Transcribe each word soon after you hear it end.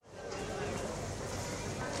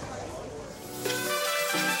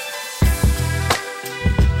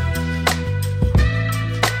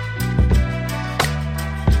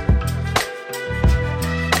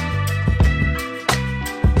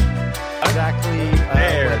exactly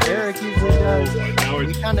what Eric usually does. Now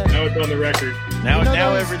it's on the record. Now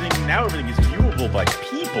everything is viewable by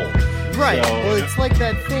people. Right. So, well, it's like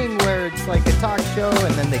that thing where it's like a talk show,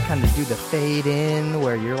 and then they kind of do the fade in,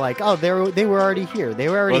 where you're like, "Oh, they were already here. They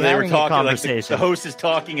were already having a conversation." Like the host is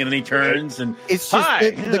talking, and then he turns, and it's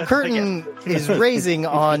just the curtain is raising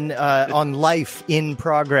on life in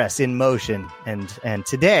progress, in motion, and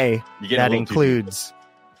today that includes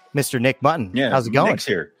Mr. Nick Mutton. Yeah, how's it going? Nick's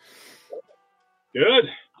here. Good.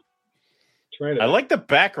 I like the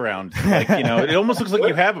background. Like, it almost looks like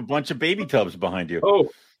you have a bunch of baby tubs behind you. Oh.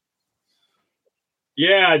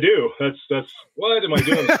 Yeah, I do. That's what am I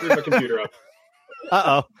doing? Screw my computer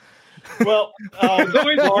up. Well, it's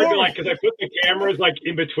always hard to because I put the cameras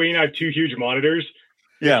in between. I have two huge monitors.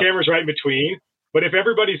 The camera's right in between. But if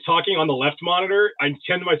everybody's talking on the left monitor, I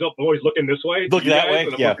tend to myself always looking this way. Look that way.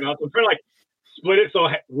 I'm trying to split it so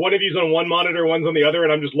one of you's on one monitor, one's on the other,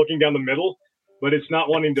 and I'm just looking down the middle. But it's not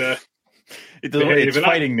wanting to. It's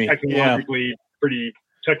fighting me. Pretty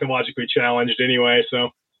technologically challenged anyway. So.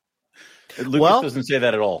 Lucas doesn't say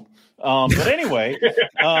that at all. But anyway,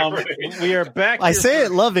 we are back. I say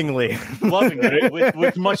it lovingly.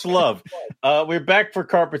 with much love. We're back for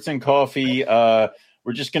Carpets and Coffee.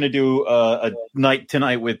 We're just going to do a night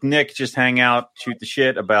tonight with Nick, just hang out, shoot the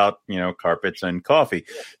shit about, carpets and coffee.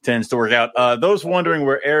 Tends to work out. Those wondering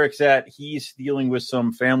where Eric's at, he's dealing with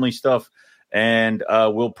some family stuff, and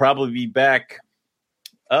we'll probably be back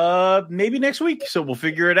maybe next week. So we'll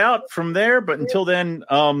figure it out from there. But until then,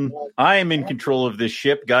 I am in control of this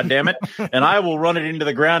ship, God damn it, and I will run it into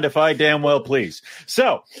the ground if I damn well please.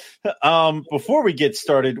 So before we get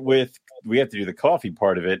started we have to do the coffee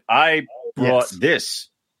part of it. I brought this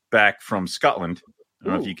back from Scotland. I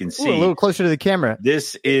don't know if you can see. A little closer to the camera.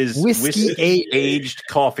 This is whiskey aged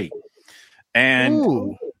coffee.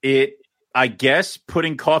 And I guess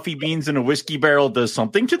putting coffee beans in a whiskey barrel does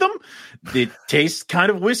something to them. It tastes kind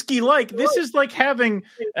of whiskey-like. This is like having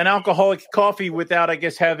an alcoholic coffee without, I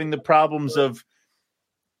guess, having the problems of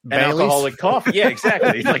an alcoholic coffee. Yeah,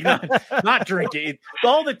 exactly. It's like not drinking.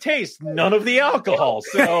 All the taste, none of the alcohol.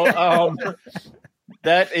 So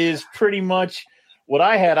that is pretty much what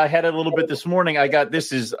I had. I had a little bit this morning. I got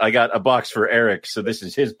a box for Eric. So this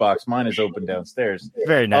is his box. Mine is open downstairs.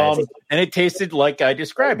 Very nice. And it tasted like I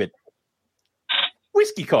describe it.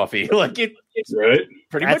 Whiskey coffee, it's right.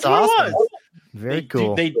 Pretty much what it was. Very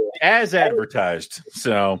cool. They as advertised.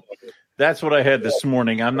 So that's what I had this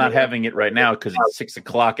morning. I'm not having it right now because it's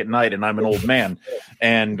 6:00 at night, and I'm an old man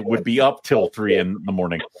and would be up till 3 a.m.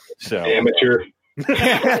 So amateur.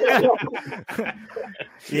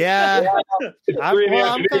 Yeah. It's 3 in the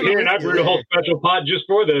afternoon here, and I brewed a whole special pot just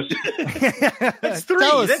for this. It's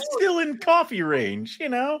 3. That's still in coffee range,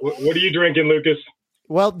 What are you drinking, Lucas?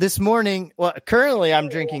 Well, this morning, currently I'm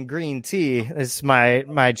drinking green tea. This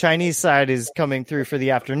my Chinese side is coming through for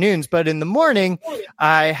the afternoons, but in the morning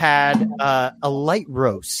I had a light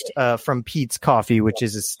roast from Pete's Coffee, which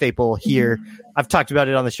is a staple here. I've talked about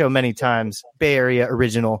it on the show many times. Bay Area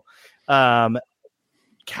original.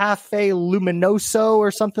 Cafe Luminoso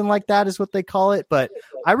or something like that is what they call it. But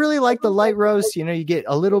I really like the light roast. You get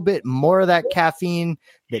a little bit more of that caffeine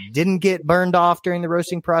that didn't get burned off during the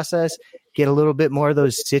roasting process. Get a little bit more of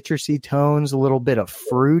those citrusy tones, a little bit of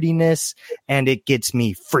fruitiness, and it gets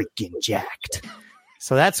me freaking jacked.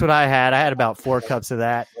 So that's what I had. I had about 4 cups of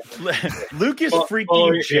that. Lucas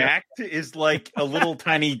freaking jacked is like a little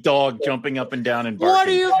tiny dog jumping up and down and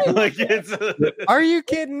barking. What are you? Are you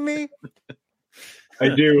kidding me?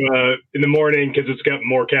 I do in the morning because it's got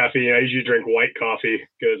more caffeine. I usually drink white coffee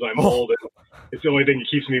because I'm old and it's the only thing that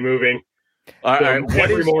keeps me moving.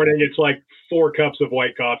 Every morning it's like 4 cups of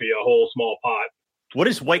white coffee, a whole small pot. What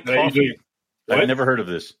is white coffee? I've never heard of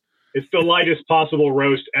this. It's the lightest possible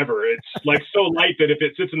roast ever. It's like so light that if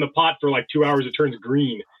it sits in the pot for like 2 hours, it turns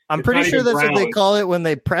green. I'm pretty sure that's what they call it when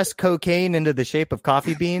they press cocaine into the shape of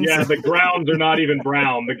coffee beans. Yeah, the grounds are not even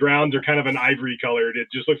brown. The grounds are kind of an ivory colored. It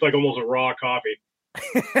just looks like almost a raw coffee.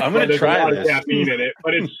 I'm going to try this. There's a lot of caffeine in it,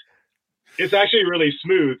 but it's actually really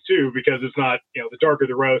smooth too because it's not, the darker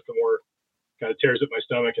the roast, the more kind of tears at my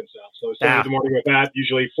stomach and stuff. So starting in the morning with that,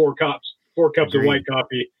 usually 4 cups of white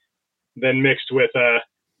coffee, then mixed with a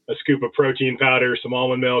scoop of protein powder, some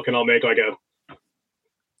almond milk, and I'll make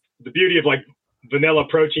the beauty of like vanilla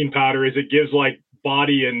protein powder is it gives like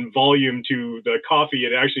body and volume to the coffee.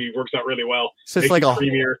 It actually works out really well. So it's like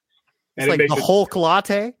creamier. It's like the Hulk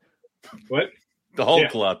latte. What? The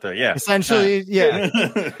Hulk latte, yeah. Essentially, yeah.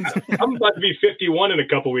 I'm about to be 51 in a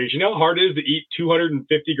couple weeks. You know how hard it is to eat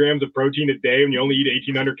 250 grams of protein a day when you only eat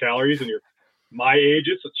 1,800 calories and you're my age?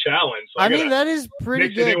 It's a challenge. So I mean, that is pretty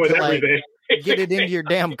good. With everything. get it into your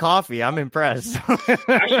damn coffee. I'm impressed.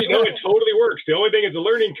 Actually, no, it totally works. The only thing is the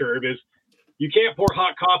learning curve is you can't pour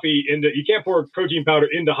protein powder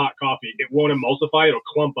into hot coffee. It won't emulsify. It'll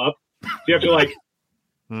clump up. So you have to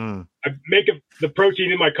I make the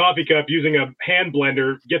protein in my coffee cup using a hand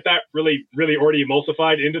blender, get that really, really already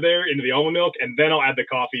emulsified into the almond milk, and then I'll add the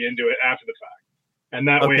coffee into it after the fact. And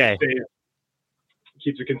that way it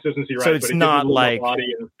keeps the consistency right. So it's not like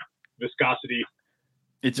body and viscosity.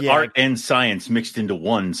 It's art and science mixed into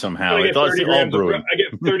one somehow. I get 30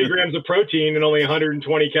 grams of protein and only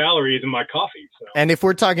 120 calories in my coffee. So. And if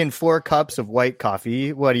we're talking 4 cups of white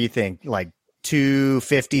coffee, what do you think? Like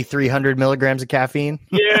 250, 300 milligrams of caffeine?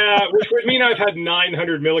 Yeah, which would mean I've had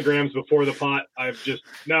 900 milligrams before the pot.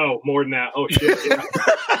 No, more than that. Oh shit! Yeah.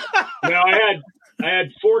 No, I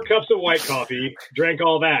had 4 cups of white coffee, drank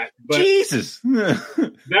all that. But Jesus,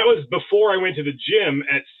 that was before I went to the gym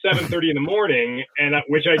at 7:30 in the morning, and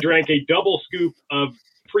which I drank a double scoop of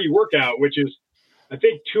pre-workout, which is I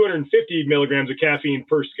think 250 milligrams of caffeine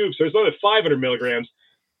per scoop. So it's another 500 milligrams.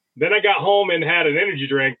 Then I got home and had an energy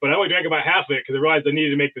drink, but I only drank about half of it because I realized I needed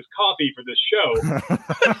to make this coffee for this show.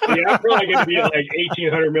 I'm probably going to be at like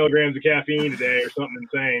 1,800 milligrams of caffeine today or something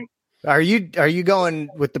insane. Are you going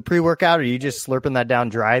with the pre-workout, or are you just slurping that down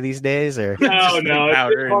dry these days? Or no,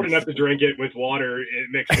 it's hard enough to drink it with water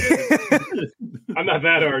mixed in. I'm not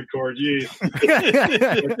that hardcore, geez.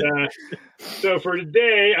 So for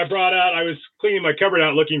today, I was cleaning my cupboard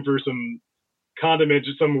out looking for some condiment,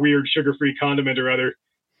 just some weird sugar-free condiment or other.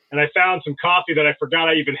 And I found some coffee that I forgot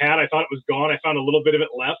I even had. I thought it was gone. I found a little bit of it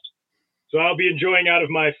left. So I'll be enjoying out of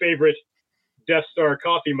my favorite Death Star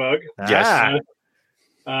coffee mug. Yes.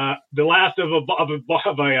 The last of a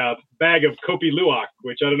bag of Kopi Luwak,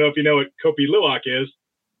 which I don't know if you know what Kopi Luwak is.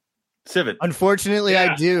 Civet. Unfortunately,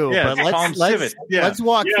 I do. Yeah, but let's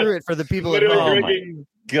walk through it for the people at home. My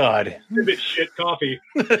God. Civet shit coffee.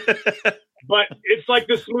 But it's like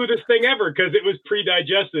the smoothest thing ever because it was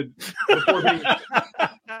pre-digested before being.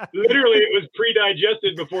 Literally, it was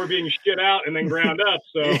pre-digested before being shit out and then ground up.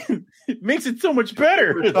 So it makes it so much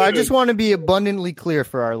better. So I just want to be abundantly clear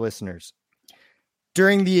for our listeners.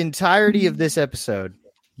 During the entirety of this episode,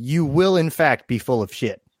 you will in fact be full of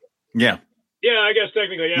shit. Yeah. Yeah, I guess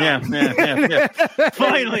technically, yeah.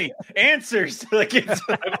 Finally, answers. Like it's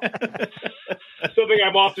something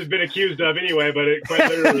I've often been accused of anyway, but it quite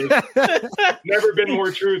literally has never been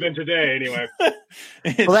more true than today anyway.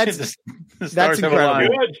 Well, that's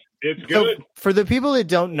incredible. It's good. So for the people that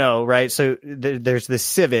don't know, right, so there's this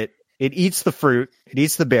civet. It eats the fruit. It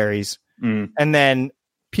eats the berries. And then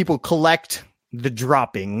people collect the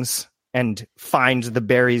droppings and find the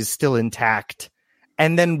berries still intact.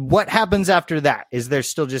 And then what happens after that? Is there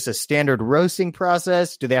still just a standard roasting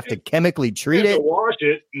process? Do they have to chemically treat it? To wash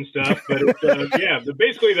it and stuff, but it's,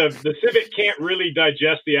 basically the civet can't really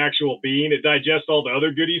digest the actual bean. It digests all the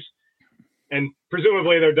other goodies, and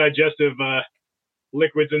presumably their digestive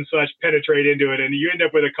liquids and such penetrate into it, and you end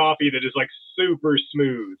up with a coffee that is like super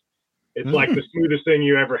smooth. It's like the smoothest thing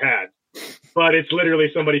you ever had. But it's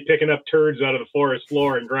literally somebody picking up turds out of the forest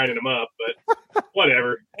floor and grinding them up. But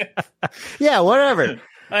whatever. Yeah, whatever.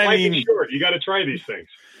 I mean, short. You got to try these things.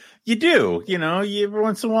 You do. Every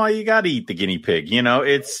once in a while, you got to eat the guinea pig.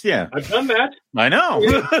 I've done that. I know.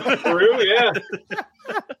 True, yeah.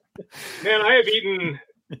 Man, I have eaten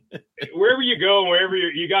wherever you go, wherever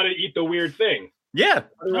you got to eat the weird thing. Yeah.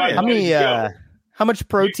 How much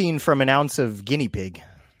protein from an ounce of guinea pig?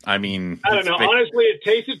 I mean, I don't know. Honestly, it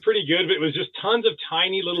tasted pretty good, but it was just tons of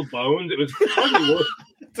tiny little bones. It was hardly worth.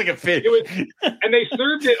 It's like a fish. And they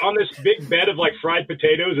served it on this big bed of like fried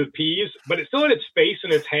potatoes with peas, but it's still in its face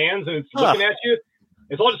and its hands, and it's looking at you.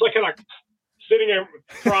 It's all just like kind of sitting there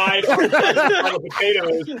fried on the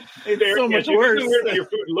potatoes. It's so much worse. It's weird that your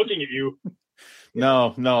food looking at you.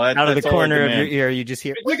 No. Out of the corner of your ear, you just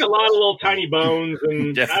hear. It's like a lot of little tiny bones,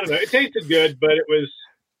 and I don't know. It tasted good, but it was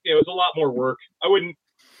a lot more work. I wouldn't.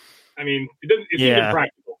 I mean, it's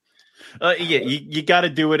impractical. You got to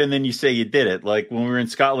do it, and then you say you did it. Like when we were in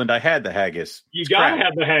Scotland, I had the haggis. You got to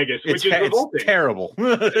have the haggis, which is revolting. It's terrible.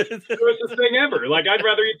 It's the grossest thing ever. Like I'd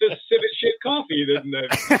rather eat this civet shit coffee than the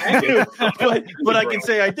haggis. but I can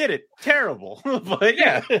say I did it. Terrible. But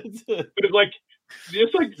yeah, but it's like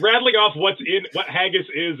just like rattling off what haggis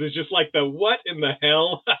is just like the what in the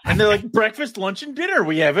hell. And they're like breakfast, lunch, and dinner.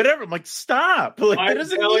 We have it ever. I'm like, stop. Like, I'm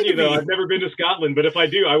telling you though, I've never been to Scotland, but if I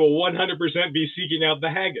do, I will 100% be seeking out the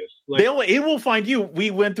haggis. Like, it will find you.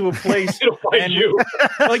 We went to a place. It'll find you.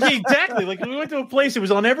 Like exactly. Like we went to a place. It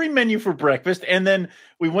was on every menu for breakfast, and then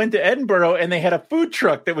we went to Edinburgh, and they had a food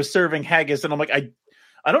truck that was serving haggis, and I'm like,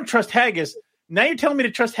 I don't trust haggis. Now you're telling me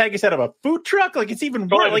to trust haggis out of a food truck? Like, it's even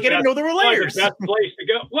worse. Like, I didn't know there were layers. The best place to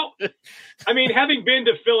go. Well, I mean, having been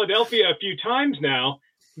to Philadelphia a few times now,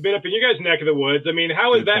 been up in you guys' neck of the woods. I mean,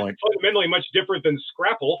 how is that fundamentally much different than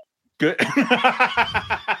Scrapple? Good.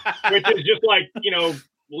 Which is just like,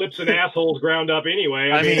 lips and assholes ground up anyway.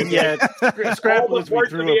 I mean, yeah. Scrapple is we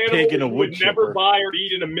threw a pig in a wood chipper. Would never buy or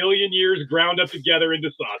eat in a million years, ground up together into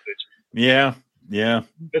sausage. Yeah.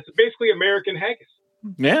 It's basically American haggis.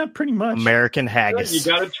 Yeah, pretty much. American haggis.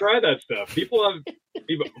 You got to try that stuff. People have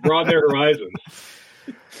broadened their horizons.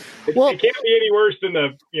 It can't be any worse than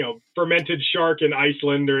the fermented shark in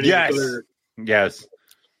Iceland or any other. Yes,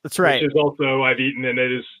 that's right. Which is also I've eaten, and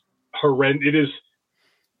it is horrendous. It is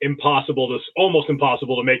almost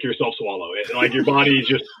impossible to make yourself swallow it. Like your body's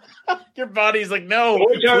just. Your body's like, no. The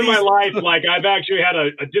only time in my life, like I've actually had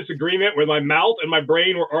a disagreement where my mouth and my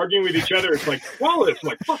brain were arguing with each other. It's like, swallow this. I'm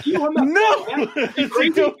like, fuck you. I'm not. No. It's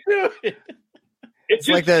crazy. Don't do it. It just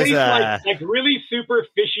like tastes like really super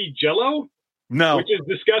fishy Jello. No. Which is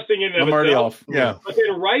disgusting in and of I'm already itself. off. Yeah. But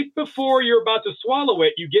then right before you're about to swallow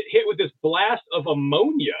it, you get hit with this blast of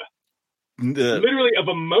ammonia. Literally of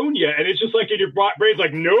ammonia. And it's just like in your brain's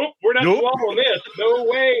like, nope, we're not swallowing this. No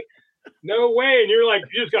way. And you're like,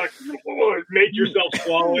 you just got to make yourself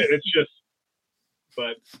swallow it. It's just,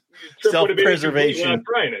 but self-preservation. Without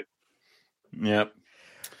trying it. Yep.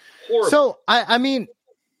 Horrible. So, I mean,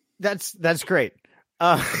 that's great.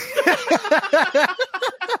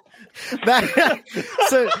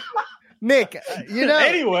 So, Nick,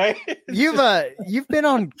 anyway, you've been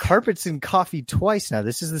on Carpets and Coffee twice now.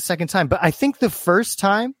 This is the second time, but I think the first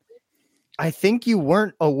time, you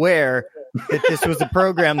weren't aware that this was a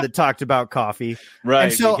program that talked about coffee, right?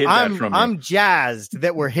 And so I'm jazzed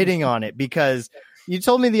that we're hitting on it because you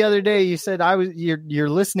told me the other day. You said you're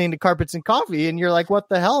listening to Carpets and Coffee, and you're like, "What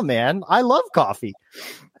the hell, man? I love coffee."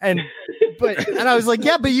 And I was like,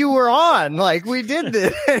 "Yeah, but you were on. Like, we did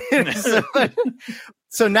this."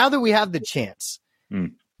 So now that we have the chance,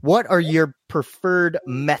 what are your preferred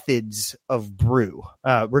methods of brew,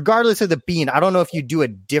 regardless of the bean? I don't know if you do a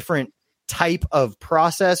different type of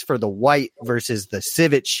process for the white versus the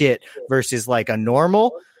civet shit versus like a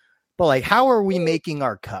normal, but like, how are we making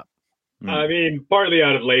our cup? I mean, partly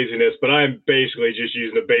out of laziness, but I'm basically just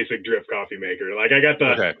using a basic drip coffee maker. Like I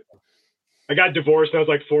got divorced when I was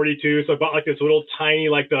like 42, so I bought like this little tiny,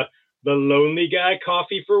 like the Lonely Guy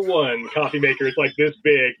Coffee for One coffee maker. It's like this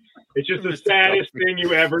big. It's just the saddest thing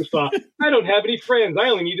you ever saw. I don't have any friends. I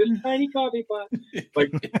only need this tiny coffee pot.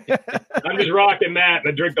 Like, I'm just rocking that, and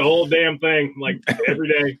I drink the whole damn thing like every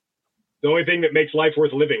day. The only thing that makes life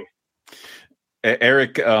worth living.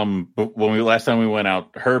 Eric, when last time we went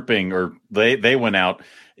out herping, or they went out,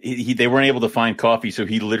 they weren't able to find coffee, so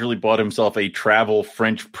he literally bought himself a travel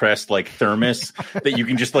French press like thermos that you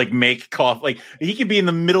can just like make coffee. Like, he could be in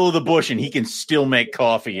the middle of the bush and he can still make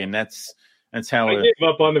coffee, and that's how I gave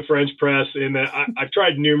up on the French press. In that I've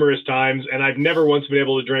tried numerous times, and I've never once been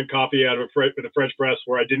able to drink coffee out of with a French press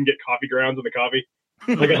where I didn't get coffee grounds in the coffee,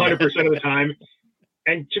 like 100% of the time.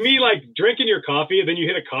 And to me, like, drinking your coffee and then you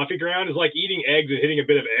hit a coffee ground is like eating eggs and hitting a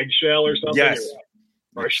bit of eggshell or something. Yes.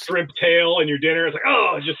 Or a shrimp tail in your dinner. It's like,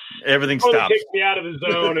 it just everything stops. Takes me out of the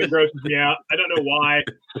zone and grosses me out. I don't know why.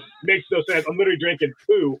 It makes no sense. I'm literally drinking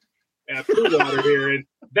poo water here, and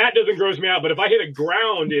that doesn't gross me out. But if I hit a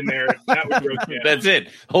ground in there, that would gross me out. That's it.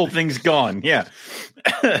 Whole thing's gone. Yeah.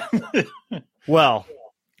 Well,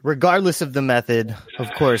 regardless of the method,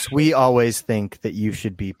 of course, we always think that you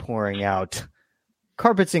should be pouring out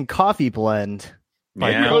Carpets and Coffee blend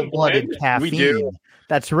by Cold-Blooded Caffeine. We do.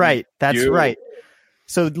 That's right. That's right.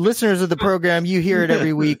 So listeners of the program, you hear it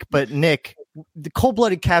every week, but Nick, the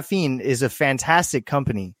Cold-Blooded Caffeine is a fantastic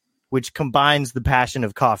company which combines the passion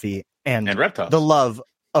of coffee and the love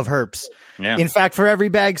of herps. Yeah. In fact, for every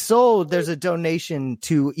bag sold, there's a donation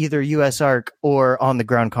to either USARK or on the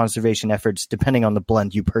ground conservation efforts, depending on the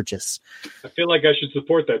blend you purchase. I feel like I should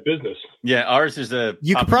support that business. Yeah, ours is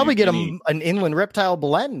you could probably get an inland reptile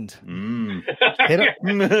blend. Hit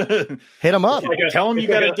them up. Tell them you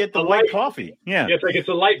got to get the white coffee. Yeah, it's like it's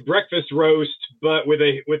a light breakfast roast, but with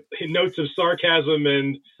notes of sarcasm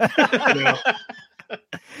and.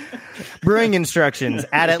 Brewing instructions: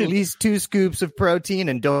 add at least 2 scoops of protein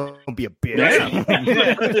and don't be a bitch.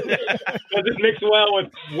 Does it mix well with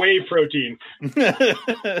whey protein?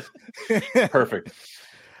 Perfect.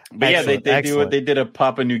 But they did a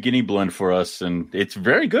Papua New Guinea blend for us, and it's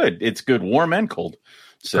very good. It's good, warm and cold.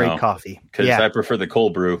 So, great coffee. Because I prefer the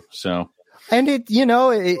cold brew. So. And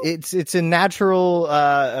it's a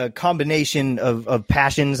natural combination of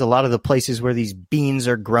passions. A lot of the places where these beans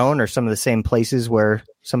are grown are some of the same places where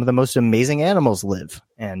some of the most amazing animals live.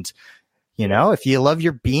 And You know, if you love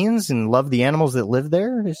your beans and love the animals that live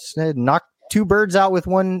there, just knock two birds out with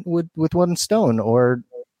one stone, or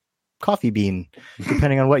coffee bean,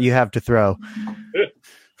 depending on what you have to throw.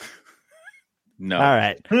 No. All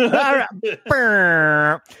right.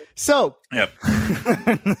 So, yep.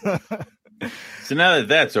 So now that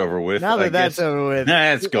that's over with, that's over with,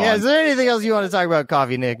 that's gone. Yeah, is there anything else you want to talk about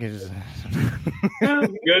coffee, Nick? Good.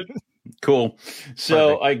 Cool.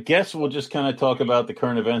 So Perfect. I guess we'll just kind of talk about the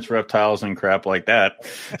current events, reptiles, and crap like that.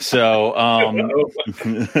 So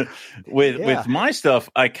with my stuff,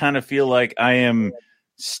 I kind of feel like I am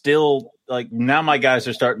still like, now my guys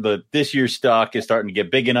are this year's stock is starting to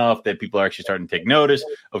get big enough that people are actually starting to take notice.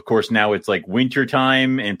 Of course, now it's like winter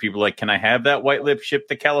time and people are like, can I have that white lip shipped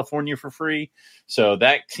to California for free? So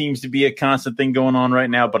that seems to be a constant thing going on right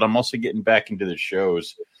now, but I'm also getting back into the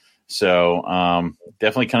shows. So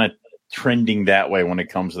definitely kind of trending that way when it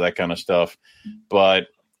comes to that kind of stuff. But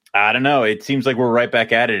I don't know. It seems like we're right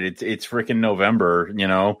back at it. It's freaking November, you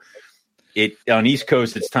know. On East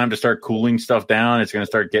Coast, it's time to start cooling stuff down. It's going to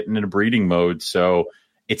start getting into breeding mode. So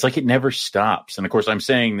it's like it never stops. And of course, I'm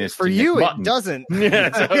saying this for you, it doesn't. Yeah,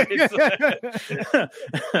 so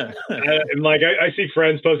and like I see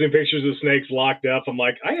friends posting pictures of snakes locked up. I'm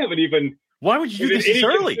like, I haven't even. Why would you do this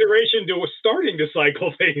early? Consideration to starting to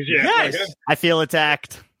cycle things yet. Yes, like, I feel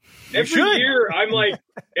attacked. Every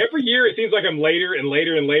year it seems like I'm later and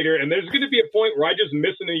later and later, and there's going to be a point where I just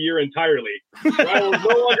miss a year entirely. Where I will no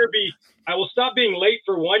longer I will stop being late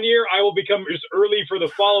for 1 year. I will become just early for the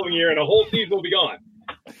following year, and a whole season will be gone.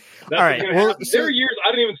 That's all right. Well, there are years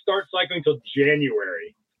I don't even start cycling until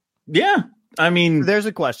January. Yeah, I mean, there's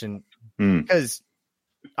a question because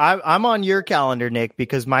I'm on your calendar, Nick,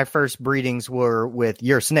 because my first breedings were with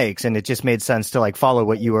your snakes, and it just made sense to like follow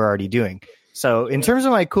what you were already doing. So in terms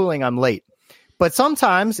of my cooling, I'm late. But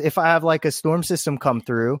sometimes if I have like a storm system come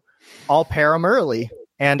through, I'll pair them early.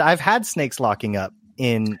 And I've had snakes locking up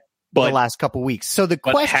in the last couple weeks. So the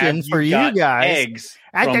question for you guys, eggs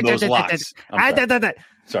from those locks.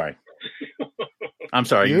 Sorry. I'm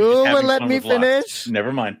sorry. You will let me finish.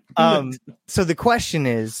 Never mind. So the question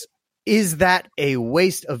is that a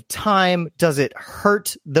waste of time? Does it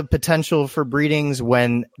hurt the potential for breedings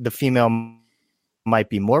when the female might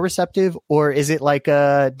be more receptive, or is it like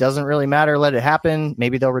doesn't really matter, let it happen,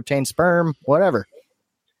 maybe they'll retain sperm, whatever?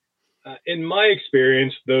 In my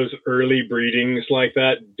experience, those early breedings like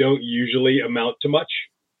that don't usually amount to much.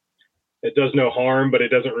 It does no harm, but it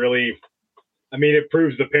doesn't really, I mean, it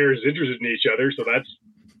proves the pair is interested in each other, so that's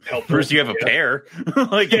helpful. First you have a pair.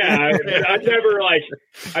 Like, yeah, I've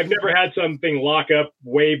never had something lock up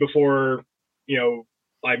way before,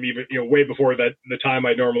 I'm even, way before the time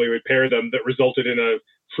I normally would pair them, that resulted in a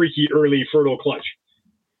freaky early fertile clutch.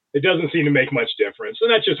 It doesn't seem to make much difference.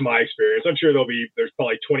 And that's just my experience. I'm sure there's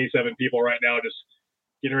probably 27 people right now just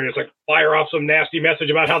getting ready to like fire off some nasty message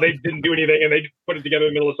about how they didn't do anything and they put it together in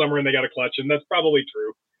the middle of summer and they got a clutch. And that's probably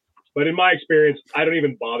true. But in my experience, I don't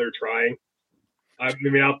even bother trying. I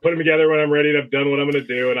mean, I'll put them together when I'm ready and I've done what I'm going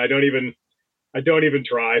to do. And I don't even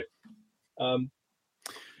try.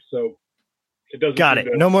 So it doesn't. Got it.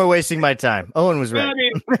 No more wasting my time. Owen was right. I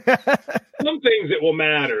mean, some things that will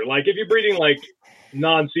matter. Like if you're breeding like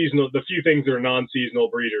non-seasonal, the few things that are non-seasonal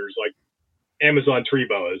breeders, like Amazon tree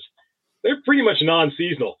boas, they're pretty much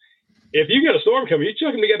non-seasonal. If you get a storm coming, you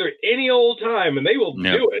chuck them together any old time and they will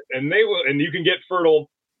do it, and you can get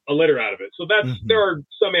a litter out of it. So there are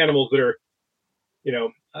some animals that are,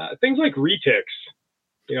 things like retics.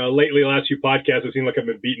 Lately, last few podcasts, it seemed like I've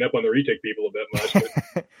been beating up on the retic people a bit much.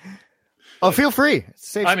 But, oh, feel free.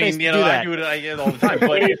 Safe I mean, do that. I do it all the time. The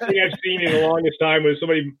funniest thing I've seen in the longest time was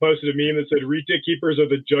somebody posted a meme that said, "Retic keepers are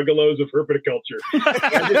the juggalos of herpetoculture."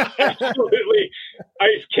 I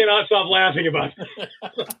cannot stop laughing about that.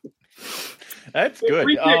 That's good.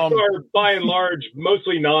 Retics are, by and large,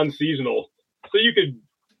 mostly non-seasonal. So you could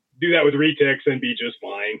do that with retics and be just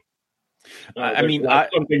fine.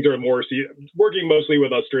 Some things are more working mostly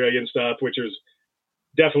with Australian stuff, which is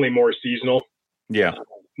definitely more seasonal. Yeah.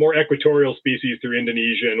 More equatorial species through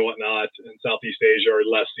Indonesia and whatnot, and Southeast Asia are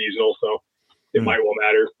less seasonal, so it might well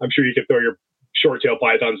matter. I'm sure you could throw your short-tail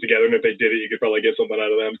pythons together, and if they did it, you could probably get something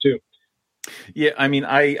out of them too. Yeah, I mean,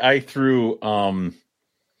 I threw. I'll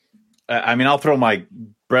throw my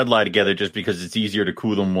bredli together just because it's easier to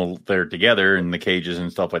cool them while they're together in the cages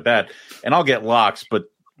and stuff like that. And I'll get locks, but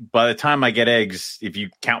by the time I get eggs, if you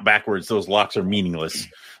count backwards, those locks are meaningless.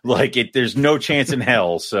 There's no chance in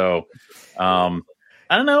hell. So, I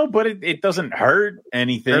don't know, but it doesn't hurt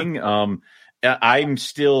anything. Sure. I'm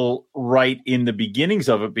still right in the beginnings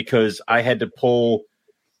of it because I had to pull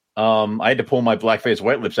my black-faced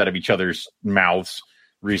white lips out of each other's mouths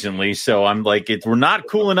recently. So I'm like, we're not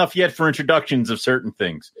cool enough yet for introductions of certain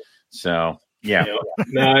things. So yeah.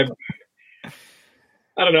 No,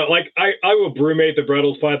 I don't know. Like I will brumate the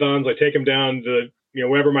Bredl's pythons. I take them down to,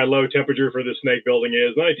 wherever my low temperature for the snake building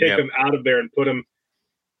is. Then I take them out of there and put them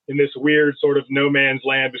in this weird sort of no man's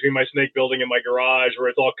land between my snake building and my garage where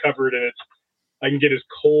it's all covered and I can get as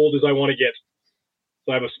cold as I want to get.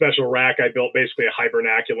 So I have a special rack I built, basically a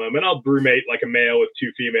hibernaculum, and I'll brumate like a male with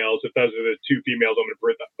 2 females. If those are the 2 females, I'm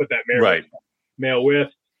going to put that male with.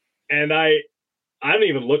 And I don't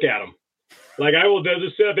even look at them. Like I will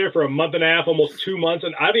just sit out there for a month and a half, almost 2 months,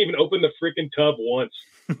 and I don't even open the freaking tub once.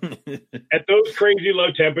 At those crazy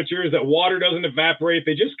low temperatures, that water doesn't evaporate.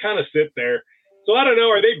 They just kind of sit there. So I don't know.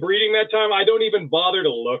 Are they breeding that time? I don't even bother to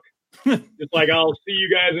look. It's like I'll see you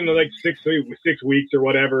guys in like 6 weeks or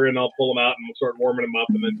whatever, and I'll pull them out and we'll start warming them up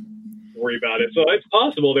and then worry about it. So it's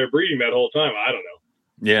possible they're breeding that whole time. I don't know.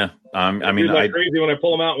 Yeah, I mean, crazy when I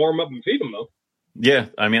pull them out, warm them up, and feed them though. Yeah,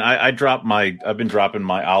 I mean, I've been dropping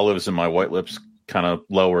my olives and my white lips kind of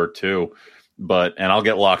lower too, and I'll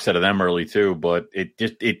get locks out of them early too. But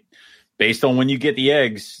it based on when you get the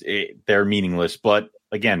eggs, they're meaningless. But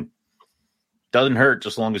again, doesn't hurt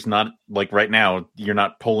just as long as not like right now you're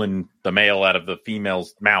not pulling the male out of the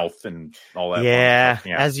female's mouth and all that. Yeah,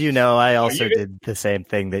 as you know, I also did the same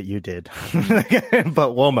thing that you did,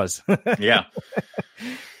 but womas. Yeah.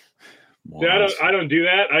 Yeah, I don't do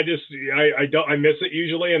that. I miss it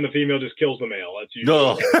usually, and the female just kills the male. That's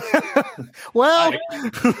usually well,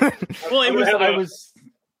 I was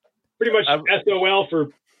pretty much SOL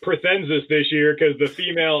for Prothensis this year because the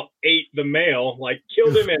female ate the male, like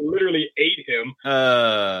killed him and literally ate him.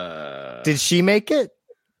 Did she make it?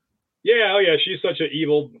 Yeah, she's such an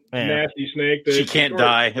evil, nasty snake that she can't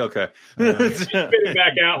die. Okay, she spit it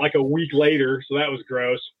back out like a week later, so that was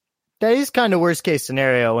gross. That is kind of worst case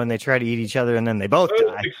scenario when they try to eat each other and then they both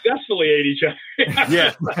die. Successfully ate each other.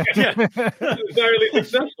 Yeah. Entirely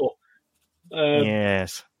successful.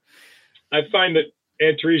 Yes. I find that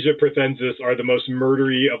Antaresia prothensis are the most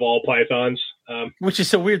murdery of all pythons. Which is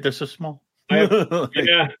so weird. They're so small. I have 2.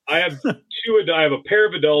 I have a pair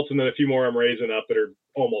of adults and then a few more I'm raising up that are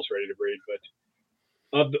almost ready to breed.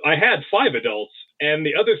 But I had 5 adults, and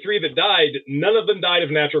the other 3 that died, none of them died of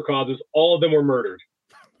natural causes. All of them were murdered.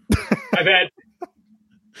 I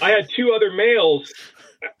had 2 other males.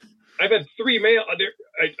 I've had 3 male.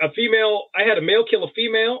 A female. I had a male kill a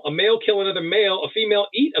female. A male kill another male. A female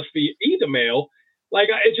eat a male. Like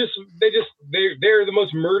they're the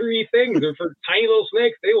most murdery things. They're for tiny little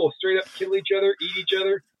snakes. They will straight up kill each other, eat each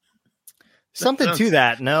other. Something to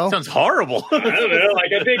that. No, sounds horrible. I don't know.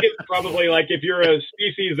 Like I think it's probably like if you're a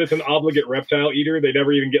species that's an obligate reptile eater, they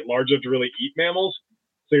never even get large enough to really eat mammals.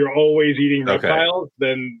 So you're always eating reptiles,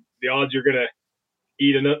 then the odds you're going to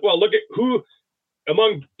eat enough. Well, look at who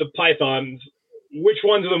among the pythons, which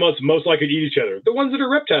ones are the most likely to eat each other? The ones that are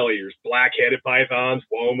reptile eaters, black-headed pythons,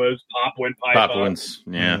 womas, popwin pythons.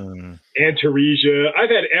 Yeah. Antaresia. I've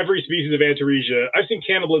had every species of Antaresia. I've seen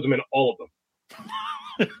cannibalism in all of them.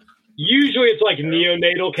 Usually it's like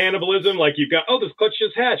neonatal cannibalism, like you've got, this clutch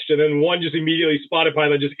just hatched, and then one just immediately spotted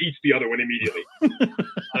python just eats the other one immediately.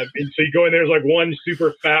 So you go in, there's like one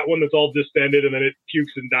super fat one that's all distended, and then it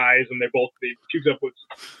pukes and dies, and they pukes up with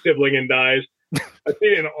sibling and dies. I've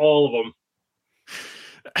seen it in all of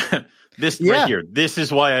them. Right here. This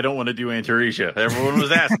is why I don't want to do Antaresia. Everyone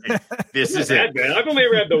was asking. This is it. Bad. I've only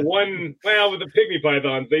ever had the one. Well, with the pygmy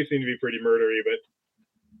pythons, they seem to be pretty murdery, but.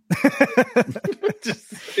 I've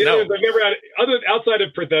never had outside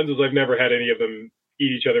of Prothensis. I've never had any of them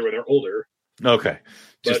eat each other when they're older. Okay,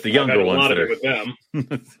 just the younger ones that are with them.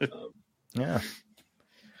 Yeah.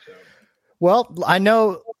 Well, I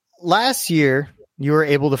know last year you were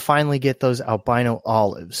able to finally get those albino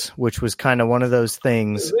olives, which was kind of one of those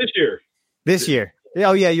things. This year.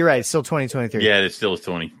 Oh yeah, you're right. It's still 2023. Yeah, it still is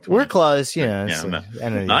 20. We're close,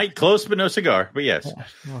 Not close, but no cigar. But yes.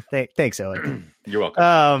 Well, thanks, Owen. You're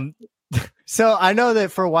welcome. So I know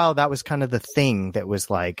that for a while that was kind of the thing that was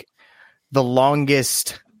like the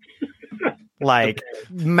longest, like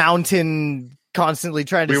mountain constantly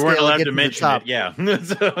trying to. We scale weren't allowed get to mention it. Yeah.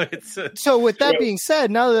 So with that being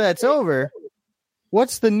said, now that that's over,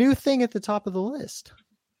 what's the new thing at the top of the list?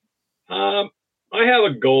 I have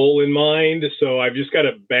a goal in mind, so I've just got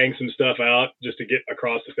to bang some stuff out just to get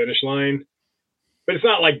across the finish line. But it's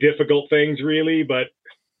not like difficult things really, but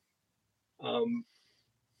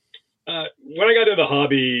when I got into the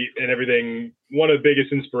hobby and everything, one of the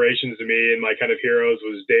biggest inspirations to me and my kind of heroes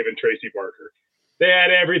was Dave and Tracy Barker. They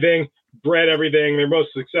had everything, bred everything. They're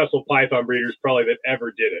most successful python breeders probably that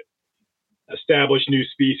ever did it. Established new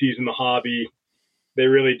species in the hobby. They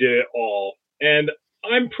really did it all. And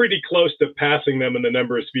I'm pretty close to passing them in the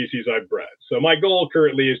number of species I've bred. So my goal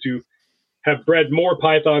currently is to have bred more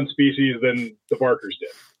python species than the Barkers did.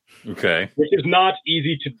 Okay. Which is not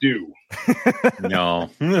easy to do. No.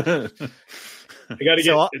 I got to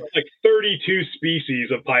get it's like 32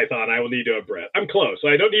 species of python I will need to have bred. I'm close.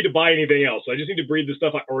 I don't need to buy anything else. I just need to breed the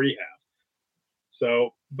stuff I already have.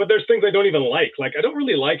 So, but there's things I don't even like. Like, I don't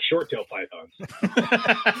really like short-tailed pythons.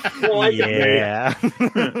 I don't like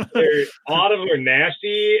them. They're autumn or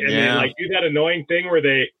nasty, and they like do that annoying thing where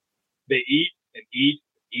they eat and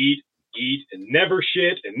eat and never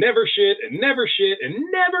shit and never shit and never shit and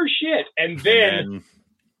never shit, and then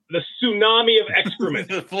the tsunami of excrement.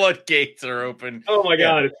 The floodgates are open. Oh my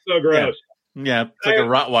god, it's so gross. Yeah, it's like a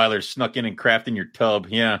Rottweiler snuck in and crapped in your tub.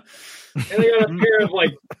 Yeah, and I got a pair of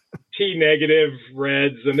like T-negative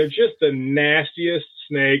reds, and they're just the nastiest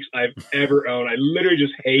snakes I've ever owned. I literally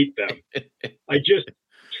just hate them. I just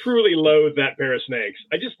truly loathe that pair of snakes.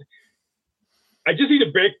 I just need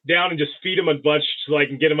to break down and just feed them a bunch so I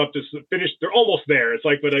can get them up to finish. They're almost there. It's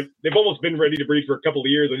like, but they've almost been ready to breed for a couple of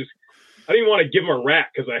years. I didn't want to give them a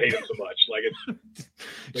rack because I hate them so much. Like it's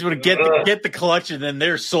just want to get the clutch, and then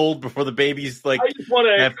they're sold before the babies. Like, I just want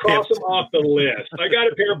to cross them off the list. I got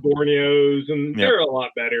a pair of Borneos, and they're a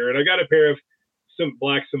lot better. And I got a pair of some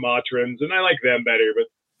black Sumatrans, and I like them better. But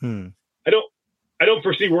I don't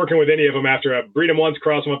foresee working with any of them after I breed them once,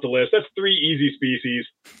 cross them off the list. That's 3 easy species.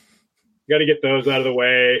 Got to get those out of the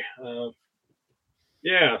way.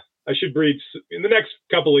 I should breed in the next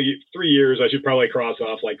 3 years. I should probably cross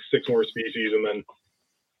off like 6 more species and then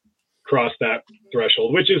cross that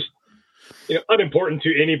threshold, which is unimportant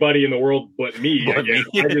to anybody in the world but me. I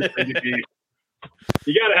just think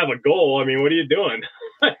you got to have a goal. I mean, what are you doing?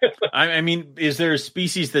 I mean, is there a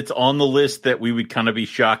species that's on the list that we would kind of be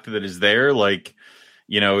shocked that is there? Like,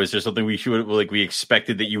 is there something we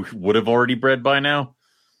expected that you would have already bred by now?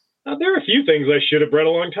 There are a few things I should have bred a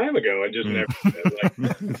long time ago. I just never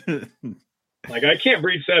did. Like I can't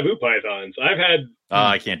breed Savu pythons. I've had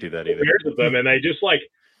I can't do that either. Pairs of them, and they just like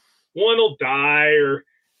one will die or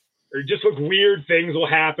just look weird things will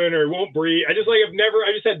happen or won't breed. I just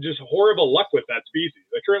had just horrible luck with that species.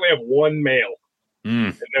 I currently have 1 male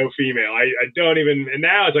and no female. I don't even, and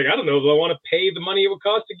now it's like I don't know if I want to pay the money it would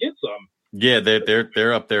cost to get some. Yeah,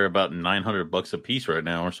 they're up there about $900 a piece right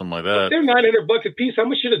now, or something like that. If they're $900 a piece. How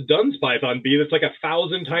much should a Dunn's python be? That's like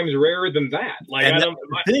 1,000 times rarer than that. Like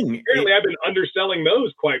apparently, I've been underselling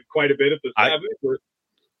those quite a bit at the Savu.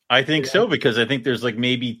 I think so, because I think there's like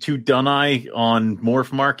maybe 2 Dunai on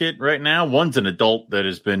Morph Market right now. One's an adult that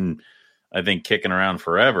has been, I think, kicking around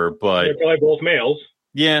forever. But they're probably both males.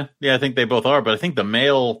 Yeah, I think they both are. But I think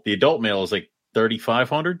the adult male is like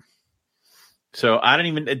 $3,500. So I don't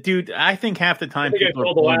even, dude. I think half the time I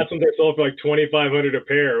sold the last ones I sold for like $2,500 a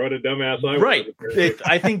pair. What a dumbass I was! Right.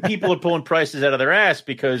 I think people are pulling prices out of their ass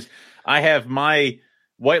because I have my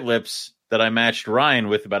white lips that I matched Ryan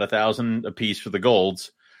with about $1,000 a piece for the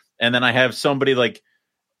golds, and then I have somebody like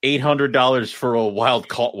 $800 for a wild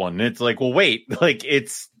caught one. And it's like, well, wait, like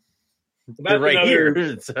it's right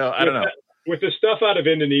here. So I don't know. With the stuff out of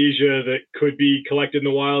Indonesia that could be collected in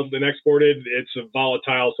the wild and exported, it's a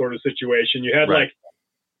volatile sort of situation. You had like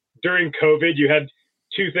during COVID, you had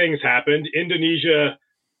 2 things happened. Indonesia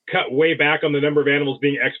cut way back on the number of animals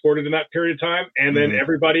being exported in that period of time. And then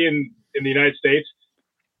everybody in the United States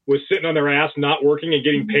was sitting on their ass, not working and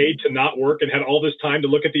getting paid to not work, and had all this time to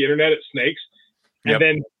look at the internet at snakes. And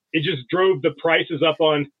then it just drove the prices up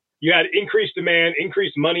on. You had increased demand,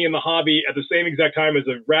 increased money in the hobby at the same exact time as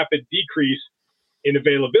a rapid decrease in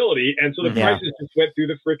availability. And so the prices just went through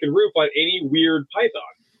the freaking roof on any weird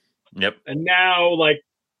python. Yep. And now, like,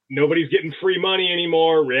 nobody's getting free money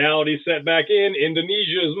anymore. Reality set back in.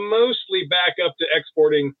 Indonesia is mostly back up to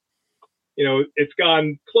exporting. It's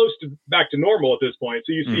gone close to back to normal at this point.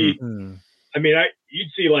 So you see, I mean,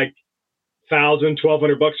 you'd see like $1,000,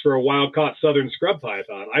 $1,200 for a wild caught southern scrub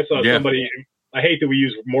python. I saw somebody. I hate that we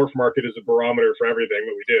use Morph Market as a barometer for everything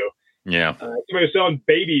that we do. Yeah. Somebody was selling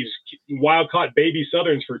wild caught baby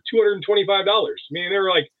southerns for $225. I mean, they were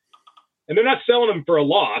like, and they're not selling them for a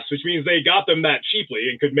loss, which means they got them that cheaply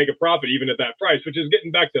and could make a profit even at that price, which is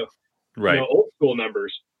getting back to old school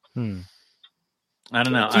numbers. I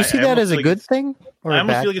don't know. Do you see that as a good thing? Or I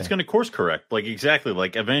almost feel like it's going to course correct. Like exactly.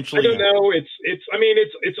 Like eventually. I don't know.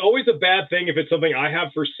 It's always a bad thing if it's something I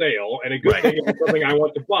have for sale, and a good thing if it's something I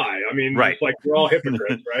want to buy. I mean, it's like we're all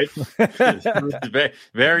hypocrites, right?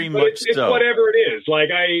 Very much it's so. Whatever it is. Like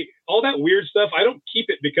all that weird stuff, I don't keep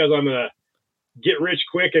it because I'm gonna get rich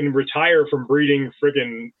quick and retire from breeding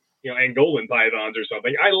friggin' Angolan pythons or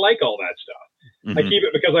something. I like all that stuff. I keep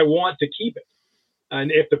it because I want to keep it. And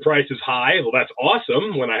if the price is high, well, that's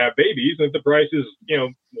awesome when I have babies. And if the price is,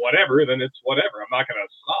 whatever, then it's whatever. I'm not going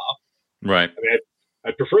to stop. Right. I mean,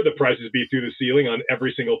 I'd prefer the prices be through the ceiling on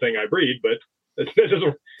every single thing I breed, but it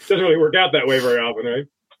doesn't really work out that way very often, right?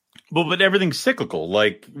 Well, but everything's cyclical.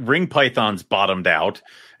 Like ring pythons bottomed out,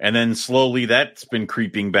 and then slowly that's been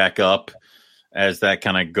creeping back up as that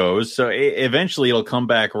kind of goes. So eventually it'll come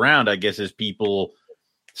back around, I guess, as people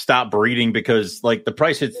stop breeding, because like the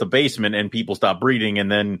price hits the basement and people stop breeding, and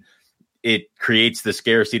then it creates the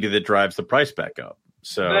scarcity that drives the price back up.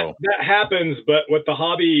 So that happens, but what the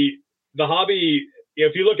hobby,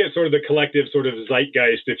 if you look at sort of the collective sort of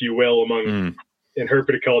zeitgeist, if you will, among in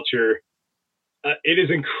herpetoculture, it is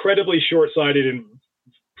incredibly short-sighted and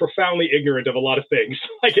profoundly ignorant of a lot of things.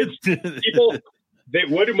 Like it's people.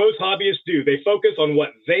 What do most hobbyists do? They focus on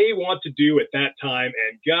what they want to do at that time,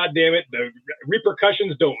 and God damn it, the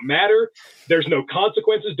repercussions don't matter. There's no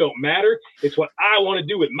consequences, don't matter. It's what I want to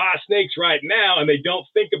do with my snakes right now, and they don't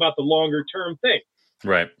think about the longer term thing.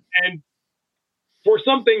 Right. And for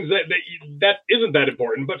some things that isn't that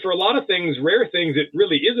important, but for a lot of things, rare things, it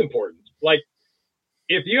really is important. Like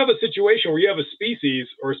if you have a situation where you have a species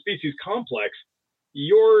or a species complex,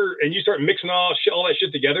 and you start mixing all that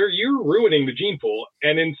shit together, you're ruining the gene pool.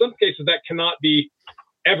 And in some cases that cannot be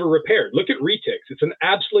ever repaired. Look at retics. It's an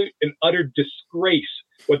absolute and utter disgrace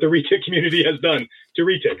what the retic community has done to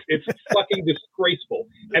retics. It's fucking disgraceful.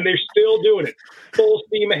 And they're still doing it full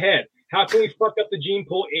steam ahead. How can we fuck up the gene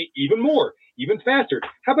pool even more, even faster?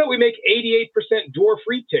 How about we make 88% dwarf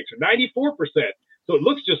retics or 94%? So it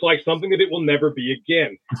looks just like something that it will never be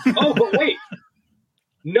again. Oh, but wait.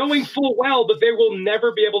 Knowing full well that they will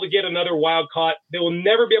never be able to get another wild caught. They will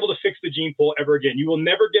never be able to fix the gene pool ever again. You will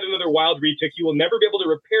never get another wild retic. You will never be able to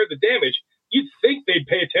repair the damage. You'd think they'd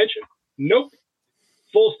pay attention. Nope.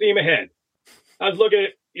 Full steam ahead. I was looking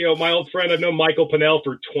at, my old friend, I've known Michael Pinnell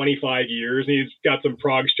for 25 years, and he's got some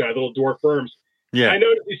Prague-Strai, little dwarf firms. Yeah. I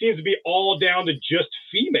noticed he seems to be all down to just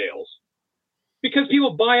females because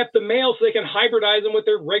people buy up the males so they can hybridize them with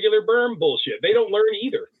their regular berm bullshit. They don't learn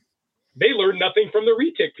either. They learn nothing from the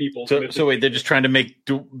retic people. So wait, they're just trying to make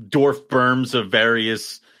dwarf berms of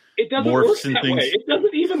various morphs and things? It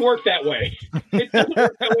doesn't even work that way. It doesn't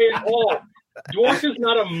work that way at all. Dwarf is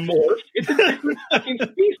not a morph. It's a different fucking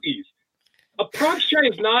species. A Prague-Strai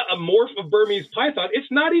is not a morph of Burmese python.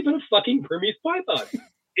 It's not even a fucking Burmese python.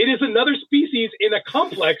 It is another species in a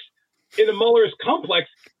complex, in a Muller's complex,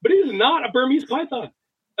 but it is not a Burmese python.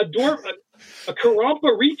 A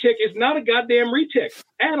Karompa retic is not a goddamn retic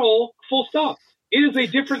at all, full stop. It is a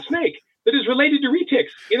different snake that is related to retics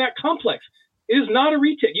in that complex. It is not a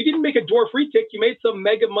retic. You didn't make a dwarf retic. You made some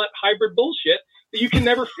mega mutt hybrid bullshit that you can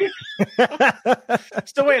never fix.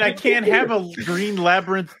 So wait, I can't have a green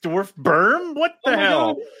labyrinth dwarf berm? What the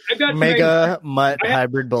hell? I've got mega mutt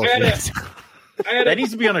hybrid bullshit. That needs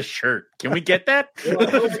to be on a shirt. Can we get that?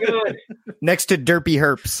 Oh my God. Next to Derpy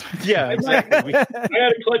Herps. Yeah, exactly. I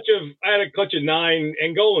had a clutch of 9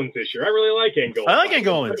 Angolans this year. I really like Angolans. I like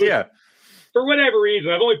Angolans, yeah. For whatever reason,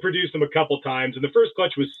 I've only produced them a couple times, and the first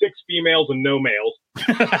clutch was 6 females and no males.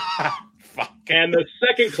 And the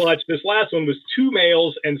second clutch, this last one, was 2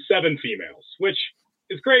 males and 7 females, which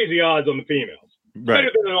is crazy odds on the females. Right.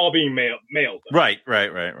 Better than it all being males. Though. Right.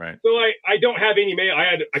 So I don't have any male.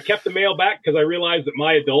 I kept the male back because I realized that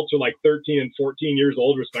my adults are like 13 and 14 years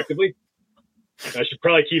old, respectively. I should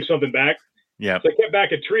probably keep something back. Yeah. So I kept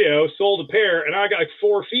back a trio, sold a pair, and I got like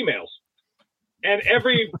 4 females. And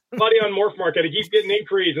everybody on Morph Market, I keep getting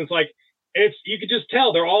inquiries, and it's like, you could just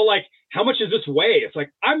tell they're all like, "How much does this weigh?" It's like,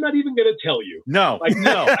 I'm not even going to tell you. No, like,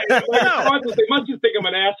 no. They must just think I'm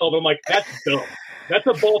an asshole. But I'm like, that's dumb. That's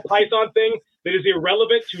a ball python thing that is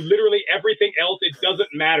irrelevant to literally everything else. It doesn't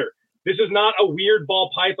matter. This is not a weird ball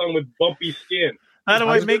python with bumpy skin. How do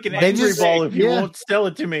I make an angry ball if you won't sell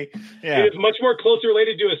it to me? Yeah. It is much more closely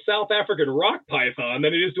related to a South African rock python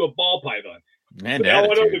than it is to a ball python. And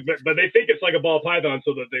but they think it's like a ball python,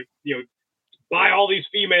 so that they buy all these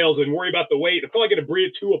females and worry about the weight. They're probably going to breed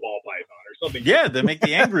it to a ball python or something. Yeah, they make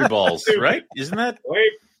the angry balls, right? Isn't that?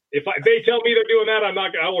 Wait, if they tell me they're doing that,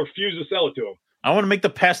 I will refuse to sell it to them. I want to make the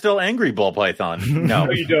pastel angry ball python. No,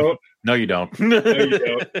 you don't. No, you don't. No, you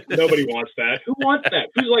don't. Nobody wants that. Who wants that?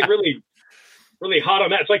 Who's like really, really hot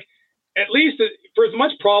on that? It's like, at least for as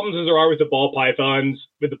much problems as there are with the ball pythons,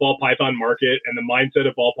 with the ball python market and the mindset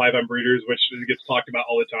of ball python breeders, which gets talked about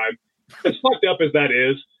all the time, as fucked up as that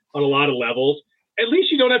is on a lot of levels, at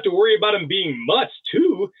least you don't have to worry about them being mutts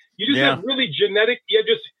too. You just have really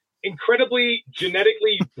just incredibly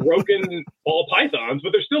genetically broken ball pythons,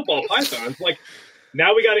 but they're still ball pythons. Like,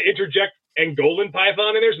 now we got to interject and golden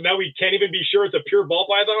python in there, so now we can't even be sure it's a pure ball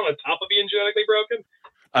python on top of being genetically broken.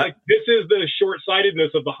 Like, this is the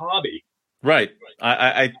short-sightedness of the hobby. Right.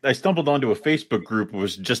 I stumbled onto a Facebook group. It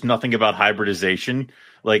was just nothing about hybridization,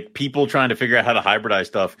 like people trying to figure out how to hybridize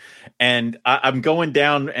stuff. And I'm going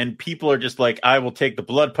down and people are just like, I will take the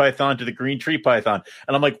blood python to the green tree python.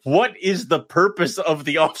 And I'm like, what is the purpose of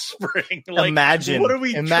the offspring? Like, imagine, what are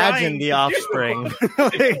we imagine the offspring.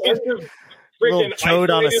 Freaking toad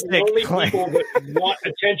on a stick. Only people that want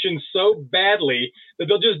attention so badly that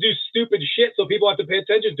they'll just do stupid shit so people have to pay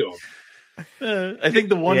attention to them. I think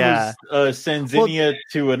the one was send zinnia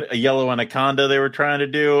to a yellow anaconda they were trying to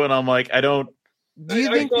do, and I'm like, I don't. Do you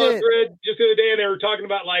think I saw a thread just the other day, and they were talking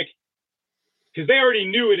about like, because they already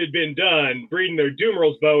knew it had been done, breeding their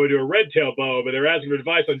Dumerals boa to a red-tailed boa, but they're asking for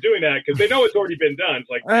advice on doing that because they know it's already been done. It's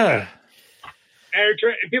like,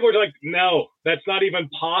 and people are like, no, that's not even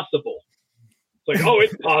possible. It's like, oh,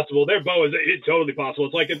 it's possible. Their boas, it's totally possible.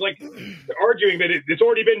 It's like they're arguing that it's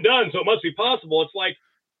already been done, so it must be possible. It's like.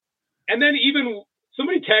 And then even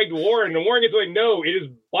somebody tagged Warren, and Warren is like, no, it is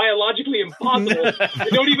biologically impossible. They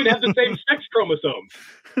don't even have the same sex chromosome.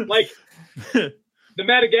 Like, the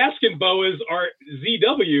Madagascan boas are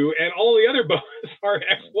ZW, and all the other boas are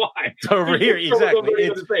XY. It's over here, exactly.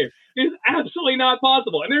 It's absolutely not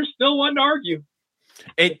possible. And they're still wanting to argue.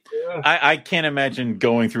 I can't imagine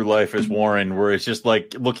going through life as Warren, where it's just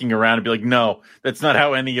like looking around and be like, no, that's not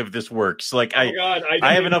how any of this works. Like, I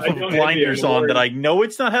have enough of blinders on that I know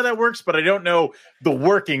it's not how that works, but I don't know the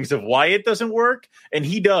workings of why it doesn't work. And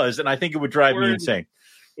he does, and I think it would drive me insane.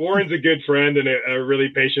 Warren's a good friend and a really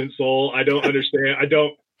patient soul. I don't understand. I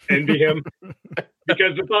don't envy him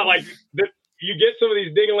because it's not like that. You get some of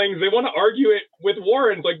these dinglings, they want to argue it with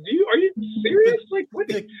Warren. It's like, are you serious? Like, what?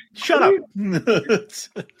 Shut up. You know who this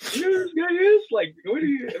guy is? Like, what do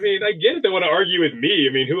you, I mean, I get it. They want to argue with me.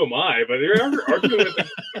 I mean, who am I? But they're arguing with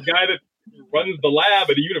the guy that runs the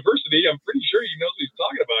lab at a university. I'm pretty sure he knows what he's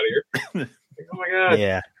talking about here. Like, oh my God.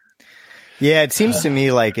 Yeah. Yeah. It seems to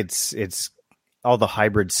me like it's all the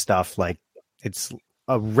hybrid stuff. Like, it's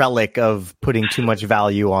a relic of putting too much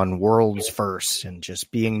value on worlds first and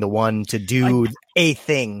just being the one to do a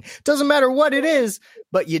thing. Doesn't matter what it is,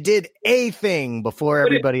 but you did a thing before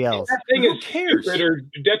everybody else. That thing is stupid or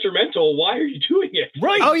detrimental. Why are you doing it?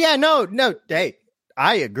 Right. Oh yeah, no. Hey,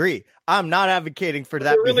 I agree. I'm not advocating for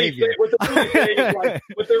that behavior.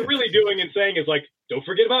 What they're really doing and saying is like, don't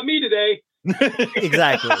forget about me today.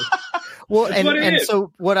 Exactly. Well, and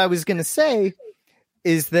so what I was going to say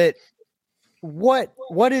is that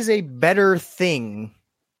what is a better thing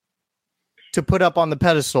to put up on the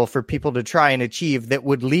pedestal for people to try and achieve that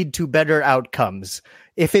would lead to better outcomes?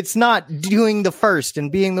 If it's not doing the first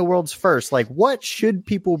and being the world's first, like, what should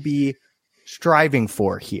people be striving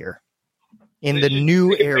for here in the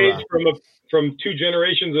new era? From 2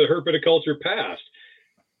 generations of herpetoculture past.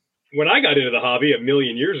 When I got into the hobby a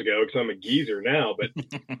million years ago, because I'm a geezer now, but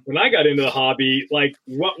when I got into the hobby, like,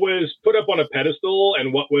 what was put up on a pedestal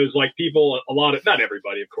and what was like people, not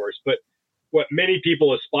everybody, of course, but what many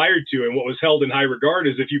people aspired to and what was held in high regard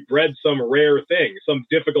is if you bred some rare thing, some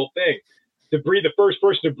difficult thing, to breed the first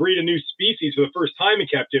person to breed a new species for the first time in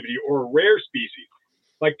captivity or a rare species.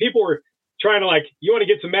 Like, people were trying to, like, you want to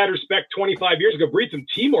get some mad respect 25 years ago, breed some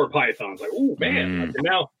Timor pythons. Like, oh man, like,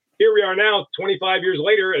 now here we are now 25 years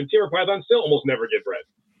later and Timor pythons still almost never get bred.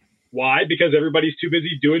 Why? Because everybody's too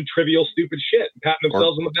busy doing trivial, stupid shit and patting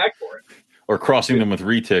themselves on the back for it. Or crossing them with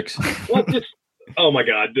retics. Well, oh my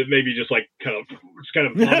God, maybe just like kind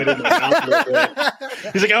of vomit in my mouth a little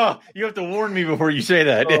bit. He's like, oh, you have to warn me before you say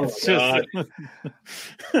that. Oh, it's just...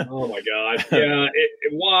 oh my God. Yeah.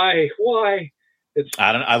 Why?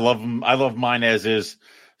 I love them. I love mine as is.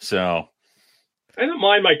 So I don't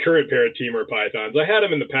mind my current pair of Timor pythons. I had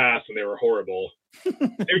them in the past and they were horrible. They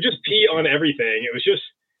would just pee on everything. It was just,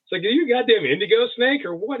 it's like, are you a goddamn indigo snake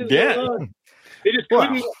or what is going on? They just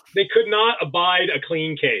couldn't, they could not abide a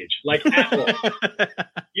clean cage, like at all.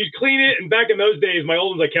 You'd clean it, and back in those days, my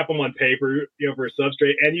old ones, I kept them on paper, for a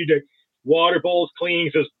substrate, and you did water bowls clean,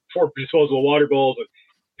 just 4 disposable water bowls, and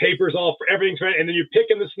papers all for everything's ready, and then you're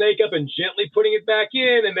picking the snake up and gently putting it back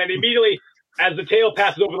in, and then immediately, as the tail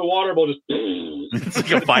passes over the water bowl, just it's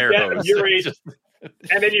like a fire hose.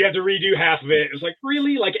 And then you have to redo half of it. It's like,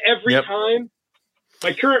 really? Like every time?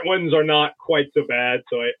 My current ones are not quite so bad,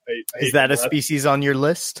 so I is that a species on your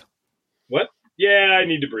list? What? Yeah, I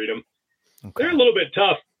need to breed them. Okay. They're a little bit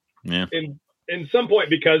tough. Yeah. In some point,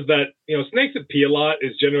 because that snakes that pee a lot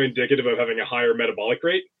is generally indicative of having a higher metabolic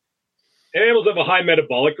rate. Animals that have a high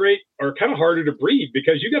metabolic rate are kind of harder to breed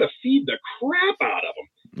because you got to feed the crap out of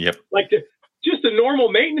them. Yep. Like just the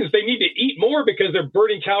normal maintenance. They need to eat more because they're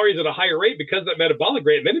burning calories at a higher rate because of that metabolic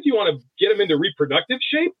rate. And then if you want to get them into reproductive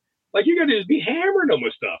shape, like you got to just be hammering them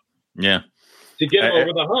with stuff. Yeah. To get them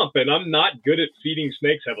over the hump. And I'm not good at feeding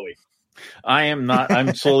snakes heavily. I am not.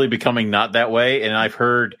 I'm slowly becoming not that way. And I've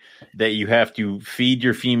heard that you have to feed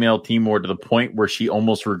your female Timor to the point where she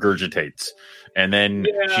almost regurgitates. And then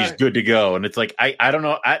she's good to go. And it's like, I don't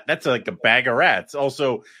know. That's like a bag of rats.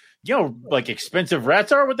 Also, like expensive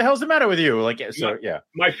rats are. What the hell's the matter with you? Like, so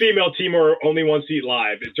my female Timor only wants to eat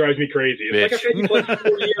live. It drives me crazy. It's like I've had you for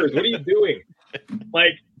 4 years. What are you doing?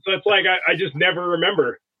 Like, so it's like I just never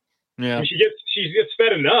remember. Yeah, and she gets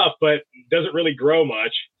fed enough, but doesn't really grow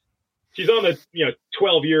much. She's on the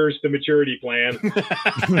 12 years to maturity plan.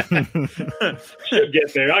 She'll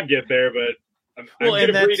get there. I'll get there, but I'm going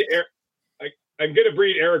to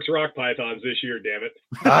breed Eric's rock pythons this year. Damn it!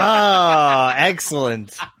 Ah,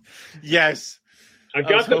 excellent. Yes, I've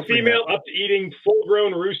got the female up to eating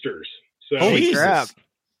full-grown roosters. So holy crap!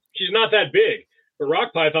 She's not that big, but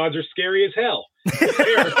rock pythons are scary as hell. They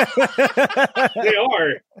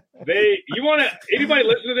are. Anybody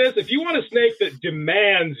listen to this? If you want a snake that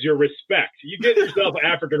demands your respect, you get yourself an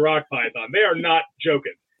African rock python. They are not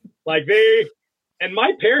joking. And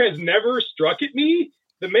my pair has never struck at me.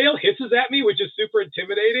 The male hisses at me, which is super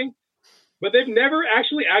intimidating, but they've never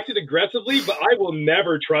actually acted aggressively, but I will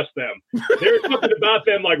never trust them. There's something about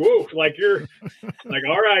them like, whoa, like you're like,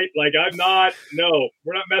 all right, like we're not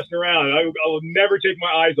messing around. I will never take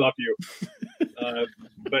my eyes off you.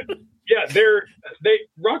 But yeah,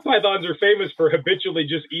 rock pythons are famous for habitually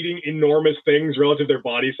just eating enormous things relative to their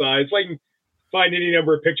body size. Like, you can find any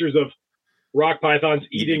number of pictures of rock pythons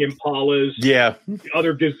eating impalas,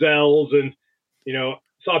 other gazelles, and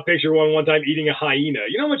saw a picture one time eating a hyena.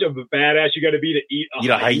 You know how much of a badass you got to be to eat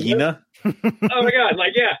a hyena? Oh my god,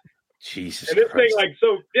 like Jesus. And this Christ. thing,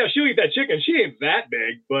 she'll eat that chicken. She ain't that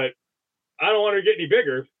big, but I don't want her to get any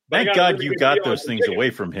bigger. Thank God you got those things away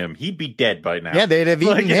from him. He'd be dead by now. Yeah, they'd have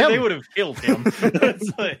eaten him. They would have killed him.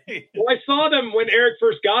 Well, I saw them when Eric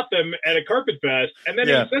first got them at a carpet fest, and then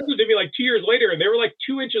he sent them to me like 2 years later, and they were like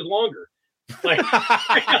 2 inches longer. Like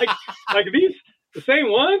these, the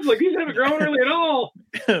same ones? Like these haven't grown really at all.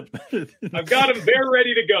 I've got them. They're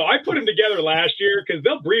ready to go. I put them together last year because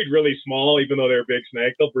they'll breed really small, even though they're a big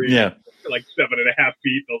snake. They'll breed like 7.5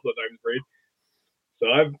 feet. They'll sometimes breed. So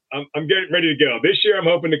I'm getting ready to go. This year I'm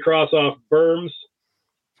hoping to cross off Burms,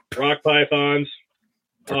 rock pythons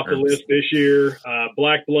off the list this year,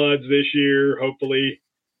 black bloods this year, hopefully.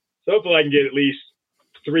 So hopefully I can get at least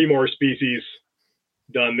 3 more species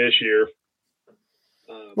done this year.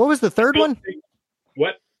 What was the third one?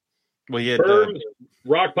 What? Well, you had Burms,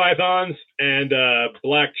 rock pythons, and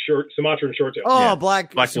black Sumatran shorttails. Oh,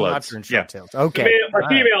 black Sumatran shorttails. Okay. Our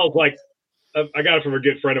female is like, I got it from a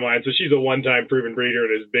good friend of mine. So she's a one-time proven breeder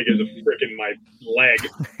and as big as a freaking my leg.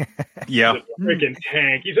 Yeah. She's a freaking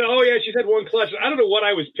tank. He said, oh yeah, she's had one clutch. I don't know what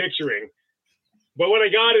I was picturing, but when I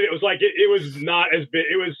got it, it was like, it was not as big.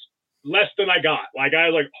 It was less than I got. Like I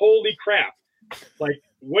was like, holy crap. Like,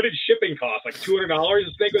 what did shipping cost? Like $200?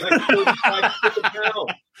 The snake was like 45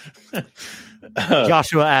 pounds.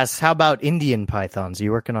 Joshua asks, how about Indian pythons? Are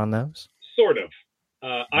you working on those? Sort of.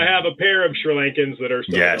 I have a pair of Sri Lankans that are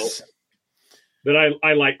that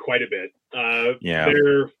I like quite a bit.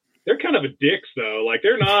 They're kind of a dicks though. Like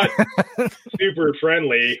they're not super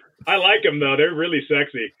friendly. I like them though. They're really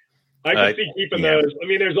sexy. I can see keeping those. I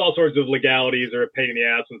mean, there's all sorts of legalities. They're a pain in the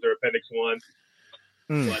ass since they're Appendix 1.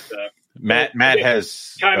 But Matt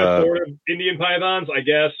has kind of sort of Indian pythons, I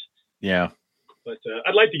guess. Yeah. But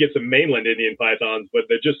I'd like to get some mainland Indian pythons, but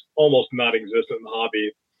they're just almost not existent in the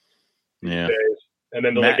hobby these days. And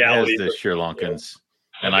then the Matt legalities. Has the Sri Lankans.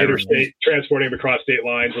 And interstate transporting them across state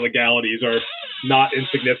lines, the legalities are not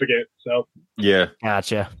insignificant. So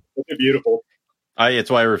gotcha. They're beautiful.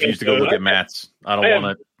 It's why I refuse to go look at Matt's. I don't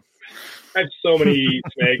want it. I have so many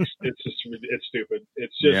snakes. It's stupid.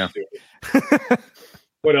 It's just stupid.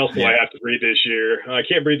 What else do I have to breed this year? I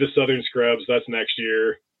can't breed the Southern Scrubs. That's next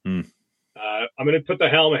year. I'm going to put the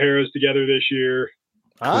Halmaheras together this year.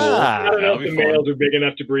 I don't know if the males are big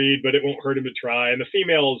enough to breed, but it won't hurt them to try. And the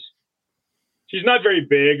females, she's not very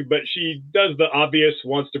big, but she does the obvious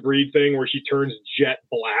wants to breed thing where she turns jet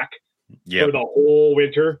black for the whole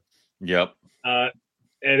winter. Yep. And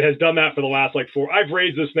has done that for the last I've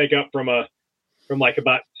raised this snake up from about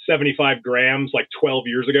 75 grams 12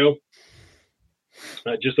 years ago.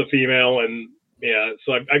 Just a female, and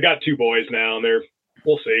so I got 2 boys now, and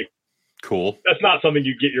we'll see. Cool. That's not something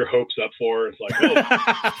you get your hopes up for. It's like,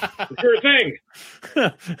 oh, sure thing.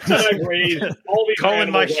 And I've raised all these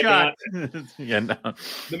calling my animals shot. Yeah, no.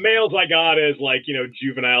 The males I got is like,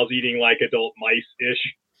 juveniles eating like adult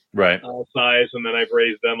mice-ish Right. size, and then I've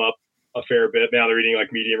raised them up a fair bit. Now they're eating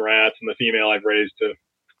like medium rats, and the female I've raised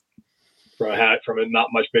from a not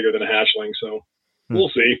much bigger than a hatchling. So we'll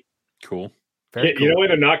see. Cool. Very cool. You know why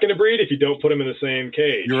they're not going to breed? If you don't put them in the same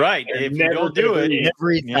cage. You're right. If you don't do it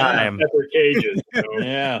every time. Separate cages. So.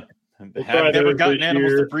 Yeah. Have never gotten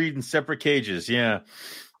animals to breed in separate cages. Yeah.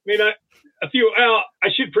 I mean, I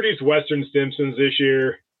should produce Western Stimsons this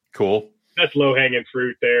year. Cool. That's low-hanging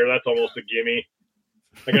fruit there. That's almost a gimme.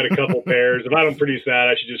 I got a couple pairs. If I don't produce that,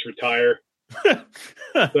 I should just retire. So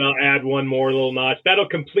I'll add one more little notch. That'll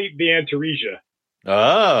complete the Antaresia.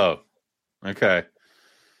 Oh, okay.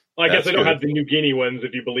 Well, I guess I don't have the New Guinea ones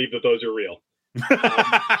if you believe that those are real.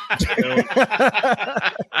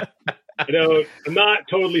 I'm not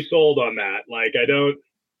totally sold on that. Like, I don't,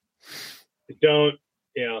 it's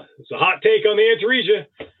a hot take on the Antaresia,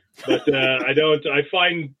 but I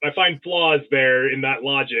find flaws there in that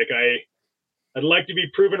logic. I'd like to be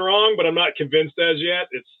proven wrong, but I'm not convinced as yet.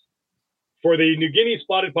 It's for the New Guinea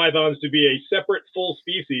spotted pythons to be a separate full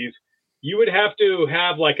species. You would have to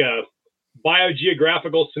have like a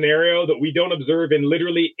biogeographical scenario that we don't observe in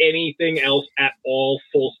literally anything else at all,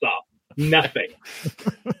 full stop. Nothing.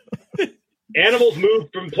 Animals move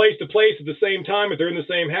from place to place at the same time if they're in the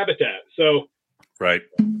same habitat. So right.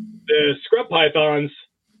 The scrub pythons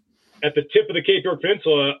at the tip of the Cape York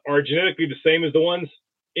Peninsula are genetically the same as the ones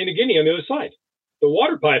in New Guinea on the other side. The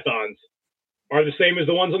water pythons are the same as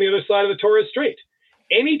the ones on the other side of the Torres Strait.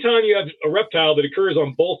 Anytime you have a reptile that occurs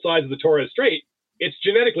on both sides of the Torres Strait, it's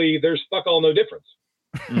genetically, there's fuck all no difference.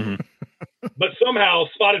 Mm-hmm. But somehow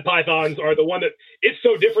spotted pythons are the one that, it's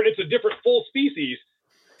so different, it's a different full species.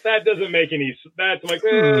 That doesn't make any, that's like,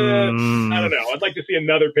 I don't know. I'd like to see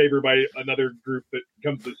another paper by another group that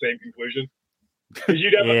comes to the same conclusion. Because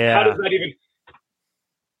you'd have, how does that even,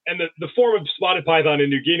 and the form of spotted python in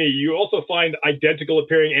New Guinea, you also find identical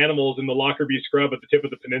appearing animals in the Lockerbie scrub at the tip of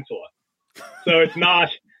the peninsula. So it's not,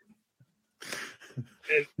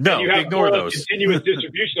 no, you have ignore those. Continuous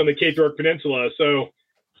distribution on the Cape York Peninsula. So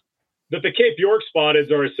that the Cape York spotteds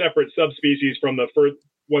are a separate subspecies from the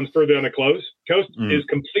ones further on the coast is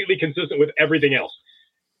completely consistent with everything else.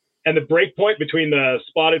 And the break point between the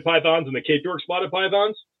spotted pythons and the Cape York spotted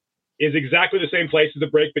pythons is exactly the same place as the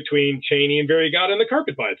break between Cheney and variegata and the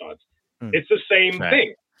carpet pythons. It's the same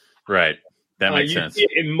thing. Right. That makes sense. See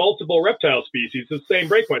it in multiple reptile species, it's the same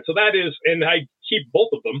break point. So that is, and I keep both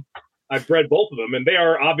of them. I've bred both of them, and they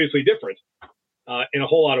are obviously different in a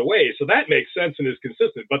whole lot of ways. So that makes sense and is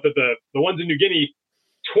consistent. But the ones in New Guinea,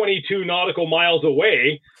 22 nautical miles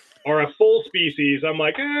away, are a full species. I'm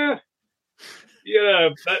like,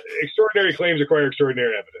 extraordinary claims require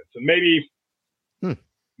extraordinary evidence. And maybe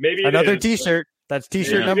another T-shirt. That's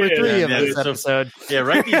T-shirt number 3 of this episode.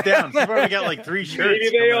 Write these down. We've already got like 3 shirts. Maybe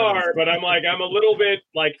they are, but I'm a little bit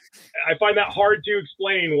like, I find that hard to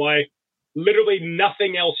explain why literally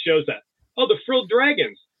nothing else shows that. Oh, the frilled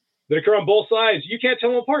dragons that occur on both sides, you can't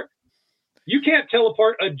tell them apart. You can't tell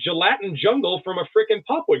apart a gelatin jungle from a freaking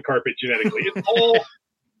popwood carpet genetically. It's all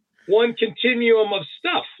one continuum of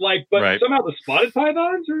stuff. But somehow the spotted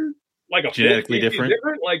pythons are like a genetically different.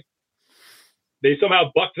 Like they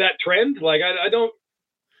somehow bucked that trend. Like I don't.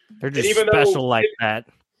 They're just special like that.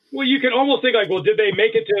 Well, you can almost think like, well, did they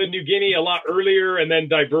make it to New Guinea a lot earlier and then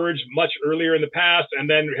diverge much earlier in the past and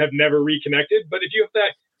then have never reconnected? But if you have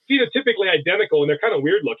that phenotypically identical and they're kind of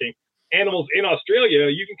weird looking animals in Australia,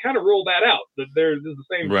 you can kind of rule that out. That there's the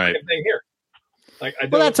same thing here. Like,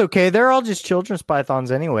 well, that's okay. They're all just children's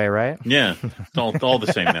pythons anyway, right? Yeah, it's all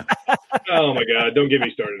the same now. Oh my God! Don't get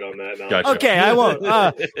me started on that. No. Gotcha. Okay, I won't.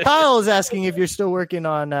 Kyle is asking if you're still working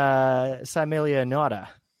on Simalia Nota.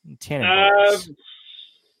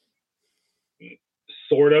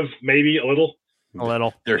 Sort of, maybe a little.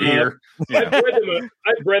 They're here. I've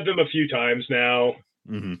bred them a few times now.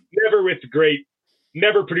 Mm-hmm.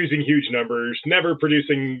 Never producing huge numbers, never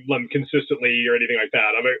producing them consistently or anything like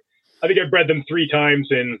that. I think I've bred them 3 times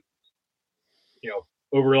in,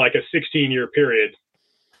 over like a 16-year period.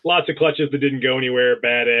 Lots of clutches that didn't go anywhere,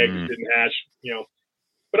 bad eggs, didn't hatch,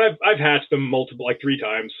 But I've hatched them 3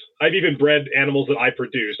 times. I've even bred animals that I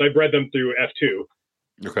produced. I bred them through F2.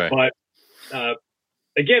 Okay. But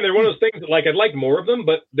again, they're one of those things that I'd like more of them,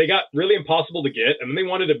 but they got really impossible to get, and then they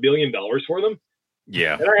wanted $1 billion for them.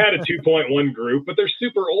 Yeah. And I had a 2.1 group, but they're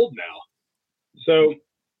super old now. So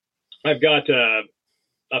I've got a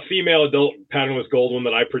female adult patternless gold one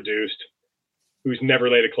that I produced. who's never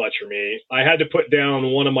laid a clutch for me. I had to put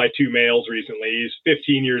down one of my 2 males recently. He's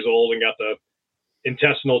 15 years old and got the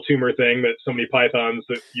intestinal tumor thing that so many pythons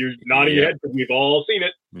that you're nodding your head because we've all seen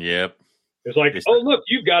it. Yep. It's like, oh, look,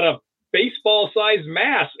 you've got a baseball-sized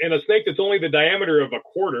mass in a snake that's only the diameter of a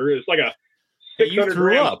quarter. It's like a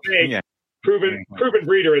 600-gram snake, proven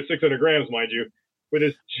breeder at 600 grams, mind you, with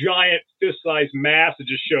this giant fist-sized mass that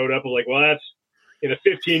just showed up. I'm like, well, that's in a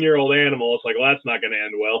 15-year-old animal. It's like, well, that's not going to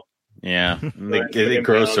end well. Yeah, they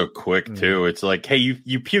grow so quick too. It's like, hey,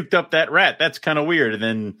 you puked up that rat. That's kind of weird. And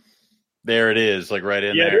then there it is, like right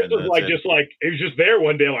in there. Yeah, this was like just like it was just there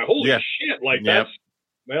one day. I'm like, holy shit! Like that's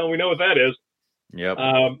well, we know what that is. Yep.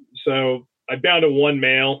 So I bound to 1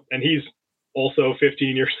 male, and he's also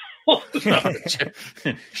 15 years old.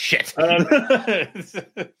 Shit.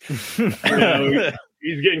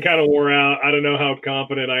 He's getting kind of wore out. I don't know how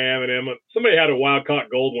confident I am in him. Somebody had a wild caught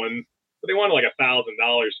gold one, but they wanted like $1,000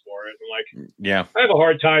 for it. I'm like, I have a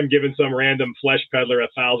hard time giving some random flesh peddler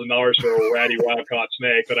 $1,000 for a ratty wild caught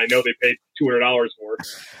snake that I know they paid $200 for.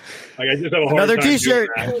 Like, I just have a hard Another time. T-shirt.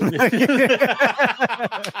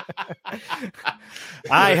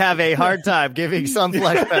 I have a hard time giving some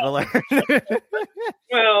flesh peddler.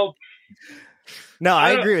 Well, no,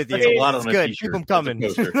 I agree with you. That's a lot it's on a good. T-shirt. Keep them coming.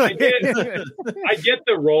 I get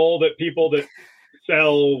the role that people that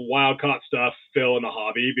sell wild caught stuff fill in the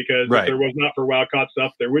hobby, because if there was not for wild caught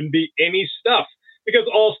stuff, there wouldn't be any stuff, because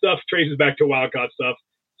all stuff traces back to wild caught stuff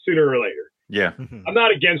sooner or later. Yeah. I'm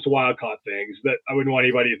not against wild caught things, that I wouldn't want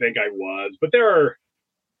anybody to think I was, but there are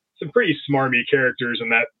some pretty smarmy characters in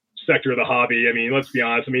that sector of the hobby. I mean, let's be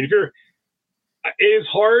honest. I mean, it is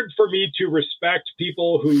hard for me to respect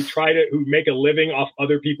people who who make a living off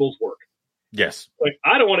other people's work. Yes. Like,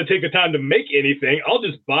 I don't want to take the time to make anything. I'll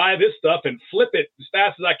just buy this stuff and flip it as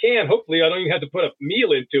fast as I can. Hopefully I don't even have to put a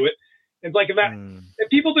meal into it. It's like, if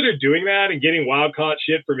people that are doing that and getting wild caught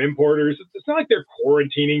shit from importers, it's not like they're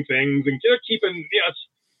quarantining things and they're keeping, it's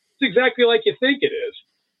exactly like you think it is.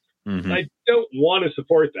 Mm-hmm. I don't want to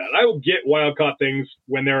support that. I will get wild caught things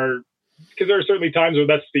because there are certainly times where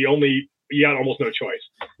that's the only, you got almost no choice.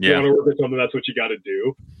 You want to work with something, that's what you got to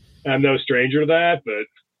do. I'm no stranger to that, but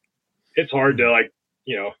it's hard to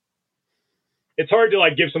it's hard to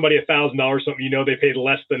give somebody $1,000 something, they paid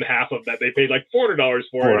less than half of that. They paid like $400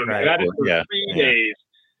 for it, and that is for 3 days.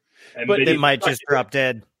 And but it might just drop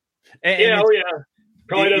dead.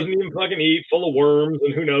 Probably doesn't even fucking eat, full of worms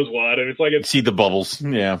and who knows what. And it's like see the bubbles.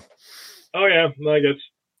 Yeah. Oh yeah, like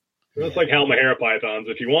it's like Halmahera pythons.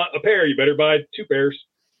 If you want a pair, you better buy 2 pairs.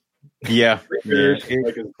 Yeah. 3 pairs.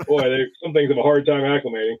 Boy, some things have a hard time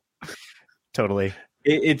acclimating. Totally.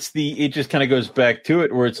 It just kind of goes back to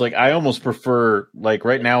it where it's like, I almost prefer, like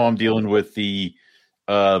right now I'm dealing with the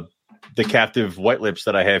captive white lips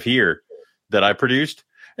that I have here that I produced.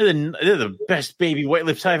 They're the best baby white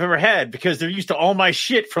lips I've ever had, because they're used to all my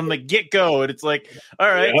shit from the get-go. And it's like, all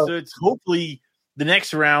right, so it's hopefully the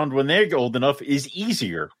next round when they're old enough is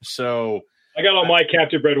easier. So I got all my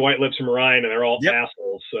captive bred white lips from Ryan, and they're all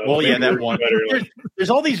assholes. So that one. There's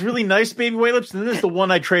all these really nice baby white lips, and then there's the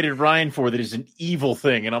one I traded Ryan for that is an evil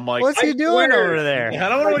thing. And I'm like, what's he doing over there? I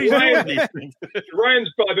don't know what he's doing with these things. Ryan's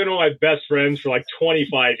probably been one of my best friends for like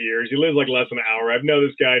 25 years. He lives like less than an hour. I've known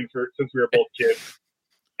this guy since we were both kids.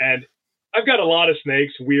 And I've got a lot of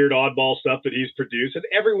snakes, weird oddball stuff that he's produced, and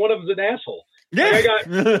every one of them's an asshole. Yeah. Like I got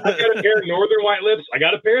a pair of northern white lips. I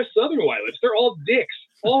got a pair of southern white lips. They're all dicks.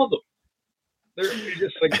 All of them. They're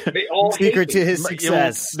just like, they all secret to his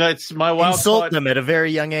success. That's my wild insult caught them at a very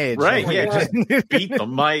young age. Right? Yeah, just beat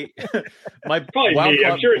them. My probably wild me.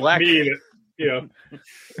 I'm sure black, it's me.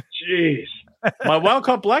 Jeez. My wild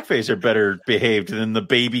caught blackface are better behaved than the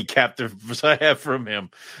baby captives I have from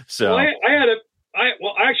him. So I had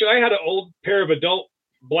an old pair of adult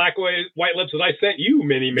black white lips that I sent you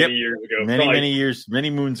many years ago. Many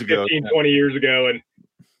moons ago. 15, 20 years ago. And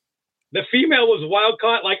the female was wild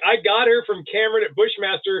caught. Like, I got her from Cameron at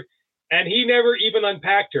Bushmaster, and he never even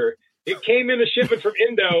unpacked her. It came in a shipment from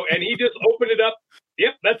Indo, and he just opened it up.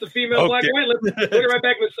 Yep, that's a female black white lip. Put it right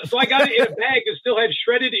back in so I got it in a bag that still had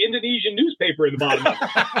shredded Indonesian newspaper in the bottom of it.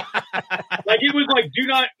 Like, it was like, do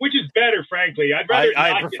not, which is better, frankly. I'd rather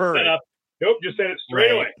not get set up. Nope, just send it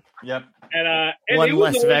straight away. Yep. And one it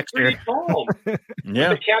was less vector. pretty calm. Yeah.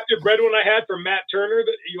 The captive bred one I had from Matt Turner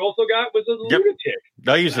that you also got was a lunatic.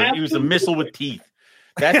 No, he was a missile with teeth.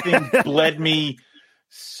 That thing bled me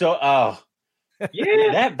so.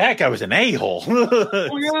 Yeah, that guy was an a-hole. Oh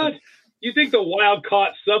my God! You think the wild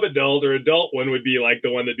caught subadult or adult one would be like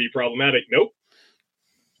the one that'd be problematic? Nope.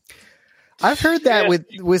 I've heard that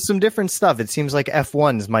with some different stuff. It seems like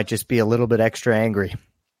F1s might just be a little bit extra angry.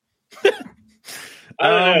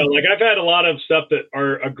 I don't know. Like I've had a lot of stuff that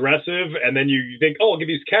are aggressive, and then you think, oh, I'll give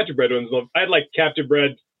these captive bred ones. I had like captive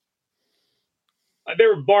bred. They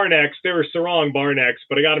were Barnecks. They were Sarong Barnecks,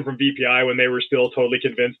 but I got them from VPI when they were still totally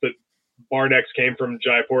convinced that Barnecks came from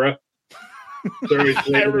Jaipura. So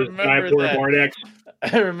I remember that. Barnecks.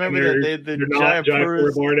 I remember that. They're not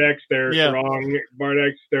Jaipura Barnecks. They're Sarong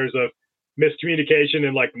Barnecks. There's a miscommunication,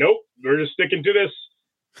 and like, nope, we're just sticking to this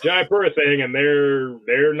Jaipura thing, and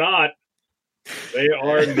they're not. They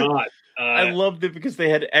are not. I loved it because they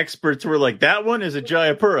had experts who were like, that one is a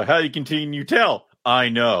Jayapura. How can you tell? I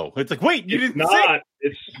know. It's like, wait, you didn't say.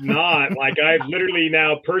 It's not. Like I've literally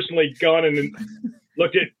now personally gone and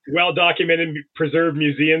looked at well-documented, preserved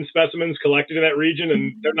museum specimens collected in that region,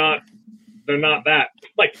 and they're not that,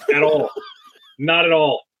 like, at all. Not at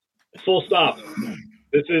all. Full stop.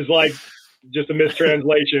 This is like just a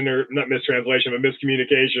mistranslation, or not mistranslation, but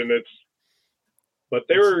miscommunication. But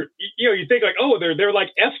they were, you think like, oh, they're like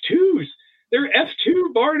F2s. They're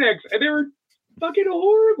F2 Barnecks, and they were fucking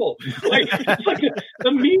horrible. Like, it's like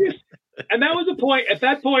the meanest. And that was the point. At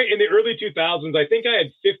that point in the early 2000s, I think I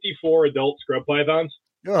had 54 adult scrub pythons.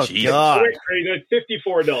 Oh, God. Crazy. I had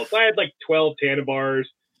 54 adults. I had like 12 tannenbars,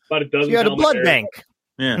 about a dozen. So you had a blood bank.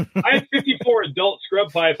 Yeah. I had 54 adult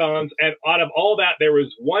scrub pythons, and out of all that, there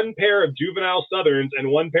was one pair of juvenile southerns and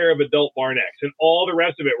one pair of adult Barnecks, and all the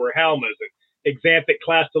rest of it were Halmas and Xanthic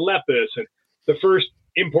clastolepis, and the first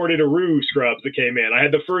imported Aru scrubs that came in. I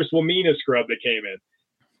had the first Wamena scrub that came in.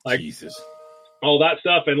 Like, Jesus. All that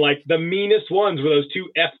stuff. And like the meanest ones were those two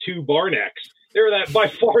F2 Barnecks. They were by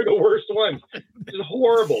far the worst ones. Just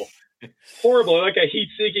horrible. Horrible. Like a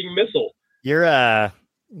heat-seeking missile.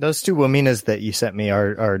 Those two Wamenas that you sent me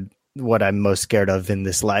are what I'm most scared of in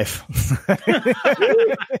this life.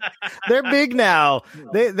 They're big now.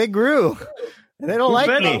 They grew. They don't like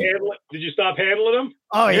me. Did you stop handling them?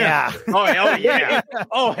 Oh, yeah. Oh, hell yeah.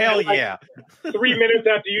 Oh, hell yeah. 3 minutes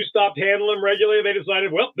after you stopped handling them regularly, they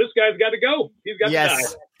decided, well, this guy's got to go. He's got to die.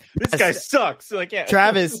 This guy sucks. Like, yeah.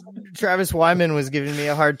 Travis Wyman was giving me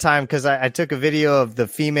a hard time because I took a video of the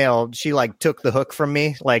female. She like took the hook from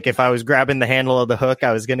me. Like if I was grabbing the handle of the hook,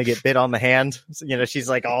 I was going to get bit on the hand. So, she's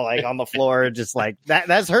like all like on the floor, just like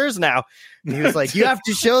that's hers now. And he was like, you have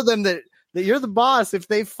to show them that you're the boss. If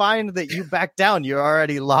they find that you back down, you're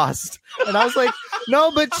already lost. And I was like,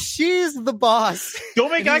 no, but she's the boss.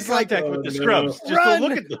 Don't make eye contact with the scrubs. Just run, don't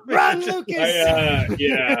look at them. Run, Lucas.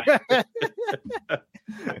 Yeah.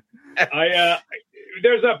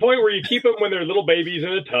 There's that point where you keep them when they're little babies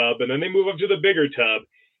in a tub, and then they move up to the bigger tub.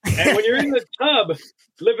 And when you're in the tub,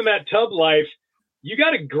 living that tub life, you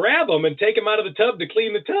got to grab them and take them out of the tub to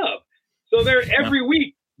clean the tub. So they're every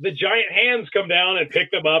week. The giant hands come down and pick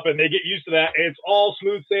them up, and they get used to that. And it's all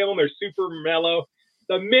smooth sailing. They're super mellow.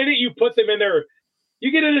 The minute you put them in there,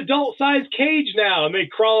 you get an adult-sized cage now, and they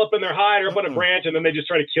crawl up in their hide or up on a branch, and then they just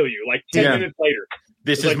try to kill you like 10 minutes later.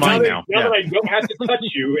 This is mine now. Now that I don't have to touch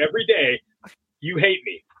you every day, you hate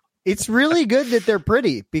me. It's really good that they're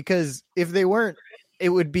pretty, because if they weren't, it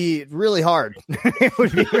would be really hard. It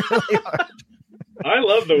would be really hard. I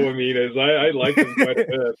love the Wamenas. I like them quite a bit.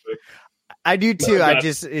 But I do too.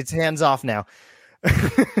 It's hands off now.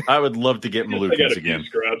 I would love to get Moluccans again.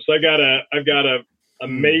 Scrubs. I've got a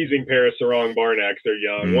amazing pair of Sarong Barnecks. They're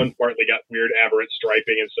young. One's partly got weird aberrant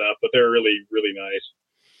striping and stuff, but they're really, really nice.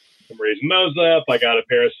 I'm raising those up. I got a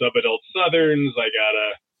pair of subadult Southerns. I got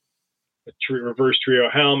a reverse trio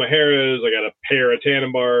Halmaheras. I got a pair of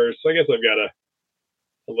Tannenbars. So I guess I've got a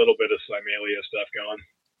little bit of Simalia stuff going.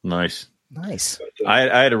 Nice. But,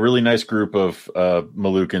 I had a really nice group of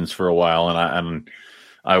Moluccans for a while, and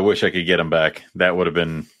I wish I could get them back. That would have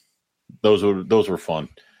been those were fun.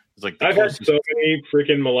 It's like I've had so many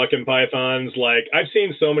freaking Moluccan pythons. Like I've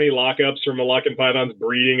seen so many lockups from Moluccan pythons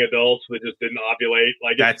breeding adults that just didn't ovulate.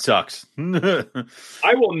 Like that sucks.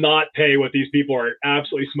 I will not pay what these people are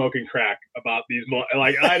absolutely smoking crack about these.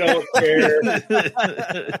 Like I don't care.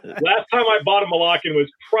 Last time I bought a Moluccan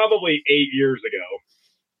was probably 8 years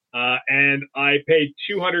ago, and I paid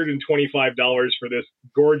 $225 for this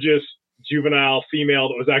gorgeous juvenile female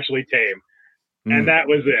that was actually tame. And that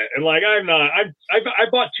was it. And like, I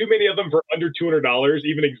bought too many of them for under $200,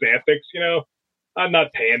 even Xanthics, I'm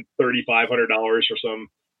not paying $3,500 for some.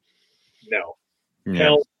 No. Yeah.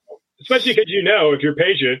 Hell, especially because, if you're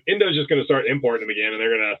patient, Indo's just going to start importing them again, and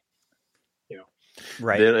they're going to,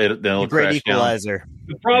 right. They'll great equalizer. Down.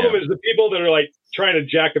 The problem is the people that are like trying to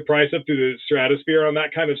jack the price up through the stratosphere on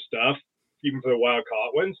that kind of stuff, even for the wild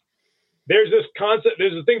caught ones. There's this concept,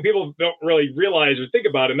 there's a thing people don't really realize or think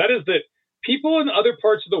about, and that is that people in other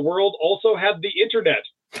parts of the world also have the internet.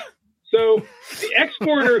 So the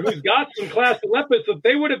exporter who's got some class and leopards that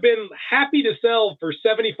they would have been happy to sell for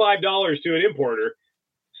 $75 to an importer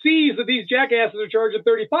sees that these jackasses are charging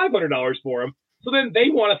 $3,500 for them. So then they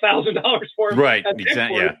want $1,000 for them. Right.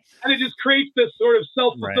 Exactly. Yeah. And it just creates this sort of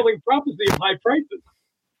self-fulfilling prophecy of high prices.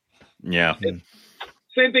 Yeah.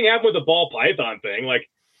 Same thing happened with the ball python thing. Like,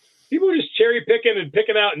 people were just cherry picking and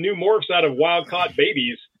picking out new morphs out of wild caught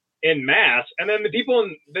babies in mass. And then the people,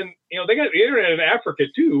 they got the internet in Africa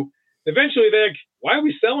too. Eventually they're like, why are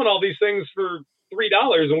we selling all these things for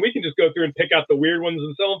 $3 when we can just go through and pick out the weird ones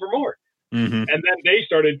and sell them for more? Mm-hmm. And then they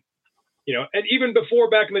started, and even before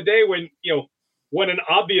back in the day when, when an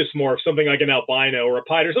obvious morph, something like an albino or a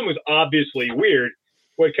pied or something was obviously weird,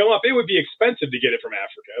 would come up, it would be expensive to get it from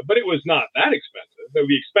Africa, but it was not that expensive. It would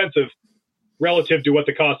be expensive relative to what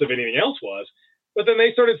the cost of anything else was. But then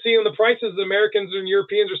they started seeing the prices the Americans and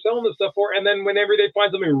Europeans are selling this stuff for, and then whenever they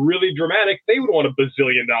find something really dramatic, they would want $1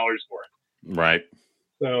 bazillion for it. Right.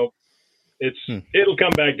 So it'll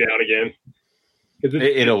come back down again.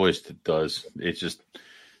 It always does. It's just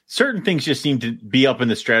certain things just seem to be up in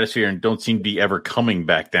the stratosphere and don't seem to be ever coming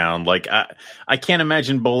back down. Like I can't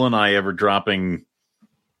imagine Bull and I ever dropping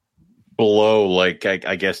below, like,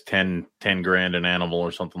 I guess 10 grand an animal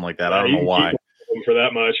or something like that. I don't know why. For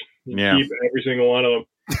that much. Keep every single one of them.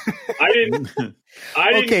 I didn't.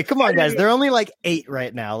 Okay, come on, guys. They're only like 8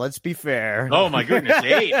 right now. Let's be fair. Oh my goodness,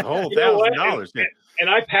 8 whole $1,000. And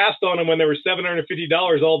I passed on them when they were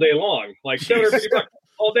 $750 all day long, like $750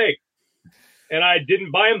 all day, and I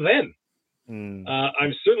didn't buy them then.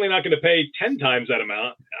 I'm certainly not going to pay 10 times that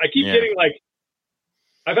amount. I keep getting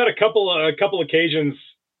I've had a couple occasions,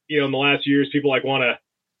 in the last years, people want to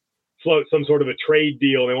float some sort of a trade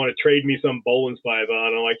deal. They want to trade me some Bolin's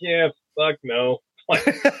python. I'm like, yeah, fuck no.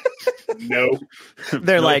 No.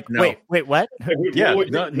 They're wait, what? Yeah,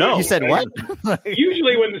 no. You said what?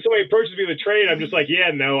 Usually when somebody approaches me with a trade, I'm just like,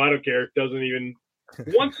 yeah, no, I don't care. It doesn't even.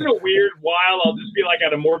 Once in a weird while, I'll just be like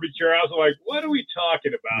at a morbid curiosity. I'm like, what are we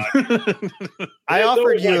talking about? I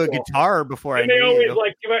offered you a guitar before I knew you. And they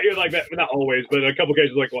always come out here like that. Not always, but a couple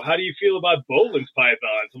cases like, well, how do you feel about Bolin's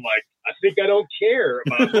pythons? I'm like, I think I don't care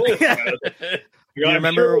about Bolin's pythons. You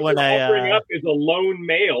remember when offering up is a lone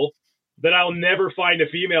male that I'll never find a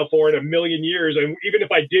female for in a million years. And even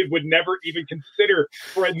if I did, would never even consider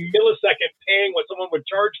for a millisecond paying what someone would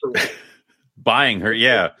charge for one. Buying her,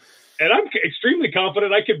 yeah. And I'm extremely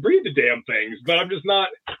confident I could breed the damn things, but I'm just not,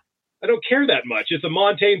 I don't care that much. It's a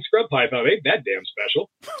Montane scrub python. It ain't that damn special.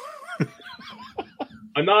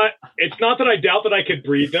 It's not that I doubt that I could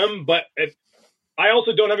breed them, but I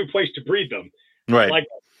also don't have a place to breed them. Right. Like,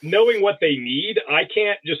 knowing what they need, I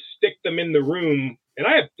can't just stick them in the room. And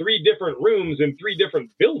I have 3 different rooms in 3 different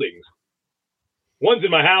buildings. One's in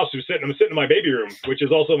my house. I'm sitting in my baby room, which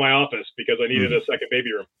is also my office because I needed a second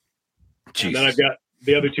baby room. Jesus. And then I've got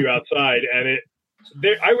the other 2 outside, and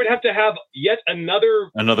I would have to have yet another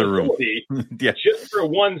room just for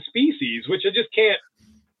one species, which I just can't.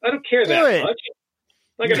 I don't care that much.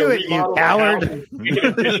 I'm not going to remodel my house and make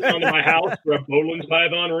an addition onto my house for a Bolin's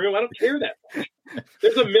python room. I don't care that much.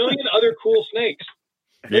 There's a million other cool snakes.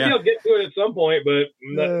 Maybe I'll get to it at some point, but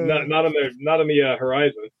not on the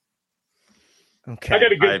horizon. Okay. I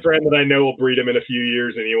got a good friend that I know will breed them in a few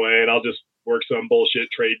years anyway, and I'll just work some bullshit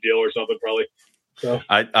trade deal or something probably. So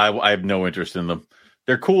I have no interest in them.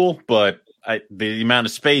 They're cool, but the amount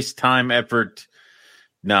of space, time, effort.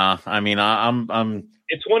 Nah, I mean, I'm.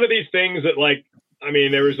 It's one of these things that,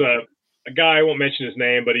 there was a guy, I won't mention his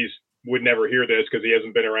name, but would never hear this because he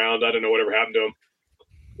hasn't been around. I don't know whatever happened to him.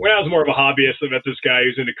 When I was more of a hobbyist, I met this guy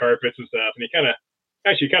who's into carpets and stuff, and he kind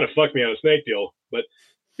of fucked me on a snake deal. But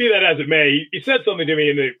be that as it may, he said something to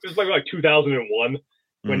me, and it was like 2001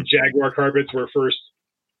 when Jaguar carpets were first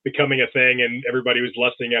becoming a thing, and everybody was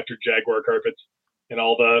lusting after Jaguar carpets and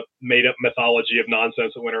all the made-up mythology of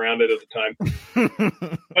nonsense that went around it at the time.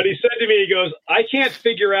 But he said to me, he goes, I can't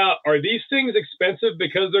figure out, are these things expensive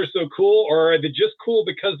because they're so cool, or are they just cool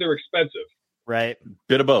because they're expensive? Right.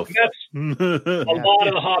 Bit of both. And that's a lot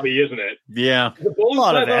of the hobby, isn't it? Yeah. A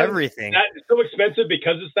lot of everything. That is so expensive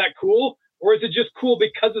because it's that cool, or is it just cool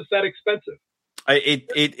because it's that expensive?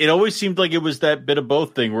 It always seemed like it was that bit of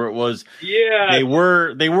both thing where it was, they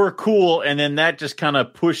were cool, and then that just kind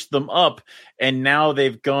of pushed them up, and now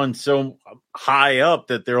they've gone so high up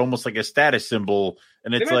that they're almost like a status symbol,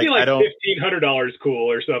 and it's like I don't $1,500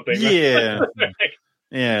 cool or something. Yeah,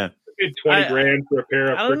 yeah. $20 grand for a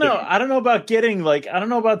pair of. I don't know. I don't know about getting I don't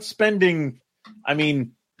know about spending. I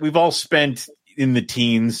mean, we've all spent in the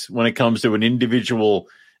teens when it comes to an individual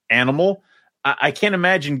animal. I can't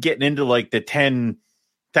imagine getting into the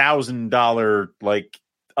 $10,000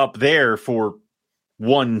 up there for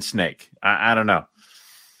one snake. I don't know.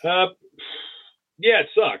 Yeah, it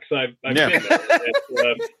sucks. I've been there.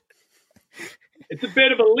 It's a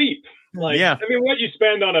bit of a leap. Like, I mean, what you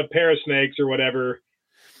spend on a pair of snakes or whatever,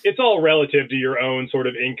 it's all relative to your own sort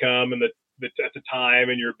of income and the at the time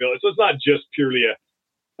and your ability. So it's not just purely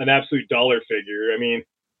an absolute dollar figure. I mean,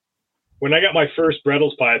 when I got my first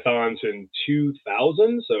Brettles pythons in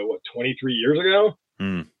 2000, so 23 years ago,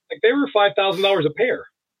 like they were $5,000 a pair.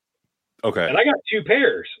 Okay. And I got 2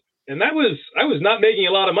 pairs. And I was not making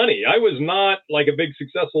a lot of money. I was not like a big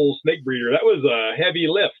successful snake breeder. That was a heavy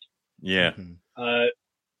lift. Yeah.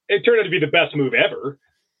 It turned out to be the best move ever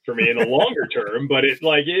for me in the longer term, but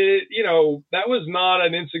that was not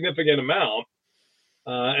an insignificant amount.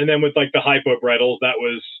 And then with like the hypo Brettles, that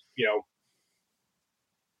was,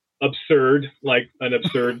 absurd, like an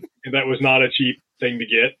absurd, that was not a cheap thing to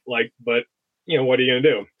get. Like, but what are you going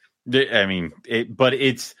to do? I mean, it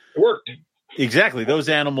worked. Exactly. Those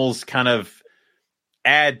animals kind of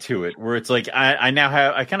add to it where it's like,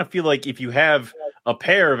 I kind of feel like if you have a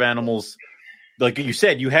pair of animals, like you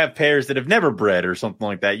said, you have pairs that have never bred or something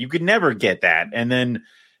like that. You could never get that. And then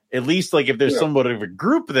at least like if there's somewhat of a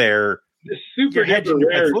group there, you're hedging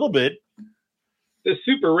your bets a little bit. The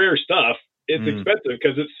super rare stuff, it's expensive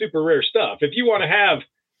because it's super rare stuff. If you want to have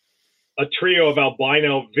a trio of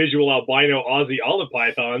visual albino Aussie olive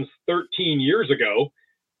pythons 13 years ago,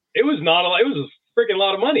 it was a freaking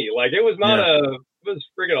lot of money. Like it was it was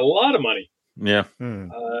freaking a lot of money. Yeah.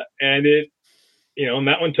 And it, and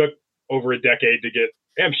that one took over a decade to get.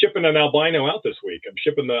 Hey, I'm shipping an albino out this week. I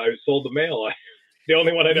sold the male. The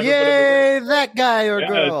only one I never. Yay, that guy or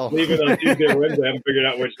girl. It's leaving on Tuesday or Wednesday. I haven't figured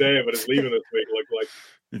out which day, but it's leaving this week. It looks like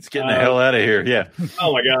it's getting the hell out of here. Yeah.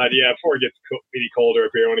 Oh my God. Yeah. Before it gets really colder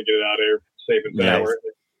up here, I want to get it out of here safe and sound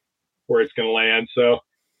where it's going to land. So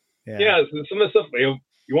some of the stuff,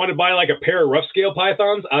 you want to buy like a pair of rough scale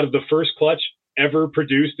pythons out of the first clutch ever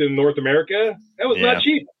produced in North America. That was not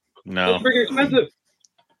cheap. No, it's freaking expensive.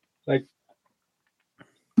 Like,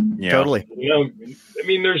 totally. I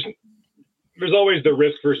mean, there's always the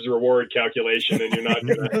risk versus reward calculation, and you're not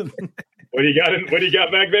gonna. What do you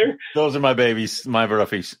got back there? Those are my babies, my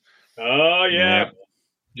roughies. Oh yeah.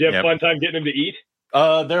 Did you have fun time getting them to eat?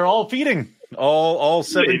 They're all feeding. All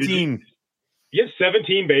 17. You have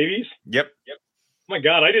 17 babies? Yep. Oh my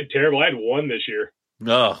God, I did terrible. I had 1 this year.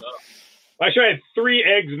 Oh. Actually, I had 3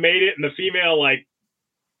 eggs made it, and the female like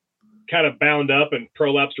kind of bound up and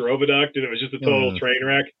prolapsed her oviduct, and it was just a total train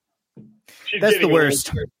wreck. That's the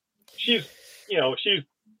worst. She is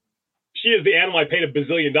the animal I paid $1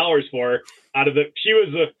 bazillion for. She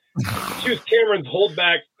was Cameron's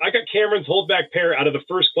holdback. I got Cameron's holdback pair out of the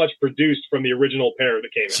first clutch produced from the original pair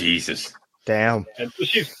that came out. Jesus. Damn. And so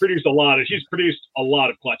she's produced a lot of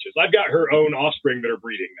clutches. I've got her own offspring that are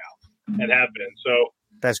breeding now and have been. So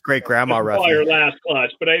that's great grandma Ruffy. Her last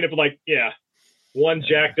clutch, but I ended up with 1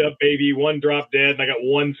 jacked up baby, 1 drop dead, and I got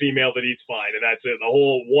 1 female that eats fine, and that's it. The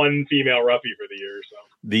whole 1 female Ruffy for the year. So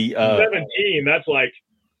the 17, that's like.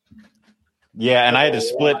 Yeah, and I had to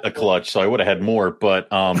split a clutch, so I would have had more, but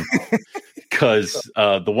because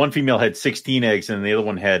the one female had 16 eggs and the other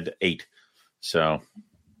one had 8. So what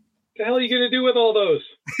the hell are you going to do with all those?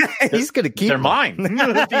 He's going to keep. They're mine.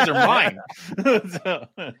 These are mine.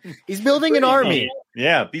 He's building an army.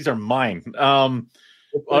 Yeah, these are mine.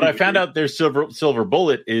 What I found out their silver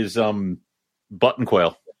bullet is button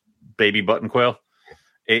quail, baby button quail.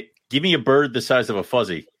 Give me a bird the size of a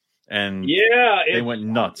fuzzy, and they went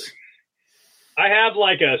nuts. I have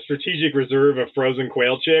like a strategic reserve of frozen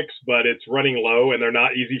quail chicks, but it's running low and they're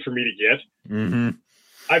not easy for me to get. Mm-hmm.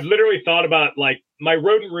 I've literally thought about my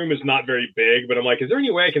rodent room is not very big, but I'm like, is there any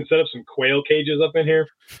way I can set up some quail cages up in here?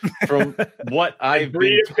 From what I've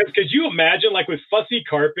been, because could you imagine with fussy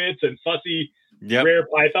carpets and fussy rare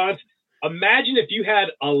pythons? Imagine if you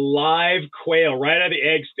had a live quail right out of the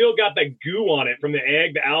egg, still got the goo on it from the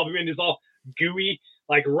egg. The albumin is all gooey,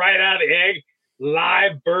 right out of the egg.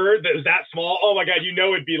 Live bird that was that small. Oh my God,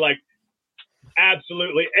 it'd be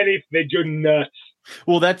absolutely anything. They'd go nuts.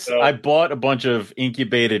 Well, I bought a bunch of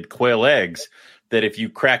incubated quail eggs that if you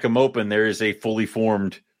crack them open, there is a fully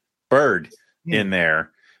formed bird in there.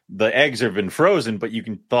 The eggs have been frozen, but you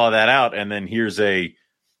can thaw that out, and then here's a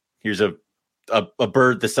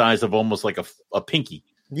bird the size of almost like a pinky.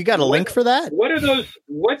 You got a link for that? What are those?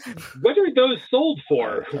 What are those sold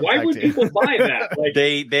for? Why would people buy that?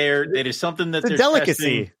 It is something that it's they're a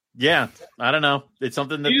delicacy. Testing. Yeah, I don't know. It's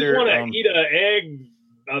something that you they're want to eat an egg,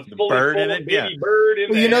 a fully bird in baby it. Bird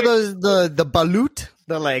in it. Those the balut,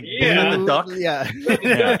 the the duck. Yeah, the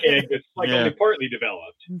duck egg that's only partly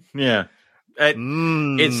developed. Yeah,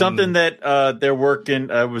 it's something that they're working.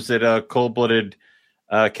 Was it a cold-blooded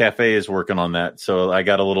Cafe is working on that, so I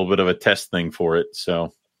got a little bit of a test thing for it.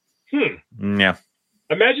 So, yeah.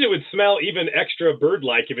 Imagine it would smell even extra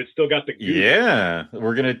bird-like if it still got the goose. Yeah,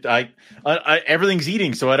 we're gonna. Everything's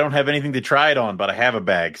eating, so I don't have anything to try it on, but I have a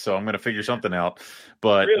bag, so I'm gonna figure something out.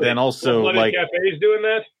 But really? then also, like, Cafes doing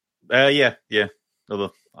that? Yeah.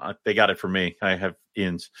 Although they got it for me, I have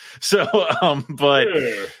ins. So, but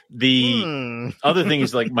the other thing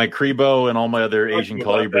is, like, my Crebo and all my other Asian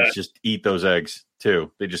colubrids just eat those eggs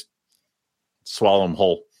too. They just swallow them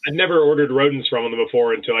whole. I'd never ordered rodents from them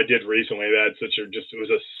before until I did recently. It was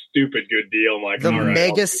a stupid good deal. I'm like, the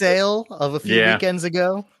mega sale of a few weekends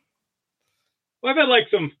ago. Well, I've had like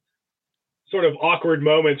some sort of awkward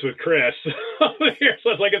moments with Chris here. So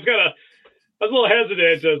it's like, I was a little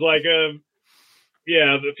hesitant. I was like,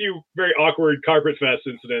 a few very awkward Carpet Fest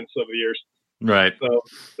incidents over the years. Right. So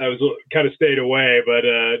I was kind of stayed away, but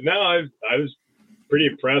no, I was pretty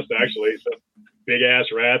impressed actually. So big ass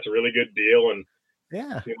rats, a really good deal. And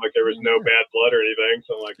yeah, seemed like there was no bad blood or anything.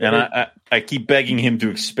 So I'm like, and I keep begging him to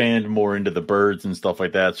expand more into the birds and stuff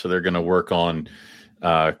like that. So they're going to work on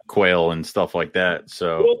quail and stuff like that.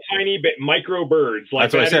 So little tiny micro birds. Like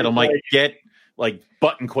that's what I said. I'm like, get like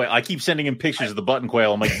button quail. I keep sending him pictures of the button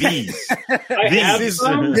quail. I'm like, these.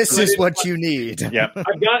 This is what you need. Yeah,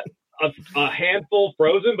 I've got a handful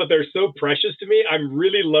frozen, but they're so precious to me. I'm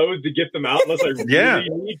really loath to get them out unless I really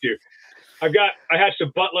need to. I hatched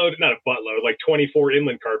like 24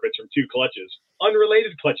 inland carpets from 2 clutches,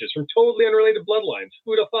 unrelated clutches from totally unrelated bloodlines.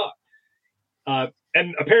 Who'd have thought?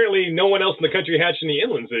 And apparently no one else in the country hatched any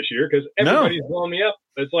inlands this year because everybody's blowing me up.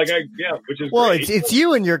 It's like, which is great. It's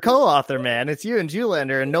you and your co-author, man. It's you and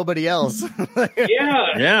Zoolander and nobody else.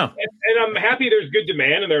 Yeah. And I'm happy there's good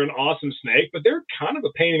demand and they're an awesome snake, but they're kind of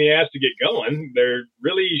a pain in the ass to get going. They're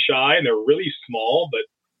really shy and they're really small, but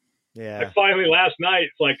I finally last night,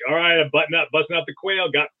 it's like, all right, I'm busting out the quail,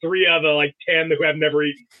 got 3 out of the like 10 who have never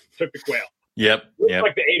eaten, took the quail. Yep. It's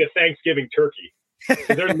like they ate a Thanksgiving turkey.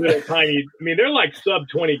 They're little tiny. I mean, they're like sub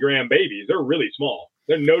 20 gram babies. They're really small.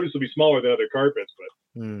 They're noticeably smaller than other carpets, but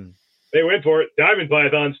they went for it. Diamond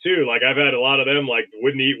pythons too. Like I've had a lot of them. Like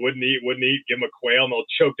wouldn't eat. Give them a quail, and they'll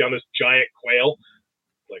choke down this giant quail.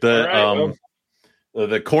 Like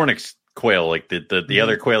the Cornix quail, like the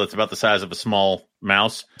other quail that's about the size of a small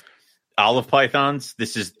mouse. Olive pythons.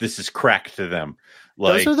 This is crack to them.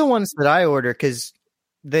 Like, those are the ones that I order because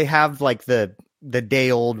they have like the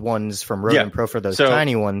day old ones from Rodent Pro for those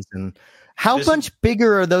tiny ones. And how much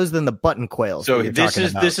bigger are those than the button quails? So this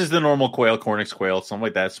is the normal quail, Cornix quail, something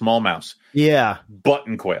like that, small mouse. Yeah,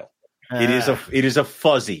 button quail. It is a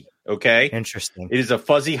fuzzy. Okay, interesting. It is a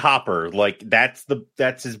fuzzy hopper. Like that's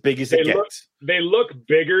as big as it gets. They look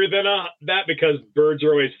bigger than that because birds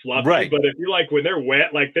are always fluffy. Right. But if you're like when they're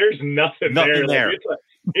wet, like there's nothing there. Like,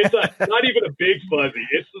 it's not even a big fuzzy.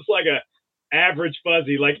 It's just like a average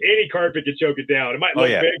fuzzy. Like any carpet could choke it down. It might look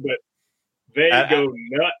big, but they go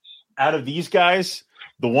nuts. Out of these guys,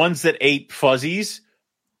 the ones that ate fuzzies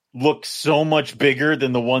look so much bigger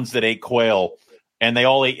than the ones that ate quail. And they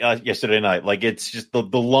all ate yesterday night. Like it's just the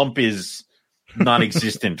lump is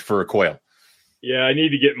non-existent for a quail. Yeah, I need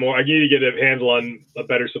to get more. I need to get a handle on a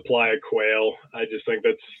better supply of quail. I just think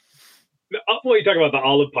that's. Well, you talk about the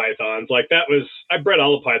olive pythons. Like I bred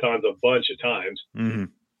olive pythons a bunch of times. Mm-hmm.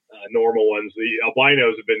 Normal ones. The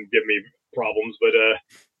albinos have been giving me problems, but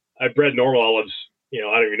I bred normal olives. I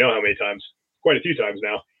don't even know how many times. Quite a few times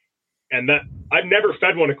now. And that I've never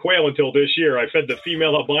fed one a quail until this year. I fed the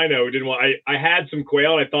female albino who didn't want. I had some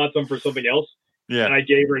quail and I thought some for something else. Yeah. And I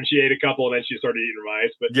gave her and she ate a couple and then she started eating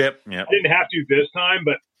mice. But yep. I didn't have to this time.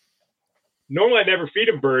 But normally I never feed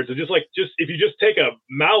them birds. It's just if you just take a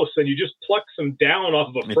mouse and you just pluck some down off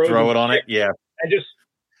of a frozen throw it on it. Yeah. And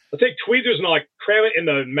I'll take tweezers and I'll like cram it in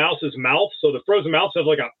the mouse's mouth. So the frozen mouse has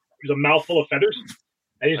like a mouthful of feathers.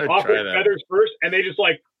 And you just offer it feathers first and they just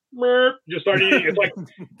like just start eating. It's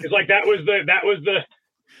like that was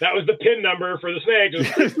the pin number for the snake.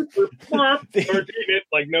 Just start eating it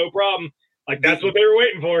like no problem. Like that's what they were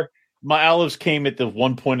waiting for. My olives came at the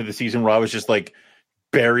one point of the season where I was just like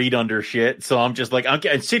buried under shit. So I'm just like,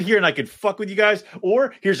 I'd sit here and I could fuck with you guys,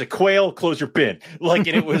 or here's a quail, close your bin. Like,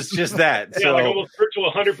 and it was just that. Yeah, so, like almost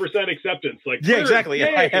virtual 100% acceptance. Like, yeah, exactly.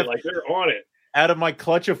 I have, like they're on it. Out of my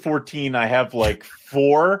clutch of 14, I have like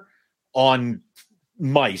 4 on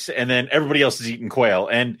mice, and then everybody else is eating quail.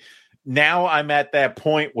 And now I'm at that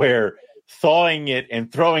point where thawing it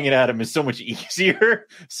and throwing it at them is so much easier.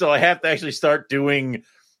 So I have to actually start doing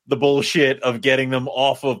the bullshit of getting them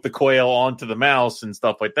off of the quail onto the mouse and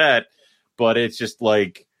stuff like that. But it's just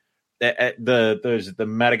like the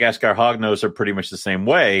Madagascar hognose are pretty much the same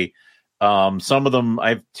way. Some of them, I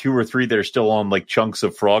have 2 or 3 that are still on like chunks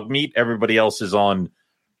of frog meat. Everybody else is on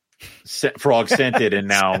frog scented, and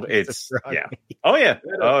now it's yeah. Oh yeah,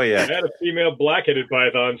 oh yeah. I had a female black-headed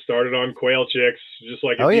python started on quail chicks, just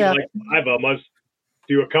like like 5 of them. I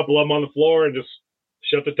do a couple of them on the floor and just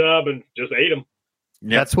shut the tub and just ate them.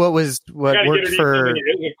 Yep. That's what worked for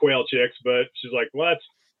quail chicks, but she's like, "Well, that's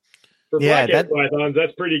for black-headed pythons.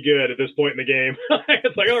 That's pretty good at this point in the game."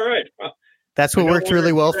 It's like, all right. That's what worked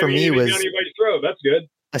really well for me was that's good.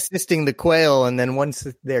 Assisting the quail, and then once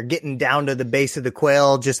they're getting down to the base of the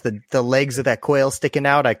quail, just the legs of that quail sticking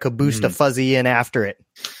out, I caboosed a fuzzy in after it,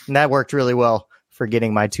 and that worked really well for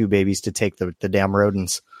getting my 2 babies to take the damn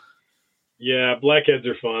rodents. Yeah, blackheads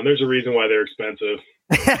are fun. There's a reason why they're expensive.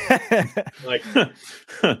 Like,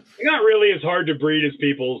 they're not really as hard to breed as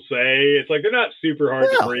people say. It's like they're not super hard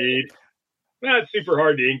to breed, not super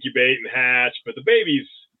hard to incubate and hatch, but the babies,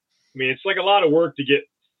 I mean, it's like a lot of work to get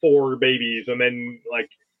 4 babies, and then like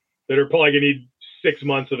that are probably gonna need 6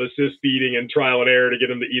 months of assist feeding and trial and error to get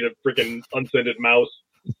them to eat a freaking unscented mouse.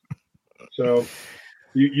 So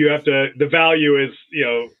you have to, the value is, you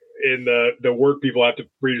know, in the work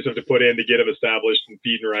breeders have to put in to get them established and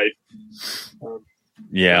feeding right.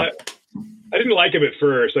 I didn't like him at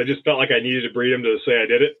first. I just felt like I needed to breed him to say I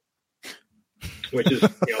did it, which is,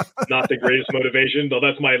 you know, not the greatest motivation, though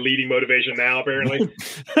that's my leading motivation now, apparently.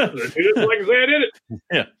 Just like I say I did it.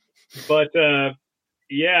 Yeah. But,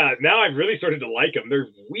 yeah, now I've really started to like them. They're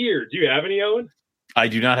weird. Do you have any, Owen? I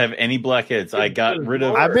do not have any blackheads. I got rid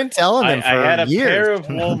of. I've been telling them for years. I had a pair of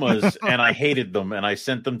Womas, and I hated them, and I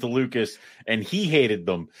sent them to Lucas, and he hated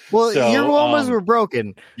them. Well, so, your Womas were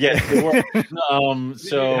broken. Yes, they were.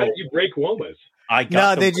 So how did you break Womas?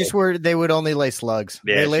 They would only lay slugs.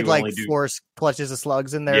 Yeah, they laid like 4 clutches of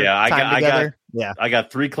slugs in there. I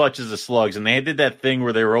got 3 clutches of slugs, and they did that thing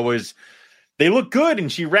where they look good, and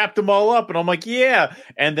she wrapped them all up, and I'm like, yeah.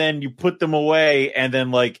 And then you put them away, and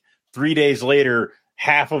then like 3 days later,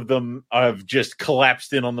 half of them have just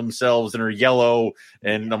collapsed in on themselves and are yellow,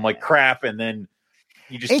 and I'm like, crap. And then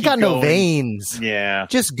you just ain't got no veins. Yeah,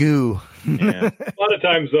 just goo. Yeah. A lot of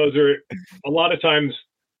times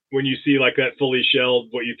when you see like that fully shelled,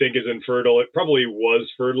 what you think is infertile, it probably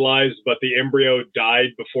was fertilized, but the embryo died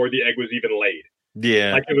before the egg was even laid.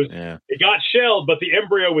 Yeah, like it got shelled, but the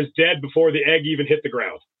embryo was dead before the egg even hit the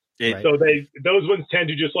ground. So those ones tend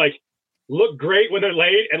to just like look great when they're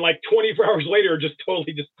laid, and like 24 hours later, are just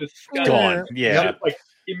totally just disgusting. Gone. Yeah, just, like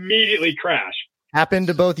immediately crash. Happened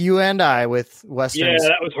to both you and I with westerns. Yeah,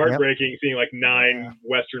 that was heartbreaking. Seeing like 9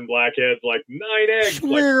 western blackheads, like 9 eggs,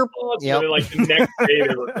 like, and like the next day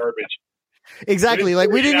they were garbage. Exactly. Like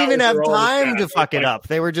we didn't even have time to fuck it up.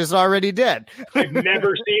 They were just already dead. I've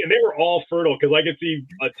never seen, and they were all fertile because I could see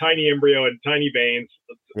a tiny embryo and tiny veins,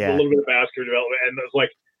 a little bit of vascular development, and it was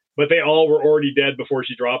like, but they all were already dead before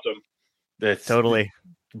she dropped them. That's totally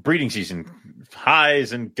breeding season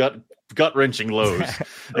highs and gut wrenching lows.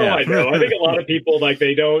 Yeah. I know. I think a lot of people, like,